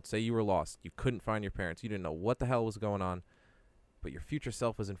child, say you were lost, you couldn't find your parents, you didn't know what the hell was going on, but your future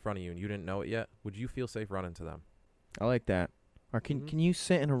self was in front of you and you didn't know it yet, would you feel safe running to them? I like that. Or Mhm. can you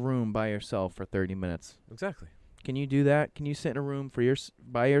sit in a room by yourself for 30 minutes? Exactly. Can you do that? Can you sit in a room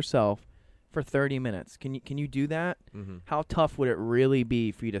by yourself for 30 minutes? Can you do that? Mm-hmm. How tough would it really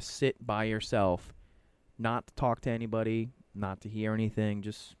be for you to sit by yourself, not to talk to anybody, not to hear anything,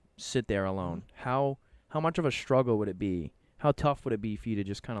 just sit there alone? How much of a struggle would it be? How tough would it be for you to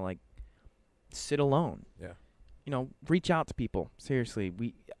just kind of like sit alone? Yeah. You know, reach out to people. Seriously,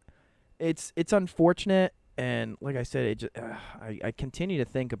 it's unfortunate, and like I said, it just, I continue to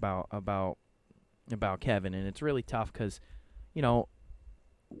think about Kevin, and it's really tough because, you know,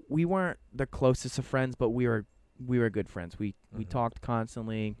 we weren't the closest of friends, but we were good friends. We talked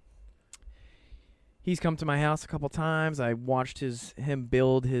constantly. He's come to my house a couple times. I watched him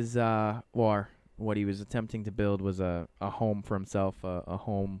build his or what he was attempting to build was a home for himself, a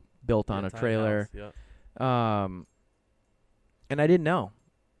home built on a trailer. Yeah. And I didn't know.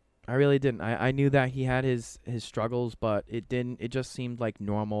 I really didn't. I knew that he had his struggles, but it just seemed like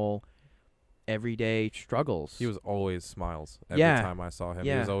normal everyday struggles. He was always smiles every Yeah. time I saw him.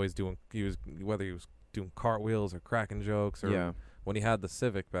 Yeah. He was always whether he was doing cartwheels or cracking jokes, or when he had the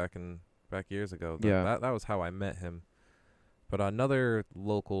Civic back years ago. That was how I met him. But another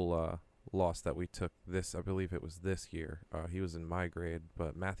local loss that we took I believe it was this year. He was in my grade,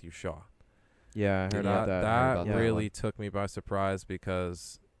 but Matthew Shaw. Yeah, I heard about that. That Yeah. really took me by surprise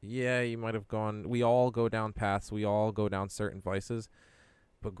because, he might have gone. We all go down paths. We all go down certain vices.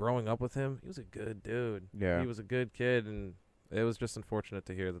 But growing up with him, he was a good dude. Yeah. He was a good kid, and it was just unfortunate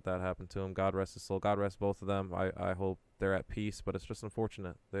to hear that happened to him. God rest his soul. God rest both of them. I hope they're at peace, but it's just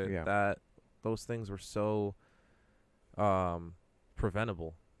unfortunate that those things were so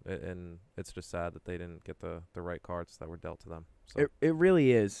preventable, and it's just sad that they didn't get the right cards that were dealt to them. So. It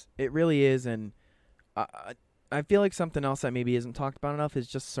really is. It really is, and I feel like something else that maybe isn't talked about enough is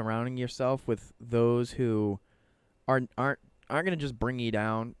just surrounding yourself with those who aren't gonna just bring you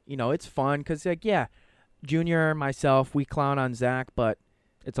down. You know, it's fun because Junior, myself, we clown on Zach, but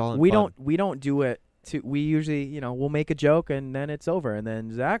It's all in we fun. don't do it. We usually, we'll make a joke and then it's over, and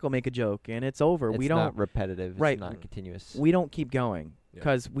then Zach will make a joke and it's over. It's we not don't repetitive. Right. It's not continuous. we don't keep going Yeah.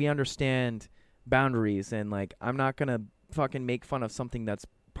 because we understand boundaries, and like I'm not gonna fucking make fun of something that's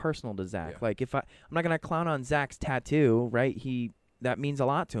personal to Zach. Yeah. Like I'm not gonna clown on Zach's tattoo, right? That means a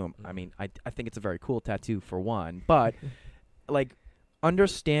lot to him. I Mhm. mean, I think it's a very cool tattoo for one, but like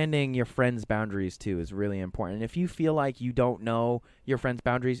understanding your friend's boundaries too is really important. And if you feel like you don't know your friend's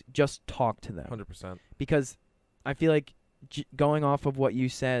boundaries, just talk to them. 100%. Because I feel like going off of what you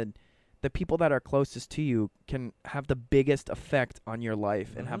said, the people that are closest to you can have the biggest effect on your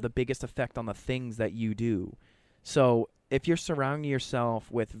life and have Mhm. the biggest effect on the things that you do. So if you're surrounding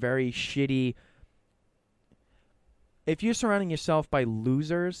yourself with if you're surrounding yourself by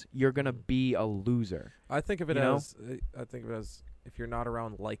losers, you're going to be a loser. I think of it You know? as if you're not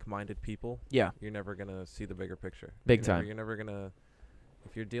around like-minded people, Yeah. you're never gonna see the bigger picture. Big time. You're never gonna.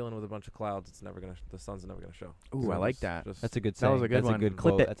 If you're dealing with a bunch of clouds, the sun's never gonna show. Ooh, So I like just- that. just- That's a good That saying. was a good That's one. a good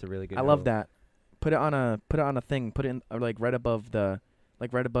Clip quote. it. That's a really good I love quote. that. Put it on a thing. Put it in like right above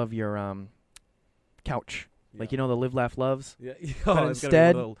your couch. Like yeah. the Live Laugh Loves. Yeah. But It's gonna be a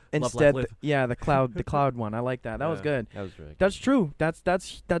instead- little Instead, love, the cloud one. I like that. That was Yeah. good. That was really good. That's true.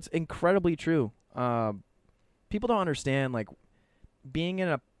 That's incredibly true. People don't understand like being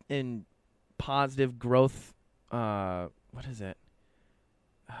in positive growth. What is it?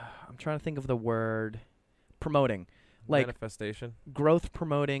 I'm trying to think of the word. Promoting, like manifestation. growth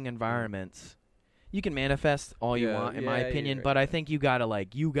promoting environments. You can manifest all you Yeah, want, in my yeah, opinion, you're but right. I think you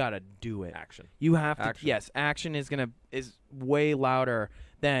gotta do it. Action. You have to. Action. Yes, action is way louder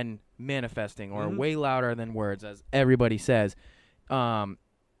than manifesting, or Mhm. way louder than words, as everybody says.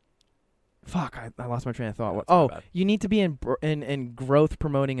 Fuck, I lost my train of thought. That's my bad. You need to be in growth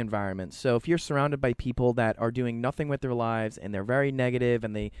promoting environments. So if you're surrounded by people that are doing nothing with their lives and they're very negative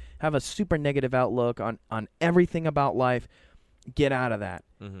and they have a super negative outlook on everything about life, get out of that.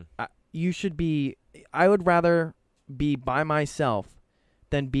 Mm-hmm. You should be. I would rather be by myself,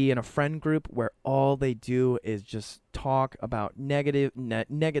 than be in a friend group where all they do is just talk about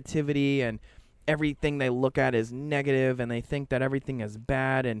negativity, and everything they look at is negative, and they think that everything is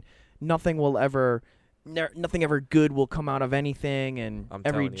bad, and nothing ever good will come out of anything, and I'm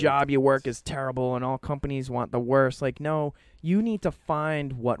every telling you, job you work is terrible, and all companies want the worst. Like, no, you need to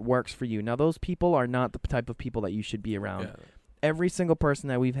find what works for you. Now, those people are not the type of people that you should be around. Yeah. Every single person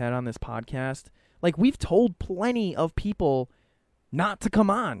that we've had on this podcast, like, we've told plenty of people not to come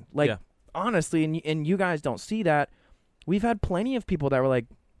on. Like, Yeah. honestly, and you guys don't see that. We've had plenty of people that were like,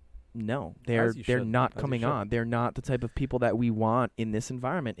 no, they're As you should. not As you coming should. on. They're not the type of people that we want in this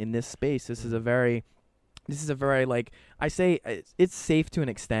environment, in this space. This is a very like, I say it's safe to an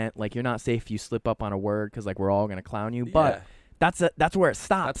extent. Like, you're not safe if you slip up on a word, because like we're all gonna clown you. But Yeah. that's where it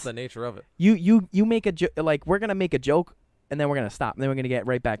stops. That's the nature of it. You make a like, we're gonna make a joke, and then we're gonna stop, and then we're gonna get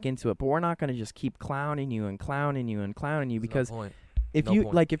right back into it. But we're not gonna just keep clowning you and clowning you and clowning you, There's because no point. if No you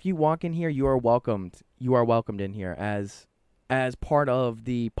point. like, if you walk in here, you are welcomed. You are welcomed in here as part of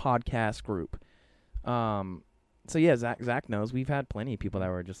the podcast group. So yeah, Zach knows. We've had plenty of people that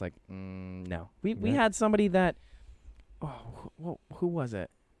were just like, no. We Yeah. had somebody that, who was it?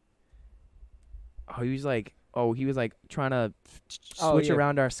 He was like trying to switch yeah.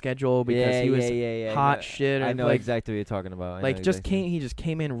 around our schedule because he was hot I shit. I and know like, exactly what you're talking about. I like know just exactly. he just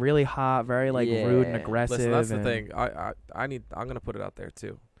came in really hot, very like rude and Yeah. aggressive. Listen, that's the and thing. I'm gonna put it out there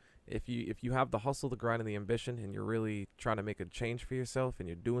too. If you have the hustle, the grind, and the ambition, and you're really trying to make a change for yourself, and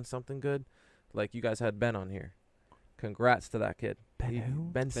you're doing something good, like you guys had Ben on here. Congrats to that kid. Ben who?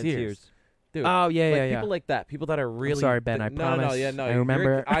 Ben Ben Sears. Sears. Dude. Oh yeah, Like, yeah, yeah. people like that. People that are really. sorry, Ben, I no, promise. Yeah, no. I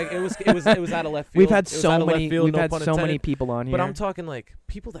remember. It was out of left field. We've had It was so out of left many. field, We've no had pun so many intended. people on here. But I'm talking like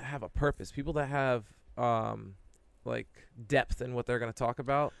people that have a purpose, people that have like depth in what they're going to talk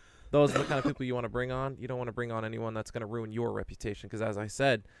about. Those are the kind of people you want to bring on. You don't want to bring on anyone that's going to ruin your reputation, because as I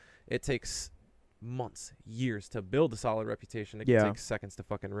said, it takes months, years to build a solid reputation. It Yeah. can take seconds to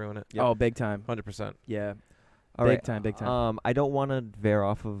fucking ruin it. Oh, big time. 100%. Yeah. All Big right. time, big time. I don't want to veer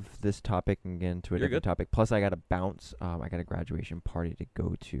off of this topic and get into a You're different good. topic. Plus, I got to bounce. I got a graduation party to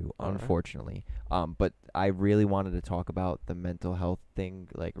go to, All right. unfortunately. But I really wanted to talk about the mental health thing,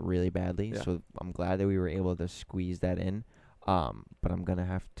 like, really badly. Yeah. So I'm glad that we were able to squeeze that in. But I'm gonna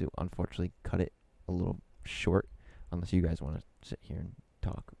have to, unfortunately, cut it a little short, unless you guys want to sit here and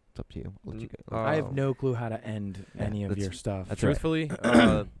talk. It's up to you. I'll let you go. I have no clue how to end Yeah, any of that's- your stuff. that's all right. Truthfully,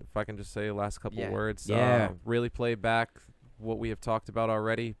 if I can just say last couple Yeah. words, Yeah. really play back what we have talked about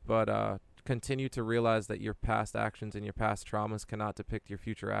already, but continue to realize that your past actions and your past traumas cannot depict your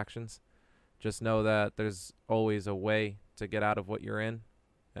future actions. Just know that there's always a way to get out of what you're in,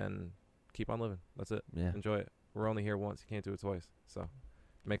 and keep on living. That's it. Yeah. Enjoy it. We're only here once. You can't do it twice. So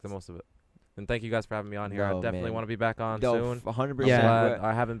make the most of it. And thank you guys for having me on here. I No, definitely man. want to be back on No, soon. 100%. Yeah. Glad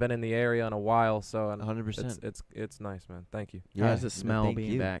I haven't been in the area in a while, so and 100%. it's nice, man. Thank you. How does no, it smell thank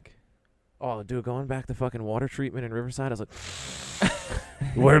being you. back? Oh, dude, going back to fucking water treatment in Riverside, I was like,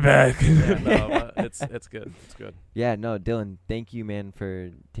 we're back. Yeah, no, it's good. It's good. Yeah, no, Dylan, thank you, man, for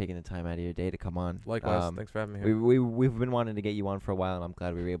taking the time out of your day to come on. Likewise, thanks for having me We, here. we've been wanting to get you on for a while, and I'm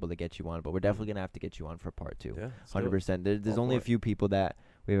glad we were able to get you on. But we're definitely gonna have to get you on for part 2. Yeah, let's do it. 100%. There's All only a for it. few people that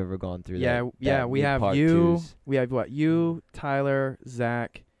we've ever gone through. Yeah, that, yeah. that We need have part you. twos. We have what? You, Tyler,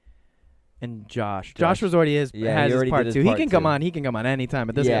 Zach, and Josh. Josh. Josh was already has Yeah, he his already part did his 2. He part can come 2. on. He can come on anytime.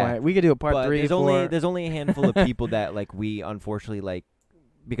 At this Yeah. point, we could do a part But 3, there's 4. there's only a handful of people that like we unfortunately like,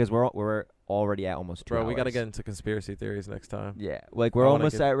 because we're already at almost 2 Bro, hours. we got to get into conspiracy theories next time. Yeah, like we're I wanna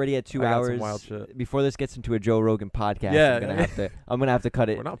almost get- already at 2 I got some hours. wild shit. Before this gets into a Joe Rogan podcast, Yeah. I'm gonna have to cut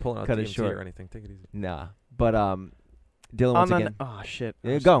it. We're not pulling out cut it DMT short. or anything. Take it easy. Nah, but Dylan, On once that again, oh shit.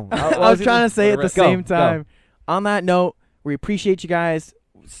 yeah, go. I was trying to say it at the Go, same go. time. On that note, we appreciate you guys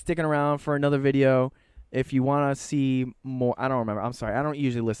sticking around for another video. If you want to see more, I don't remember. I'm sorry. I don't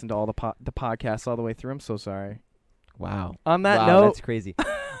usually listen to all the podcasts all the way through. I'm so sorry. Wow. On that Wow, note, that's crazy.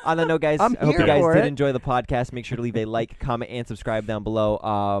 On that note, guys, I'm I hope you here guys for did it. enjoy the podcast. Make sure to leave a like, comment, and subscribe down below.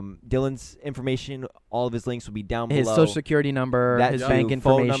 Dylan's information, all of his links will be down his below. social security number, That his too, bank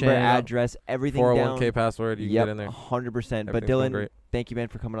phone information. number, address, everything 401k down. password. You can Yep, get in there. 100%. But Everything's going Dylan, great. thank you, man,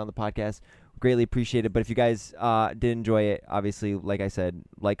 for coming on the podcast. Greatly appreciate it. But if you guys did enjoy it, obviously, like I said,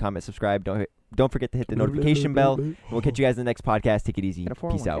 like, comment, subscribe. Don't forget to hit the notification bell. We'll catch you guys in the next podcast. Take it easy. Get a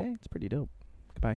Peace out. 401k. It's pretty dope.